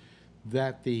Reporter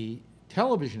that the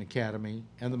Television Academy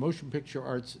and the Motion Picture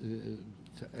Arts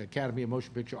Academy of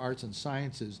Motion Picture Arts and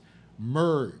Sciences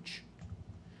merge,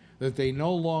 that they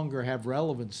no longer have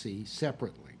relevancy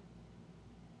separately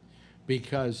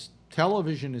because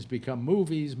television has become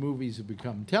movies, movies have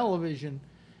become television.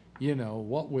 You know,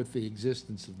 what with the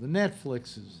existence of the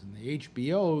Netflixes and the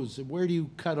HBOs, where do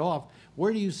you cut off?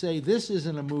 Where do you say this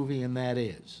isn't a movie and that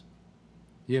is?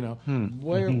 You know,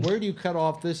 where do you cut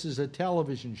off this is a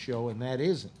television show and that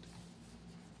isn't?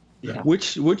 Yeah.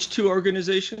 Which two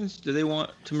organizations do they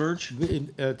want to merge?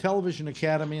 The Television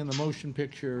Academy and the Motion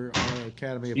Picture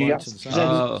Academy of Yes. Arts and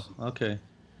Sciences. Oh, okay.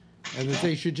 And that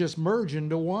they should just merge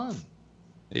into one.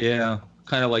 Yeah,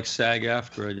 kind of like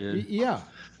SAG-AFTRA did. Yeah.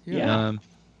 Yeah.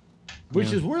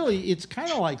 Which is really, it's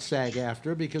kind of like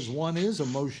SAG-AFTRA because one is a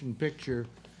motion picture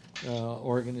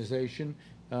organization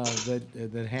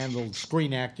that handled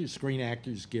Screen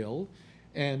Actors Guild,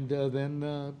 and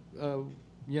then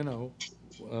you know,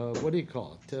 what do you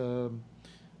call it?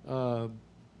 And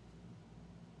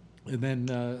then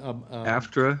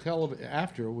AFTRA?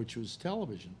 AFTRA, which was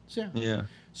television. Yeah.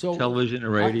 So Television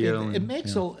and radio. it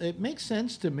makes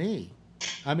sense to me.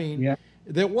 I mean, Yeah.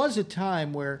 there was a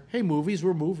time where, hey, movies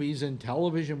were movies and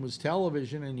television was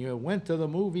television, and you went to the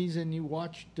movies and you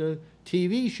watched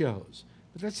TV shows.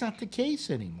 But that's not the case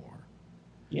anymore.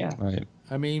 Yeah. Right.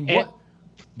 I mean, And-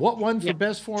 what won for Yeah.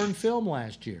 Best Foreign Film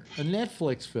last year? A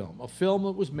Netflix film, a film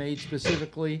that was made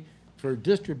specifically for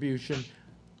distribution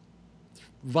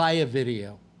via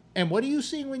video. And what are you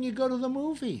seeing when you go to the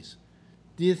movies?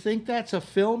 Do you think that's a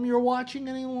film you're watching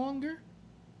any longer?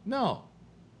 No.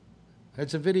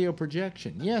 That's a video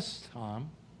projection. Yes, Tom.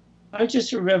 I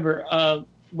just remember,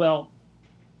 well,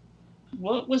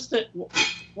 what was there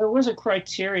was a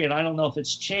criterion, I don't know if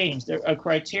it's changed, a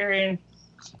criterion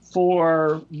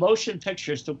for motion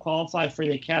pictures to qualify for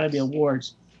the Academy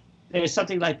Awards. There was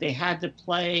something like they had to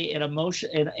play in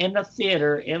a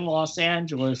theater in Los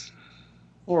Angeles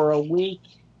for a week,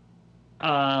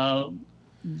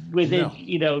 within,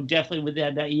 No. definitely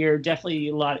within that year, definitely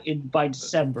a lot by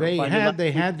December. They By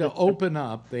had to open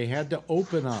up. They had to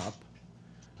open up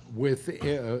with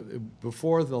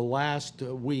before the last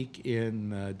week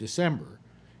in December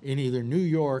in either New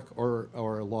York or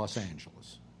Los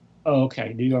Angeles. Oh,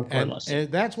 okay, New York or Los Angeles.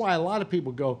 And that's why a lot of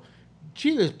people go,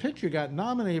 gee, this picture got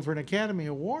nominated for an Academy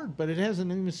Award, but it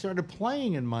hasn't even started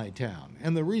playing in my town.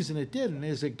 And the reason it didn't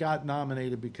is it got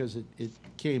nominated because it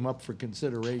came up for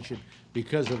consideration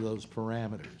because of those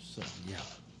parameters. So, yeah.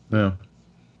 Yeah.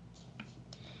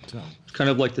 So, It's kind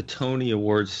of like the Tony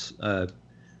Awards.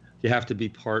 You have to be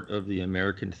part of the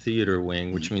American Theater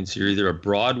Wing, which means you're either a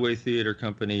Broadway theater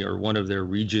company or one of their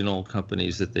regional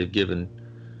companies that they've given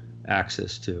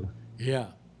access to. yeah,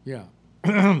 yeah.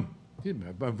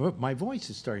 My voice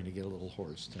is starting to get a little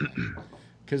hoarse tonight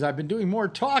because I've been doing more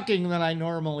talking than I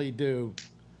normally do.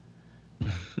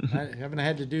 I haven't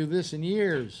had to do this in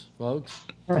years, folks.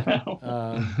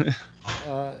 I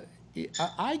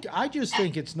just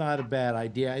think it's not a bad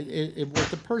idea.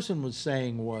 What the person was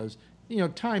saying was,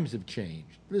 times have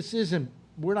changed.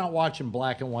 We're not watching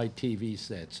black and white TV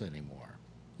sets anymore,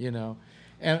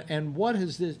 And what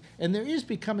is this? And there is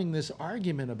becoming this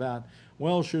argument about,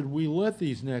 well, should we let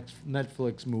these next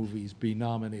Netflix movies be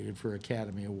nominated for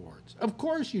Academy Awards? Of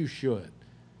course you should.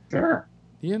 Sure.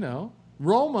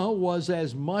 Roma was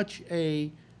as much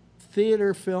a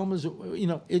theater film as,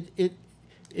 it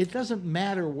doesn't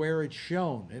matter where it's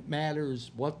shown. It matters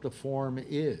what the form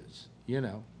is,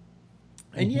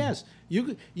 And yes, you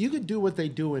could do what they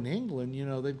do in England.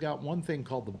 They've got one thing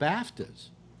called the BAFTAs.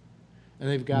 And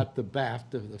they've got the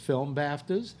BAFTA, the film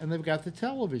BAFTAs, and they've got the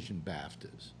television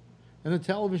BAFTAs. And the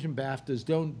television BAFTAs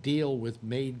don't deal with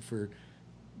made for,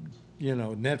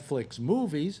 Netflix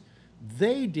movies.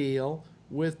 They deal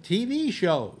with TV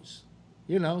shows,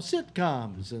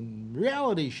 sitcoms and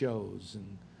reality shows,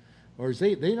 or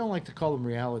they don't like to call them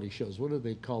reality shows. What do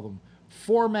they call them?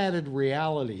 Formatted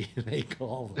reality, they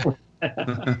call them.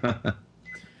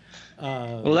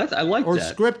 Well, I like or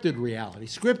that. scripted reality.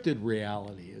 Scripted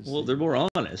reality is. Well, they're more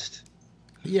honest.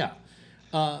 Yeah.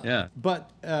 Yeah. But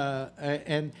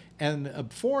and a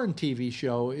foreign TV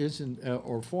show isn't,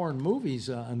 or foreign movies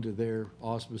under their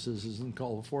auspices isn't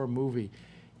called a foreign movie.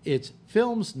 It's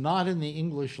films not in the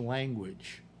English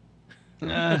language.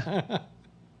 But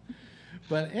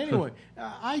anyway,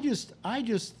 I just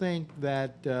think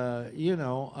that the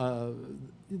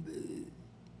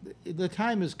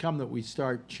time has come that we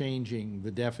start changing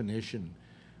the definition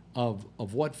of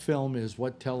what film is,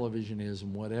 what television is,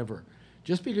 and whatever.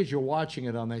 Just because you're watching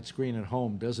it on that screen at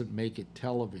home doesn't make it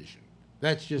television.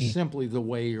 That's just simply the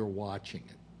way you're watching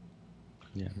it.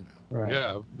 Yeah. Right.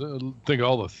 Yeah, think of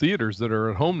all the theaters that are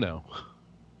at home now.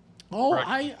 Oh,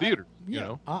 Theaters,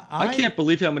 I can't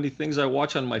believe how many things I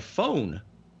watch on my phone.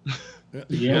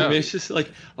 Yeah. I mean, it's just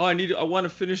like, I want to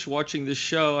finish watching this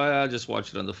show. I'll just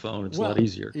watch it on the phone. It's a lot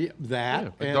easier.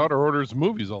 That. My daughter orders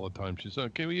movies all the time. She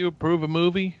said, "Can you approve a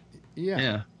movie?"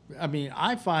 Yeah. I mean,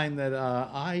 I find that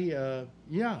I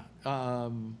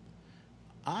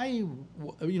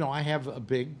have a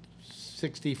big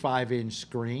 65-inch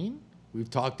screen. We've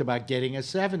talked about getting a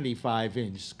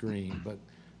 75-inch screen, but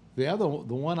the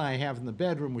one I have in the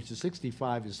bedroom, which is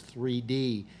 65, is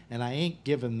 3D, and I ain't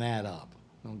giving that up,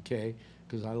 okay?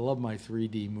 Because I love my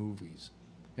 3D movies.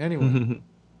 Anyway,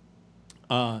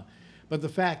 but the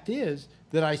fact is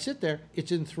that I sit there,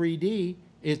 it's in 3D,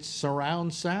 it's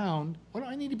surround sound. What do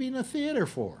I need to be in a theater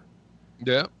for?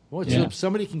 Yeah. So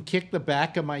somebody can kick the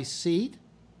back of my seat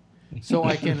so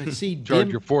I can see Charge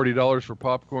dim, you $40 for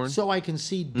popcorn. so I can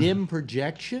see dim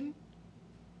projection,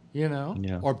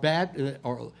 or bad,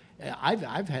 or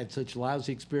I've had such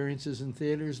lousy experiences in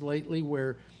theaters lately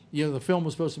where, the film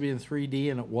was supposed to be in 3D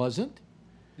and it wasn't.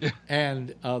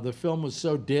 And the film was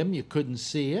so dim you couldn't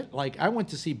see it. Like I went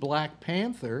to see Black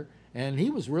Panther and he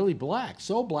was really black,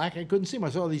 so black I couldn't see him. I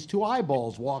saw these two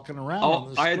eyeballs walking around on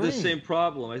the screen. I had the same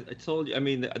problem. I told you. I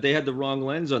mean, they had the wrong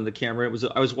lens on the camera.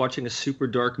 I was watching a super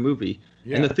dark movie,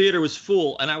 and the theater was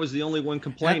full, and I was the only one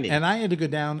complaining. And I had to go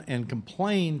down and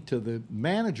complain to the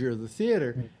manager of the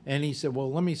theater, and he said, "Well,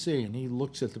 let me see." And he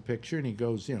looks at the picture, and he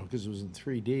goes, because it was in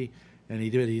 3D, and he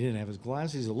didn't have his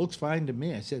glasses. It looks fine to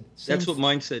me. I said, "That's what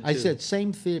mine said too." I said,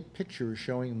 "Same picture is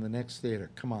showing in the next theater.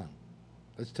 Come on."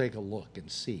 Let's take a look and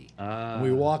see. And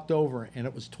we walked over, and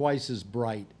it was twice as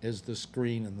bright as the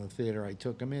screen in the theater I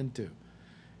took him into.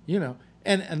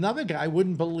 And another guy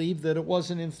wouldn't believe that it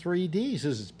wasn't in 3D. He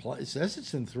says, it says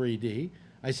it's in 3D.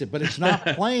 I said, but it's not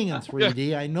playing in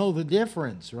 3D. I know the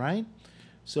difference, right?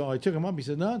 So I took him up. He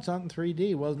said, no, it's not in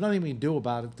 3D. Well, there's nothing we can do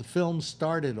about it. The film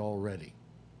started already.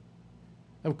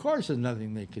 Of course, there's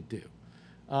nothing they could do.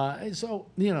 So,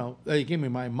 they gave me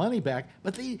my money back,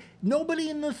 but nobody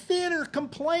in the theater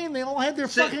complained. They all had their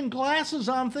fucking glasses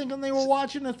on thinking they were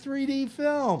watching a 3D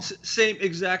film. Same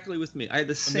exactly with me. I had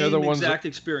the same exact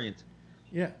experience.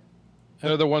 Yeah.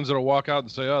 They're the ones that'll walk out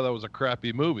and say, oh, that was a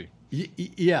crappy movie.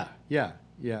 Yeah.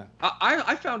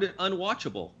 I found it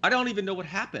unwatchable. I don't even know what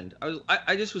happened.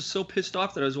 I just was so pissed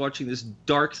off that I was watching this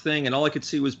dark thing, and all I could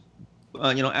see was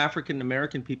African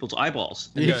American people's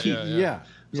eyeballs. Yeah.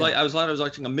 Like I was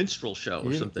watching a minstrel show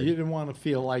or something. You didn't want to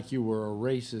feel like you were a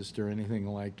racist or anything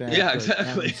like that. Yeah,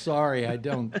 exactly. I'm sorry, I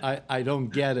don't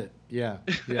get it. Yeah,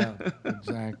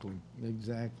 exactly.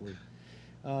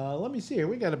 Let me see here.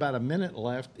 We got about a minute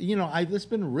left. It's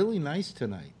been really nice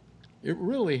tonight. It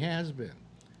really has been.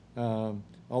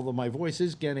 Although my voice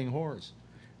is getting hoarse.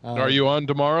 Are you on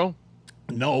tomorrow?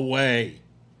 No way.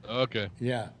 Okay.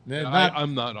 Yeah.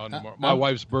 I'm not on tomorrow. My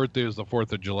wife's birthday is the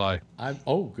 4th of July.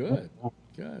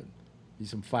 Good. Be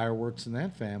some fireworks in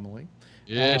that family.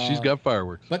 Yeah, she's got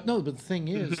fireworks. But the thing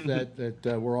is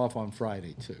that we're off on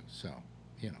Friday too. So,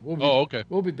 okay.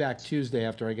 We'll be back Tuesday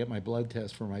after I get my blood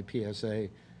test for my PSA,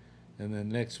 and then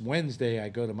next Wednesday I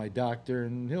go to my doctor,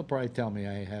 and he'll probably tell me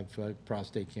I have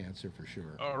prostate cancer for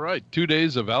sure. All right, 2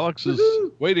 days of Alex's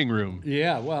waiting room.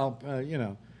 Yeah, well,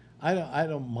 I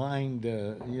don't mind.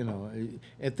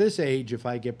 At this age, if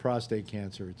I get prostate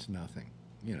cancer, it's nothing.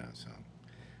 So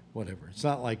whatever. It's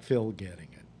not like Phil getting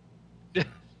it.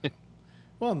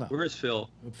 Well, no. Where is Phil?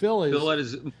 Phil at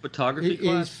his photography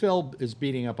class? Phil is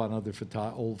beating up on other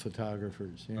old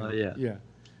photographers. Yeah.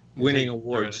 Winning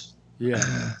awards. Yeah.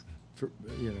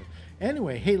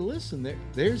 Anyway, hey, listen,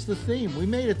 there's the theme. We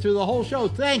made it through the whole show.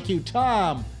 Thank you,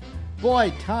 Tom.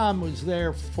 Boy, Tom was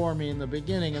there for me in the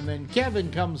beginning, and then Kevin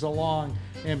comes along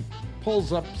and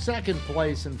pulls up second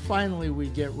place, and finally we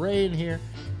get Ray in here.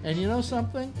 And you know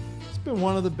something? It's been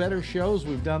one of the better shows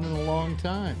we've done in a long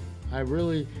time.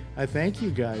 I thank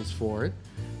you guys for it.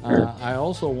 I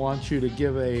also want you to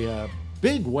give a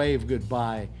big wave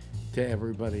goodbye to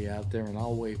everybody out there, and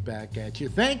I'll wave back at you.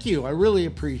 Thank you. I really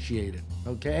appreciate it.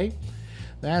 Okay?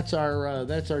 That's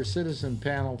our citizen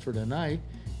panel for tonight.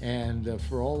 And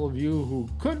for all of you who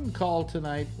couldn't call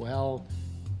tonight, well,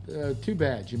 too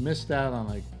bad. You missed out on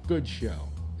a good show.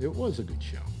 It was a good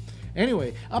show.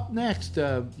 Anyway, up next,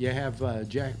 you have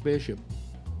Jack Bishop.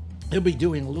 He'll be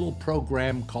doing a little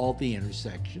program called The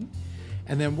Intersection.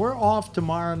 And then we're off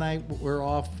tomorrow night. We're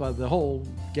off, the whole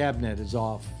Gabnet is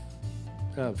off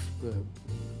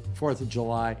 4th of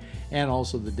July, and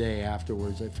also the day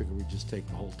afterwards. I figured we'd just take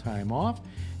the whole time off.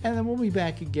 And then we'll be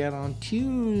back again on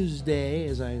Tuesday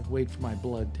as I wait for my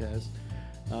blood test.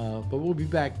 But we'll be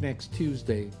back next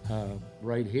Tuesday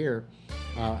right here,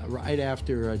 right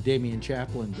after Damian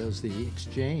Chaplin does the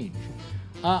exchange.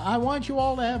 I want you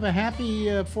all to have a happy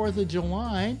 4th of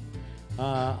July.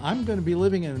 I'm going to be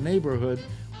living in a neighborhood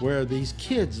where these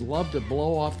kids love to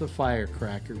blow off the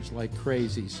firecrackers like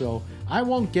crazy. So I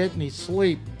won't get any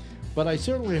sleep, but I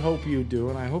certainly hope you do,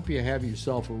 and I hope you have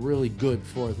yourself a really good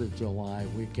 4th of July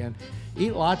weekend.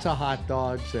 Eat lots of hot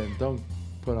dogs and don't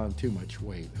put on too much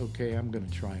weight, okay? I'm going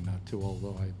to try not to,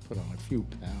 although I put on a few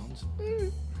pounds.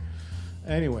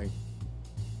 Anyway,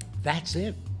 that's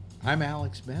it. I'm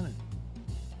Alex Bennett.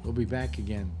 We'll be back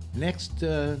again next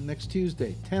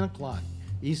Tuesday, 10 o'clock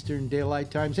Eastern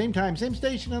Daylight Time, same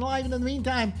station, and live. And in the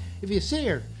meantime, if you see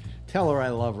her, tell her I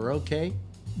love her, okay?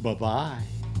 Bye-bye.